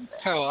learn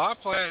that. Hell, I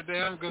play a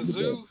damn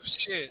kazoo.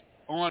 Shit.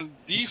 On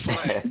D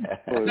flat.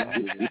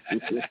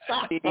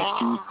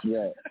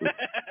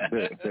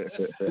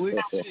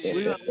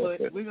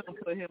 We're gonna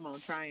put him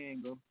on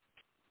triangle.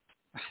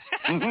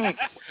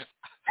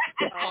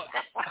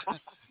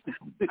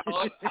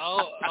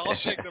 I'll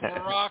shake the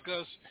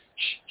maracas.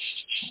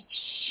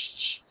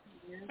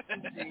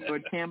 Or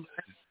timbre.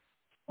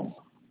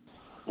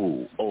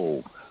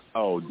 Oh,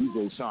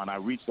 DJ Sean, I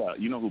reached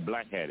out. You know who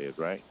Black Hat is,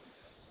 right?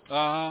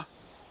 Uh-huh.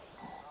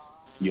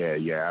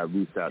 Yeah, I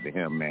reached out to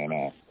him,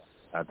 man.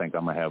 I think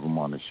I'm going to have him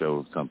on the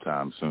show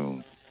sometime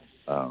soon.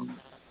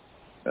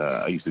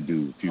 I used to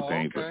do a few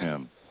things with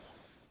him.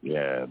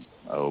 Yeah,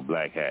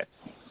 Black Hat.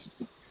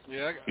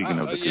 Yeah, Speaking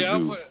of the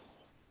kazoo.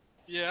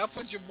 I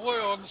put your boy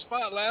on the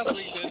spot last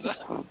week, didn't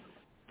I?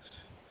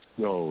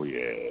 Oh,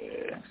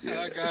 yeah.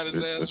 I got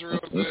his ass real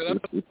good.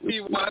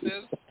 He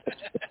watches.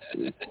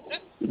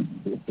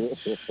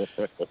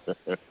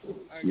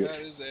 I got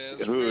his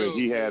ass real good.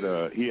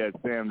 He had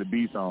Sam the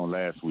Beast on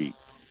last week.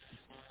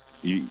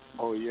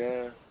 Oh,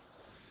 yeah?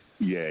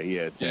 Yeah, he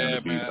had Sam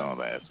the Beast on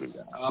last week.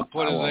 I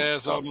put his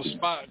ass on the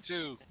spot,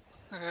 too.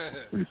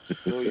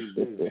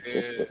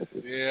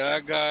 Yeah, I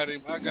got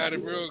him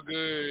real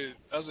good.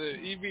 I said,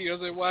 EB,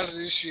 watch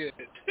this shit.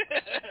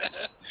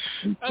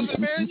 I said,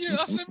 man, you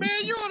ought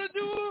to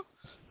do.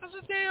 I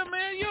said, damn,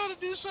 man, you ought to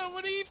do something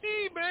with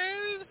EB,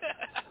 man.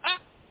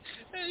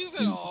 And he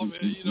said, oh,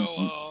 man,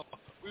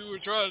 we were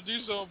trying to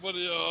do something, but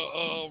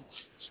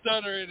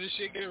stuttering and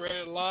shit, getting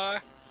ready to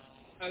lie.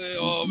 I said,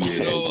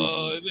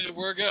 it didn't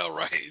work out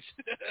right.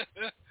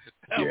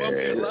 I'm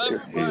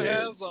laughing my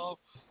ass off.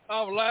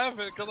 I'm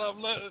laughing because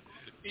I'm letting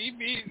he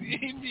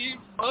be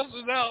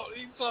busting out.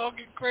 He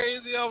talking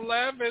crazy. I'm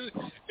laughing.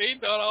 He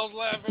thought I was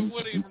laughing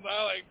with him. And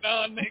I'm like,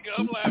 nah, nigga,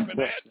 I'm laughing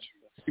at you.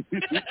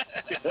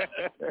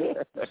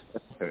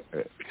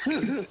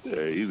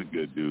 He's a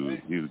good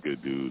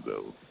dude.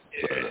 Though.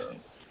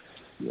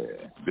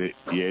 But,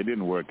 it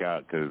didn't work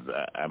out because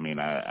I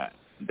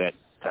that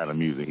kind of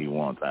music he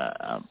wants.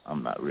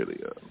 I'm not really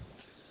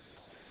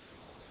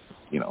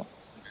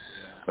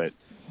but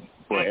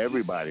for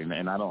everybody,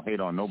 and I don't hate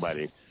on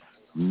nobody.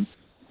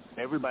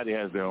 Everybody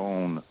has their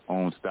own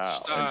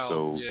style, and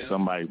so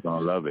somebody's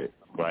gonna love it,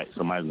 right?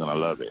 Somebody's gonna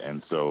love it,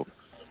 and so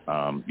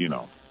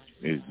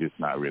it's just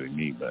not really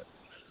me, but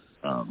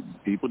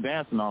people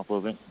dancing off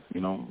of it.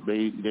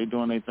 They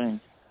doing their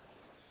thing.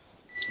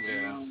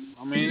 Yeah,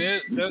 I mean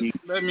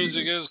that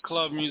music is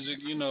club music,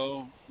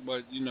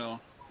 but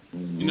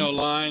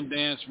line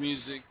dance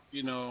music,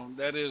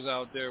 that is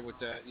out there with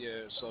that,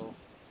 so.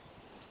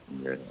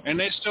 Yeah. And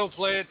they still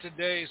play it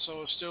today,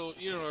 so it's still,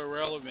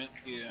 irrelevant.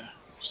 Yeah,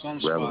 some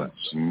relevant.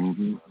 spots.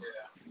 Mm-hmm.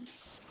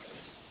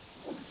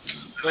 Yeah.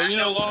 So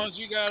long as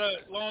you got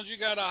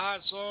a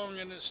hot song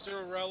and it's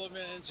still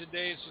relevant in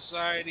today's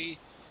society,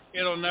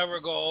 it'll never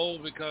go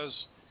old because,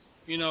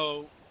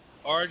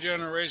 our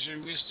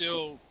generation we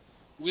still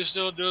we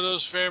still do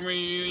those family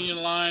reunion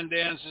line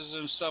dances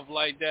and stuff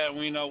like that.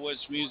 We know what's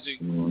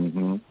music,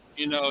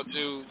 you know,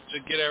 to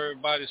get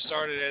everybody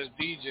started as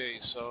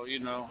DJs. So, you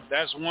know,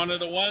 that's one of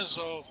the ones.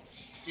 So,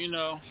 you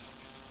know,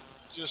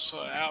 just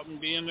out and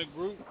be in the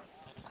group.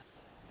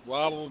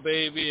 Wobble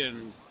Baby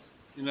and,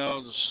 you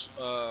know,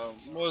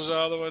 what was the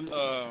other one?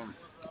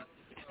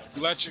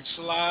 Electric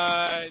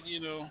Slide, you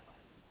know.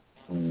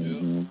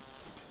 Mm-hmm. Yeah.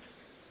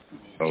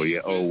 Oh, yeah.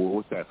 Oh,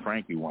 what's that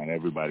Frankie one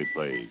everybody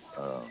plays?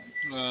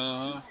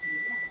 Yeah.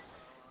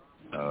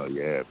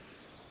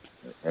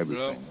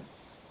 Everything.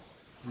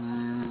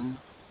 Mm-hmm.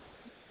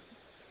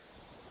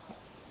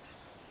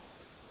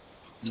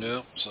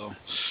 Yep. So,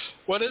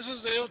 well, this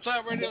is the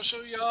Hilltop Radio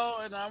Show,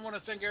 y'all, and I want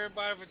to thank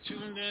everybody for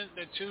tuned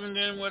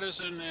in with us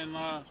and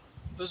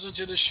listen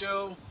to the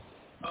show.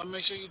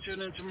 Make sure you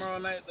tune in tomorrow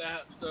night.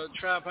 The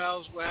Trap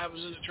House. What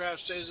happens in the trap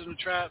stays in the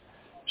trap.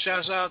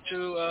 Shouts out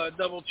to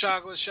Double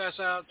Chocolate. Shouts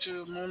out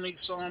to Monique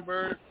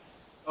Songbird.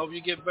 Hope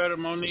you get better,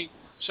 Monique.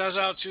 Shouts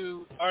out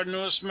to our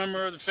newest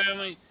member of the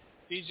family,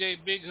 DJ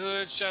Big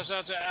Hood. Shouts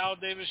out to Al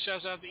Davis.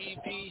 Shouts out to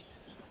EP.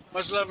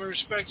 Much love and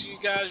respect to you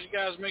guys. You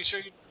guys make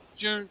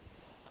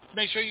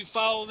sure you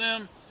follow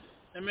them,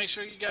 and make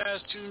sure you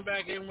guys tune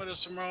back in with us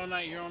tomorrow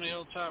night here on the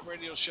Hilltop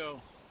Radio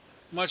Show.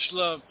 Much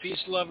love, peace,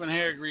 love, and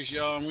hair grease,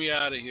 y'all, and we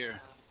out of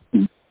here.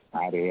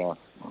 Out of here.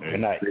 Good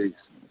night. Peace.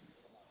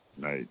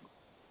 Night.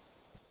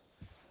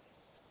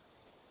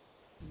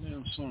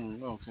 Damn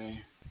song, okay.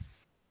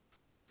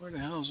 Where the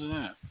hell is it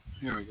at?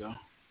 Here we go.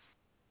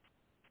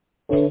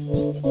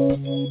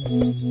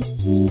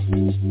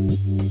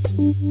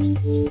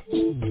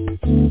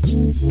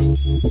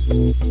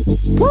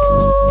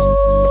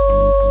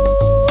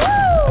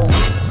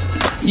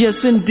 Yes,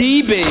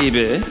 indeed,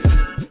 baby.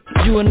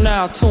 You are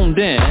now tuned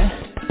in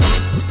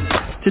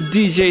to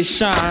DJ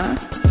Shine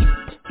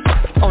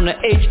on the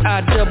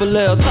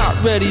HILL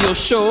Top Radio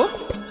Show.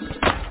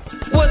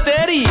 What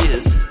that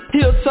is?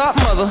 Hilltop,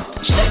 mother.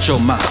 Shut your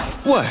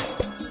mouth. What?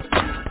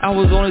 I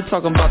was only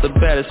talking about the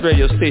baddest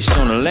radio station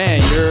on the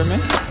land, you heard me?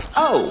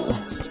 Oh,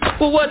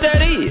 well, what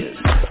that is?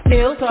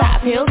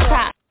 Hilltop.